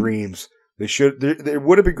Cocktails and Dreams, it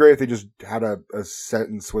would have been great if they just had a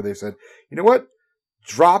sentence where they said, you know what?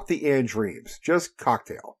 Drop the and dreams. Just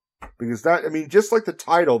cocktail. Because just like the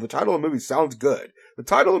title of the movie sounds good. The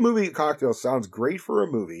title of the movie, Cocktails, sounds great for a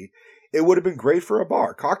movie. It would have been great for a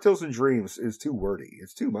bar. Cocktails and Dreams is too wordy.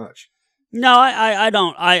 It's too much. No, I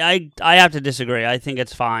don't. I have to disagree. I think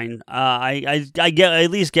it's fine. I get, I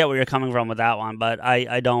at least get where you're coming from with that one, but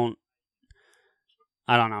I don't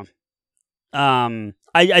know.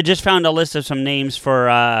 I just found a list of some names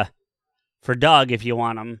for Doug if you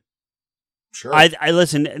want them. Sure. I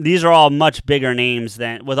listen. These are all much bigger names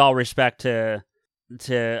than, with all respect to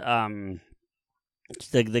the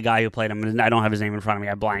guy who played him. I don't have his name in front of me.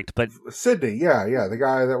 I blanked. But Sidney, yeah, the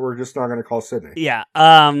guy that we're just not going to call Sidney. Yeah.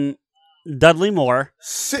 Dudley Moore.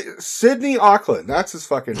 Sidney Auckland. That's his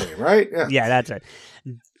fucking name, right? Yeah, Yeah, that's it.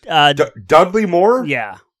 Dudley Moore?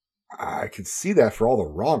 Yeah. I can see that for all the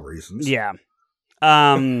wrong reasons. Yeah.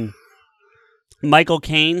 Michael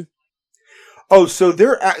Caine. Oh, so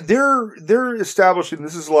they're establishing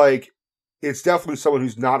this is like, it's definitely someone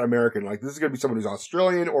who's not American. Like, this is going to be someone who's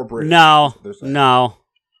Australian or British. No.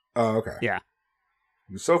 Oh, okay. Yeah.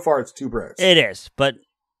 So far, it's two Brits. It is, but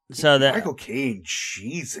so that Michael Caine,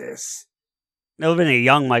 Jesus. it would have been a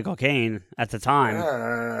young Michael Caine at the time.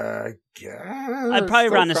 I'd probably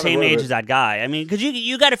around the same age as that guy. I mean, because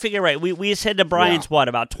you got to figure, right? We said to Brian's what,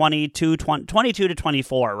 about 22 to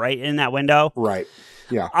 24, right? In that window? Right.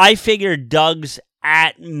 Yeah. I figured Doug's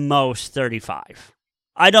at most 35.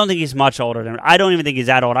 I don't think he's much older than, I don't even think he's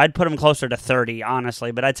that old. I'd put him closer to 30,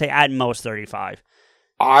 honestly, but I'd say at most 35.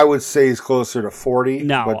 I would say he's closer to 40.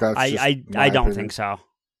 No, but that's I don't think so.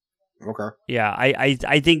 Okay. Yeah,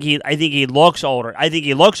 I think he looks older. I think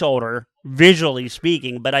he looks older visually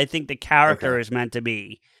speaking, but I think the character is meant to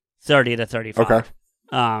be 30 to 35.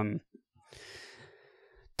 Okay.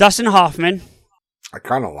 Dustin Hoffman. I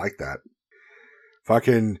kind of like that.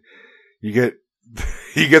 Fucking, you get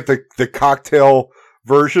the cocktail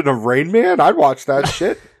version of Rain Man. I'd watch that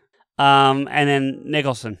shit. And then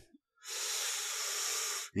Nicholson.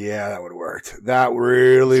 Yeah, that would have worked. That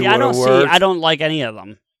really would have worked. I don't like any of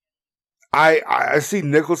them. I see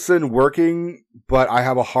Nicholson working, but I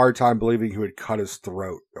have a hard time believing he would cut his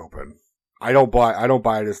throat open. I don't buy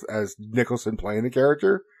it as Nicholson playing the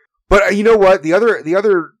character. But you know what? The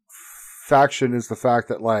other faction is the fact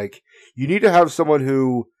that, like, you need to have someone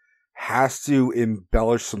who has to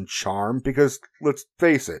embellish some charm, because let's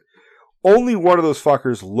face it, only one of those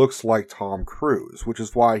fuckers looks like Tom Cruise, which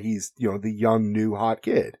is why he's, the young, new, hot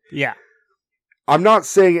kid. Yeah. I'm not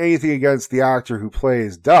saying anything against the actor who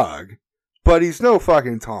plays Doug, but he's no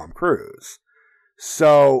fucking Tom Cruise.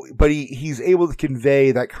 So, but he's able to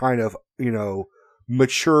convey that kind of,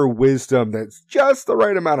 mature wisdom that's just the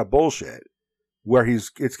right amount of bullshit, where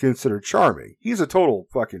it's considered charming. He's a total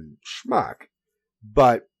fucking schmuck.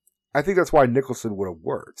 But I think that's why Nicholson would have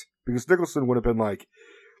worked. Because Nicholson would have been like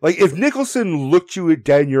if Nicholson looked you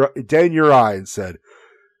dead in your eye and said,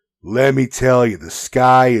 "Let me tell you, the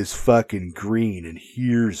sky is fucking green, and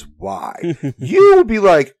here's why," you would be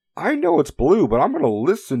like, "I know it's blue, but I'm going to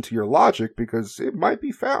listen to your logic because it might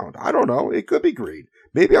be found. I don't know. It could be green.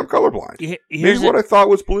 Maybe I'm colorblind. Maybe what I thought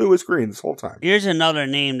was blue is green this whole time." Here's another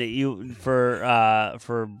name that you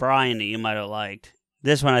for Brian that you might have liked.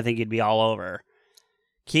 This one I think you'd be all over.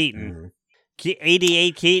 Keaton.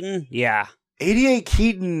 88 Keaton? Yeah. 88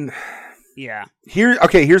 Keaton. Yeah. Here's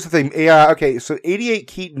the thing. Yeah, okay, so 88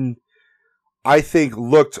 Keaton, I think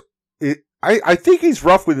I think he's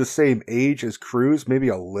roughly the same age as Cruise, maybe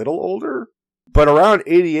a little older. But around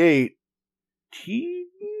 88,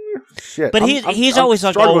 shit. But he's always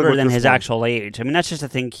looked older than his actual age. I mean, that's just the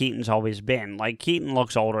thing Keaton's always been. Like, Keaton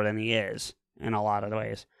looks older than he is in a lot of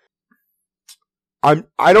ways. I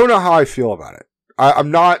don't know how I feel about it. I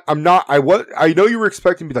know you were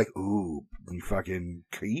expecting to be like, ooh, you fucking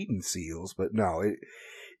Keaton seals, but no,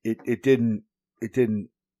 it didn't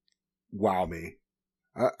wow me.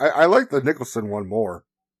 I like the Nicholson one more,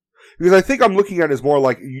 because I think I'm looking at it as more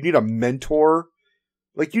like you need a mentor,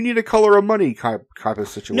 like you need a Color of Money type of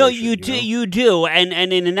situation. No, you do,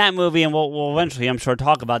 and in that movie, and we'll eventually, I'm sure,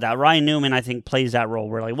 talk about that. Ryan Newman, I think, plays that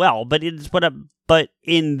role really well, but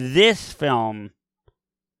in this film,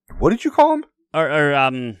 what did you call him? Yeah,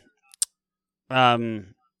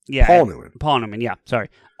 Paul Newman. Paul Newman, yeah, sorry.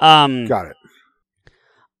 Got it.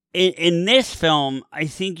 In this film, I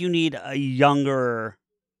think you need a younger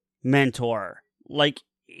mentor. Like,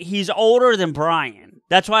 he's older than Brian.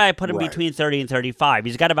 That's why I put him between 30 and 35.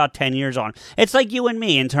 He's got about 10 years on. It's like you and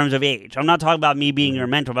me in terms of age. I'm not talking about me being your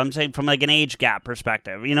mentor, but I'm saying from like an age gap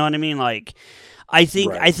perspective. You know what I mean? Like, I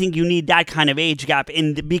think you need that kind of age gap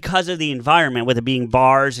because of the environment, with it being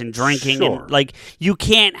bars and drinking. Sure. And, like, you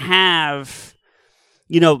can't have,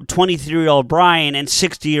 23-year-old Brian and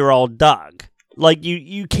 60-year-old Doug. Like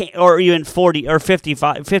you can't, or even 40 or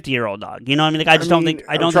 50-year-old Doug. You know what I mean? Like I don't think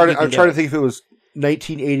I'm trying to think if it was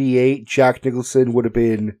 1988. Jack Nicholson would have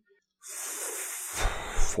been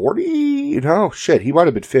 40. No shit, he might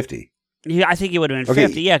have been 50. Yeah, I think he would have been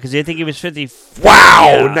 50. Yeah, because I think he was 50. Wow,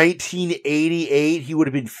 yeah. 1988, he would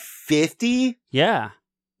have been 50. Yeah.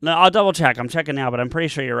 No, I'll double check. I'm checking now, but I'm pretty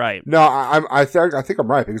sure you're right. No, I think I'm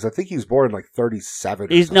right because I think he was born in like 37.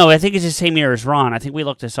 No, I think it's the same year as Ron. I think we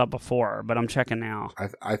looked this up before, but I'm checking now.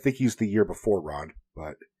 I think he's the year before Ron,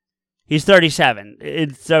 but he's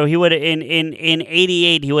 37. So he would in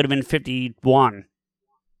 88 he would have been 51.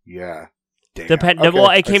 Yeah. Damn. Well,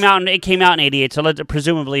 it came out in 88, so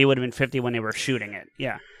presumably he would have been 50 when they were shooting it.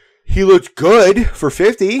 Yeah. He looked good for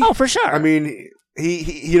 50. Oh, for sure. I mean,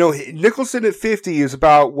 he Nicholson at 50 is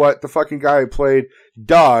about what the fucking guy who played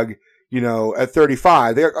Doug, at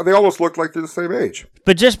 35. They almost look like they're the same age.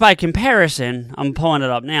 But just by comparison, I'm pulling it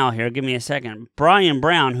up now here. Give me a second. Brian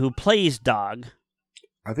Brown, who plays Doug,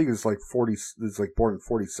 I think it's like 40. It's like born in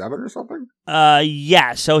 47 or something.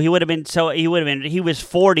 Yeah. So he would have been. He was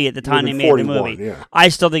 40 at the time they made the movie. Yeah. I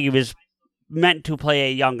still think he was meant to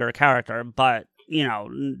play a younger character, but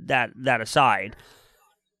that aside,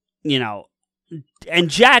 and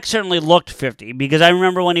Jack certainly looked 50 because I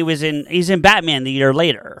remember when he's in Batman the year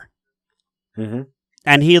later. Mm-hmm.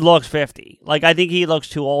 And he looks 50. Like I think he looks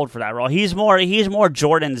too old for that role. He's more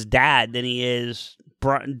Jordan's dad than he is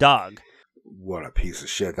Doug. What a piece of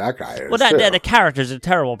shit that guy is. Well, the character's a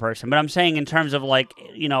terrible person, but I'm saying in terms of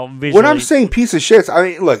visually. When I'm saying piece of shit, I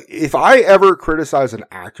mean, look, if I ever criticize an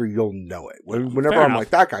actor, you'll know it. Whenever I'm like,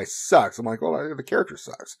 that guy sucks, I'm like, well, the character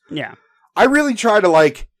sucks. Yeah. I really try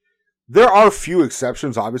to there are a few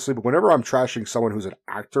exceptions, obviously, but whenever I'm trashing someone who's an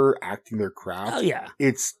actor acting their craft, oh yeah,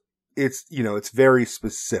 it's very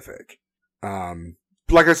specific.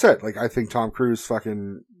 Like I said, I think Tom Cruise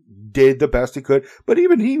fucking did the best he could, but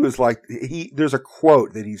even he was there's a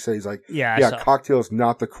quote that he says Cocktail is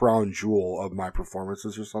not the crown jewel of my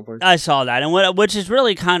performances or something. I saw that, and which is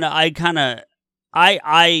really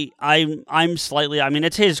I'm slightly, I mean,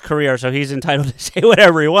 it's his career, so he's entitled to say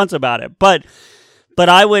whatever he wants about it, but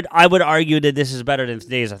I would argue that this is better than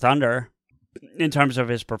Days of Thunder in terms of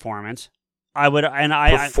his performance.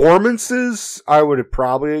 Performances, I would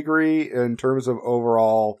probably agree in terms of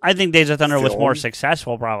overall. I think Days of Thunder film. Was more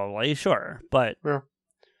successful, probably, sure, but yeah.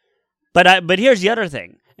 But here's the other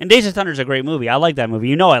thing. And Days of Thunder is a great movie. I like that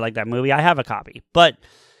movie. I like that movie. I have a copy, but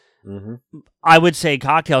I would say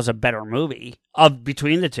Cocktail's a better movie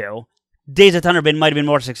between the two. Days of Thunder might have been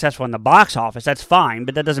more successful in the box office. That's fine,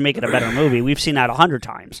 but that doesn't make it a better movie. We've seen that 100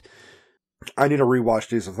 times. I need to rewatch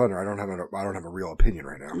Days of Thunder. I don't have a real opinion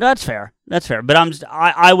right now. That's fair. But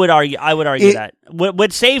I would argue that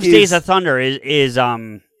what saves Days of Thunder is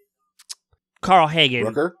Carl Hagen.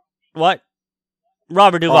 Rooker? What?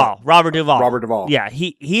 Robert Duvall. Robert Duvall. Yeah,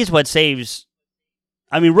 he's what saves.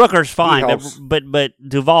 I mean, Rooker's fine, but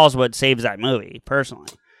Duvall's what saves that movie personally.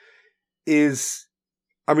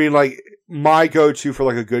 My go-to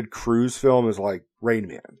for a good cruise film is Rain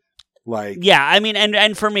Man. Yeah, I mean,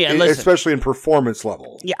 and for me, listen, especially in performance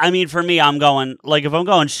level. Yeah, I mean, for me, I'm going if I'm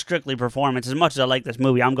going strictly performance. As much as I like this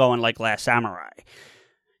movie, I'm going Last Samurai.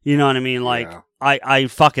 You know what I mean? Yeah. I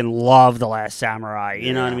fucking love The Last Samurai.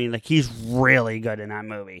 You know what I mean? He's really good in that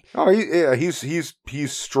movie. Oh, he's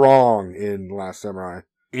strong in Last Samurai.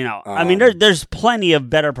 I mean, there's plenty of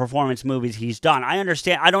better performance movies he's done. I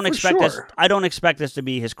understand. I don't expect this. I don't expect this to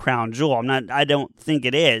be his crown jewel. I don't think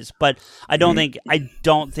it is. But I don't think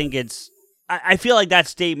it's. I feel like that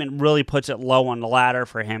statement really puts it low on the ladder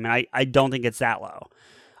for him, and I don't think it's that low.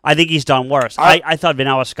 I think he's done worse. I thought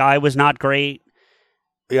Vanilla Sky was not great.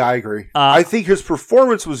 Yeah, I agree. I think his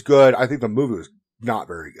performance was good. I think the movie was not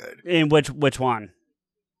very good. In which one?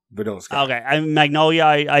 Vanilla Sky. Okay, Magnolia.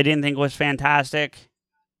 I didn't think was fantastic.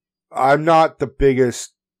 I'm not the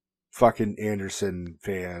biggest fucking Anderson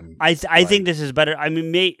fan. I think this is better. I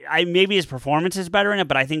mean, maybe his performance is better in it,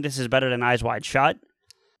 but I think this is better than Eyes Wide Shut.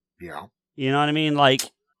 Yeah. You know what I mean?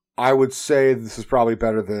 I would say this is probably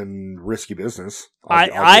better than Risky Business.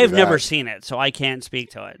 I've never seen it, so I can't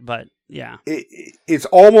speak to it, but yeah. It's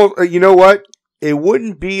almost, you know what? It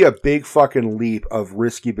wouldn't be a big fucking leap of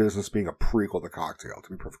Risky Business being a prequel to Cocktail,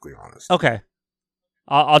 to be perfectly honest. Okay.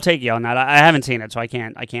 I'll take you on that. I haven't seen it, so I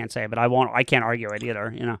can't say, but I can't argue it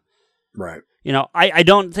either, Right. I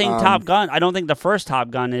don't think Top Gun, I don't think the first Top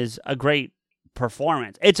Gun is a great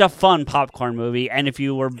performance. It's a fun popcorn movie, and if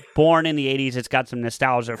you were born in the 80s, it's got some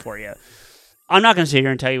nostalgia for you. I'm not going to sit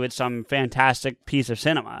here and tell you it's some fantastic piece of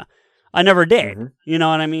cinema. I never did. Mm-hmm. You know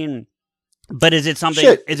what I mean? But is it something?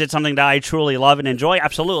 Shit. Is it something that I truly love and enjoy?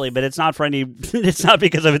 Absolutely, but it's not for any. It's not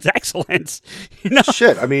because of its excellence. You know?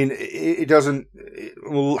 Shit. I mean, it doesn't.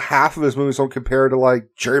 Half of his movies don't compare to like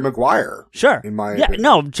Jerry Maguire. Sure. In my yeah, opinion.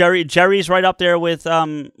 no, Jerry's right up there with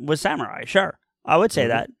Samurai. Sure, I would say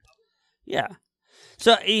that. Yeah.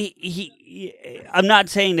 So I'm not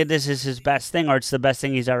saying that this is his best thing or it's the best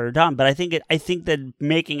thing he's ever done, but I think that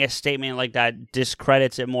making a statement like that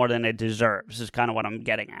discredits it more than it deserves. Is kind of what I'm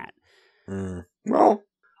getting at. Well,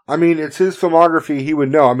 I mean, it's his filmography. He would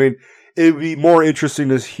know. I mean, it would be more interesting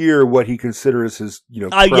to hear what he considers his,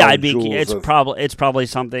 yeah, it's probably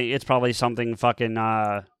something fucking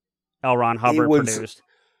L. Ron Hubbard produced.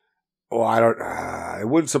 Well, it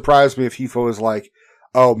wouldn't surprise me if he was like,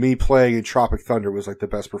 oh, me playing in Tropic Thunder was like the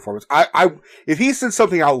best performance. If he said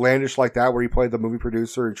something outlandish like that, where he played the movie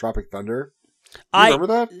producer in Tropic Thunder. Remember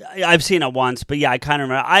that? I've seen it once, but yeah, I kind of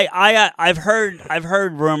remember. I've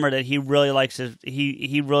heard rumor that he really likes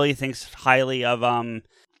he really thinks highly of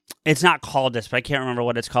It's not called this, but I can't remember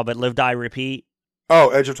what it's called. But Live, Die, Repeat. Oh,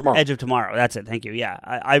 Edge of Tomorrow. Edge of Tomorrow. That's it. Thank you. Yeah,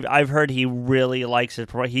 I've heard he really likes it.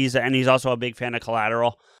 He's also a big fan of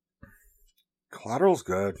Collateral. Collateral's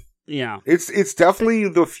good. Yeah, it's definitely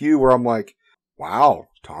the few where I'm like, wow,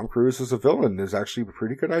 Tom Cruise as a villain is actually a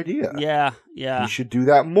pretty good idea. Yeah. You should do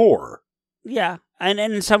that more. Yeah, and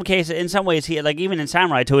in some ways, he like even in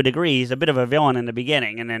Samurai to a degree, he's a bit of a villain in the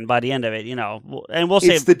beginning, and then by the end of it,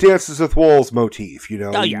 it's the Dances with Wolves motif,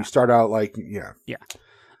 Oh, yeah. You start out like, yeah.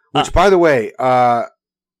 Which, by the way,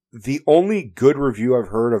 the only good review I've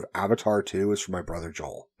heard of Avatar 2 is from my brother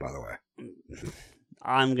Joel. By the way,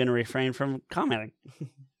 I'm gonna refrain from commenting.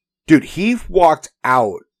 Dude, he walked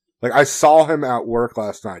out. Like, I saw him at work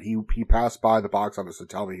last night. He passed by the box office to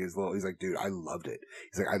tell me he's like, dude, I loved it.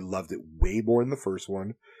 He's like, I loved it way more than the first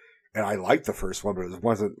one. And I liked the first one, but it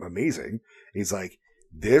wasn't amazing. He's like,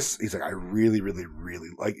 he's like, I really, really, really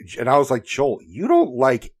like, and I was like, Joel, you don't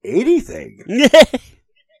like anything.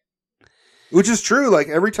 Which is true. Like,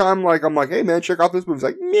 every time, like, I'm like, hey man, check out this movie. He's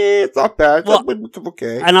like, meh, it's not bad. It's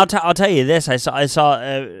okay. And I'll tell you this. I saw,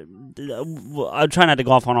 I'll try not to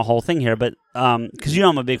go off on a whole thing here, but, cause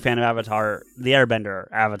I'm a big fan of Avatar, the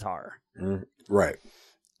Airbender Avatar. Right.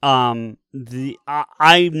 I'm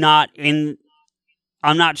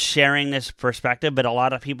not sharing this perspective, but a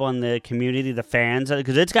lot of people in the community, the fans,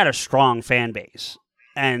 because it's got a strong fan base.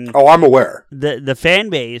 And I'm aware. The fan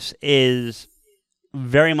base is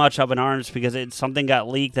very much up in arms because something got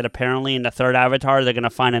leaked that apparently in the third Avatar they're going to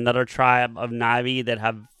find another tribe of Na'vi that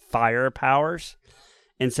have fire powers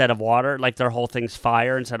instead of water. Like their whole thing's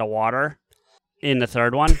fire instead of water in the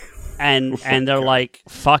third one. And they're like,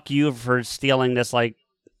 fuck you for stealing this like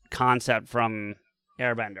concept from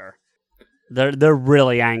Airbender. They're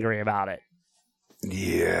really angry about it.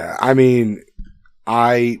 Yeah, I mean,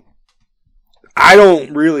 I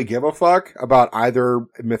don't really give a fuck about either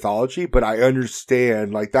mythology, but I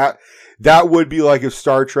understand, like, that would be like if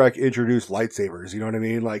Star Trek introduced lightsabers, you know what I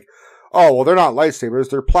mean? Like, oh, well, they're not lightsabers,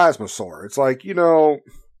 they're plasma sword. It's like, you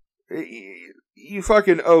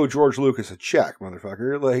fucking owe George Lucas a check,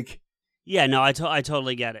 motherfucker. Like, yeah, no, I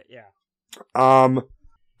totally get it, yeah.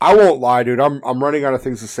 I won't lie, dude. I'm running out of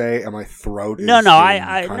things to say, and my throat is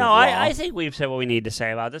I think we've said what we need to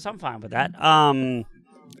say about this. I'm fine with that.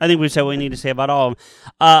 I think we've said what we need to say about all of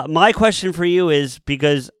them. My question for you is,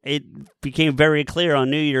 because it became very clear on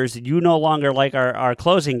New Year's that you no longer like our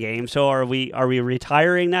closing game, so are we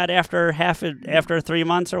retiring that after 3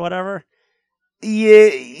 months or whatever?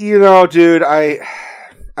 Yeah, dude, I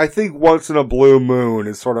think once in a blue moon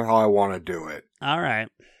is sort of how I want to do it. All right.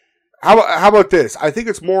 How about this? I think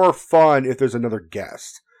it's more fun if there's another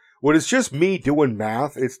guest. When it's just me doing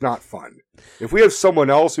math, it's not fun. If we have someone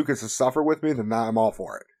else who gets to suffer with me, then I'm all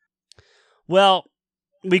for it. Well,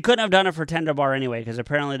 we couldn't have done it for Tender Bar anyway, because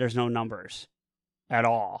apparently there's no numbers at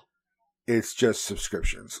all. It's just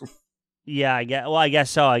subscriptions. Yeah, I guess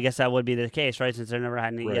so. I guess that would be the case, right? Since they never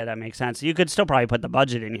had any. Right. Yeah, that makes sense. You could still probably put the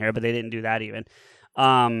budget in here, but they didn't do that even.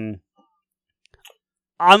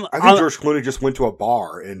 I think George Clooney just went to a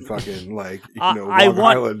bar in fucking Long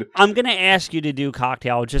Island. I'm gonna ask you to do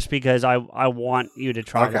Cocktail just because I want you to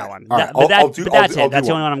try that one. All right. That's it. That's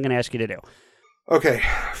the only one I'm gonna ask you to do. Okay,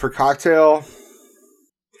 for Cocktail.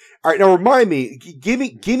 All right, now remind me. Give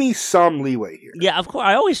me some leeway here. Yeah, of course.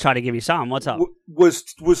 I always try to give you some. What's up? Was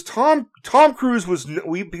Tom Cruise because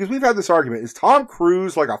we've had this argument. Is Tom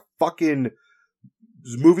Cruise like a fucking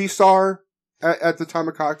movie star at the time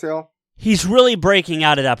of Cocktail? He's really breaking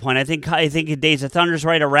out at that point. I think Days of Thunder's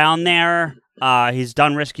right around there. He's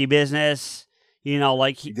done Risky Business. He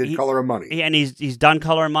did Color of Money. And he's done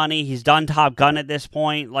Color of Money. He's done Top Gun at this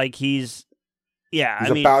point. Like he's Yeah,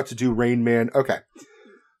 He's about to do Rain Man. Okay.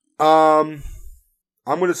 I'm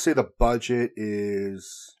going to say the budget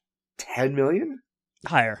is $10 million.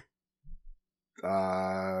 Higher.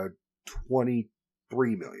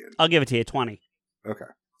 23 million. I'll give it to you, 20.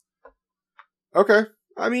 Okay.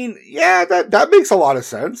 I mean, yeah, that makes a lot of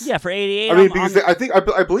sense. Yeah, for 88. I mean, because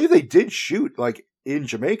I believe they did shoot like in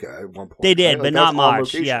Jamaica at one point. They did, right? but not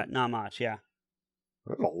much. Yeah, not much. Yeah.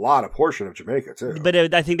 That's a lot of portion of Jamaica too.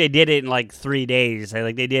 But I think they did it in like 3 days.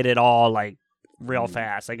 Like they did it all like real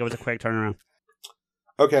fast. Like it was a quick turnaround.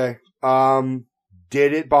 Okay.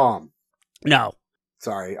 Did it bomb? No.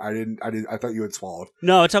 Sorry, I didn't. I thought you had swallowed.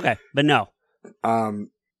 No, it's okay, but no.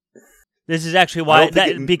 This is actually why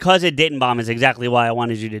because it didn't bomb is exactly why I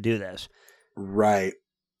wanted you to do this. Right.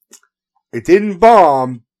 It didn't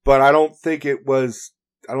bomb, but I don't think it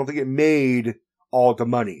made all the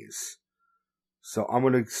monies. So I'm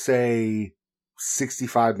going to say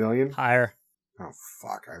 65 million. Higher. Oh,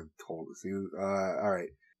 fuck. I told you. All right.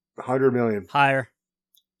 100 million. Higher.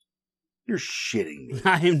 You're shitting me.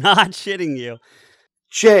 I am not shitting you.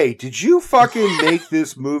 Jay, did you fucking make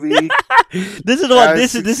this movie?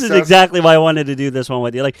 This is exactly why I wanted to do this one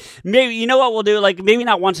with you. Like maybe you know what we'll do. Like maybe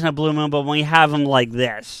not once in a blue moon, but when we have them like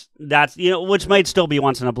this, that's which might still be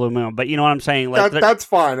once in a blue moon. But you know what I'm saying? Like that's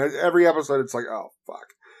fine. Every episode, it's like, oh fuck.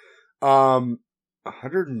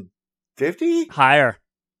 150 higher.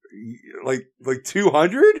 Like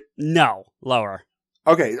 200? No, lower.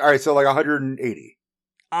 Okay, all right. So like 180.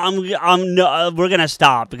 We're gonna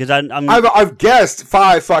stop because I've guessed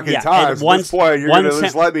 5 fucking times. At this point, you're gonna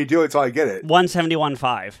just let me do it until I get it. 171.5.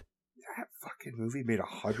 That fucking movie made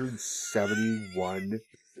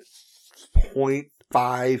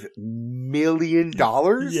 $171.5 million.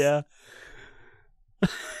 Yeah,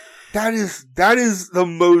 that is the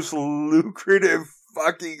most lucrative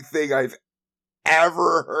fucking thing I've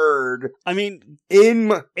ever heard. I mean,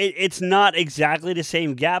 it's not exactly the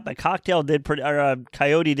same gap, but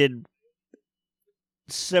Coyote did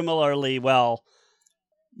similarly well.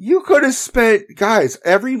 You could have spent, guys,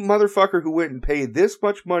 every motherfucker who went and paid this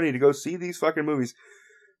much money to go see these fucking movies,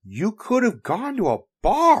 you could have gone to a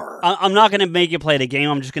bar. I'm not going to make you play the game.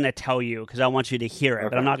 I'm just going to tell you because I want you to hear it,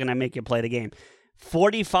 but I'm not going to make you play the game.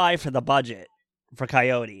 45 for the budget for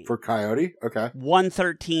Coyote. For Coyote? Okay.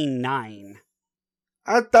 113.9.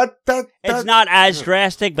 It's not as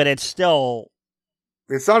drastic, but it's still.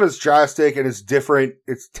 It's not as drastic, and it's different.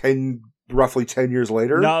 It's roughly 10 years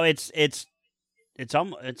later. No, it's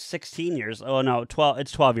 16 years. Oh no, 12.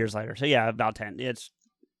 It's 12 years later. So yeah, about 10.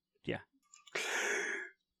 Yeah.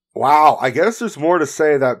 Wow, I guess there's more to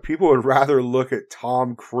say that people would rather look at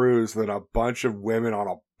Tom Cruise than a bunch of women on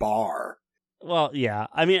a bar. Well, yeah.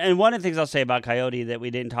 I mean, and one of the things I'll say about Coyote that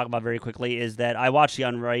we didn't talk about very quickly is that I watched the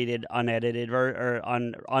unrated, unedited,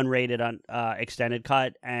 unrated, extended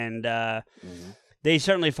cut, and they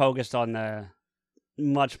certainly focused on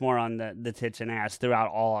much more on the tits and ass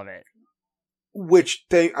throughout all of it. Which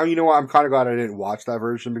thing? You know what? I'm kind of glad I didn't watch that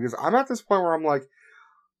version because I'm at this point where I'm like,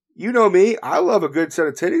 you know me, I love a good set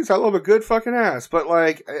of titties. I love a good fucking ass. But,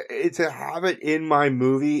 like, to have it in my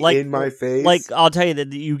movie, in my face. Like, I'll tell you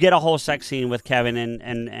that you get a whole sex scene with Kevin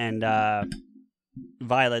and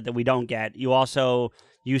Violet that we don't get.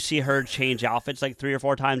 You see her change outfits like 3 or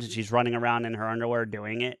 4 times and she's running around in her underwear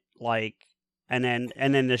doing it. Like, and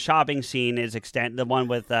then the shopping scene is the one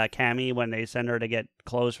with Cammy when they send her to get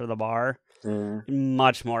clothes for the bar.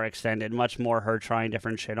 Much more extended, much more her trying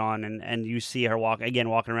different shit on, and you see her walking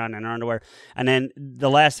around in her underwear. And then the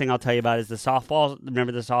last thing I'll tell you about is the softball.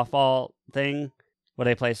 Remember the softball thing where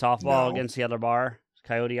they play softball against the other bar?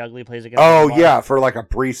 Coyote Ugly plays against. Oh yeah, for like a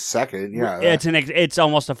brief second. Yeah, it's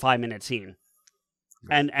almost a 5-minute scene,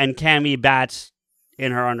 and Cammy bats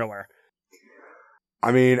in her underwear.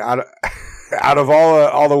 I mean, out of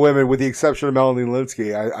all the women, with the exception of Melanie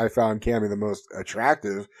Lynskey, I found Cammy the most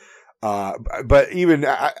attractive. But even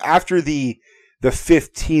after the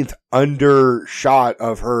 15th undershot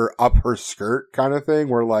of her up her skirt kind of thing,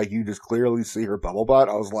 where like you just clearly see her bubble butt,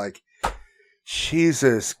 I was like,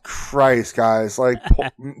 Jesus Christ, guys! Like,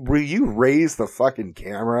 will you raise the fucking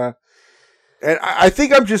camera? And I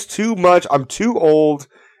think I'm just too much. I'm too old,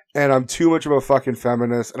 and I'm too much of a fucking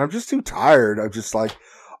feminist, and I'm just too tired. I'm just like,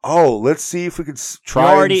 oh, let's see if we could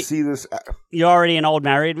try and see this. You're already an old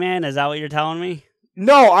married man. Is that what you're telling me?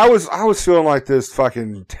 No, I was feeling like this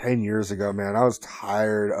fucking 10 years ago, man. I was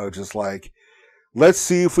tired of just like, let's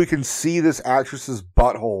see if we can see this actress's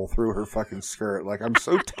butthole through her fucking skirt. Like, I'm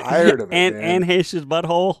so tired of it, man. Anne Heche's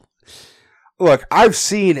butthole? Look, I've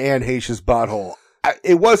seen Anne Heche's butthole.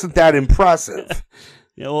 It wasn't that impressive.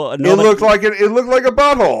 Yeah, well, it looked like a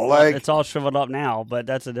butthole. Like, it's all shriveled up now, but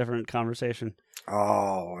that's a different conversation.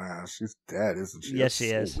 Oh, yeah, she's dead, isn't she? Yes, That's she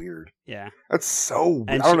is. Weird. Yeah. That's so weird.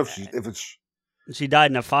 And I don't know if it's. She died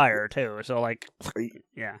in a fire too. So like,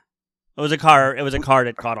 yeah, it was a car. It was a car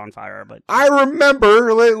that caught on fire. But I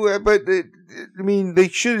remember, but I mean, they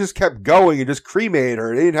should have just kept going and just cremated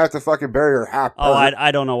her. They didn't have to fucking bury her half. Oh,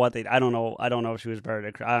 I don't know what they. I don't know if she was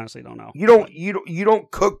buried. I honestly don't know. You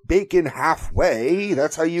don't cook bacon halfway.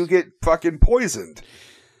 That's how you get fucking poisoned.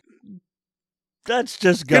 Let's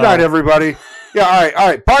just go. Good night, everybody. Yeah, all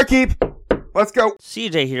right. Barkeep, let's go.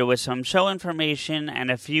 CJ here with some show information and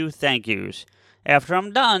a few thank yous. After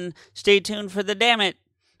I'm done, stay tuned for the Damn It,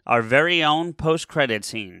 our very own post-credit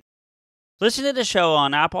scene. Listen to the show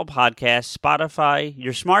on Apple Podcasts, Spotify,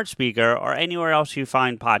 your smart speaker, or anywhere else you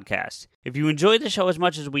find podcasts. If you enjoy the show as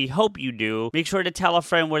much as we hope you do, make sure to tell a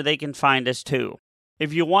friend where they can find us too.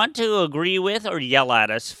 If you want to agree with or yell at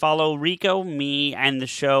us, follow Rico, me, and the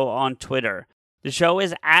show on Twitter. The show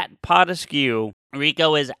is at Podaskew.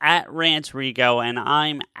 Rico is at RantsRico, and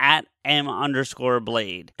I'm at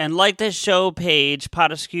M_Blade. And like this show page,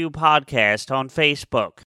 Podaskew Podcast, on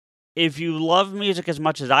Facebook. If you love music as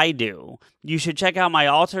much as I do, you should check out my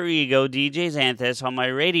alter ego, DJ Xanthus, on my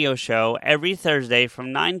radio show every Thursday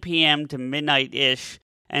from 9 p.m. to midnight-ish,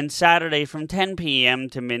 and Saturday from 10 p.m.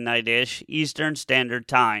 to midnight-ish Eastern Standard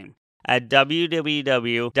Time at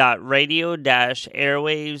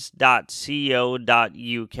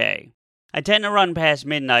www.radio-airwaves.co.uk. I tend to run past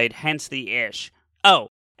midnight, hence the ish. Oh,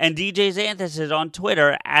 and DJ Xanthus is on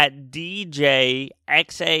Twitter at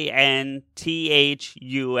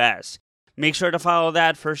DJXANTHUS. Make sure to follow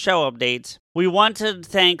that for show updates. We want to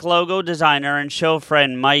thank logo designer and show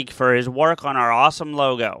friend Mike for his work on our awesome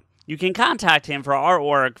logo. You can contact him for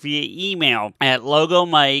artwork via email at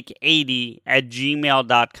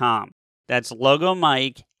logomike80@gmail.com. That's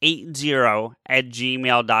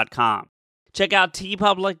logomike80@gmail.com. Check out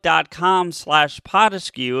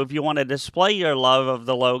tpublic.com/Podaskew if you want to display your love of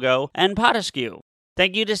the logo and Podaskew.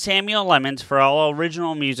 Thank you to Samuel Lemons for all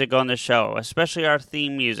original music on the show, especially our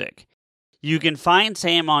theme music. You can find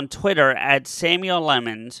Sam on Twitter at Samuel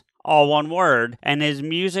Lemons, all one word, and his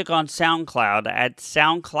music on SoundCloud at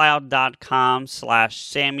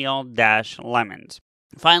soundcloud.com/Samuel-Lemons.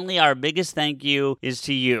 Finally, our biggest thank you is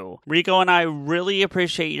to you. Rico and I really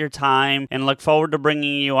appreciate your time and look forward to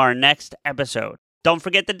bringing you our next episode. Don't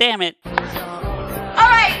forget to Damn It. All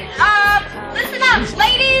right, listen up,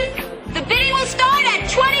 ladies. The bidding will start at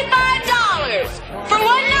 $25 for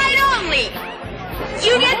one night only.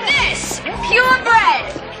 You get this,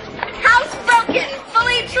 purebred, housebroken,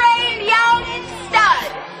 fully trained young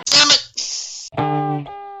stud. Damn it.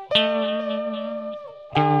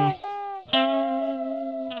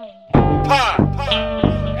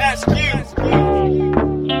 Ask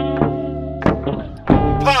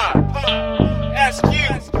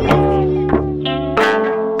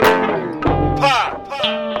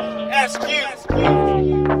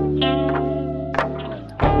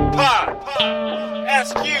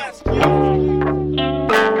you.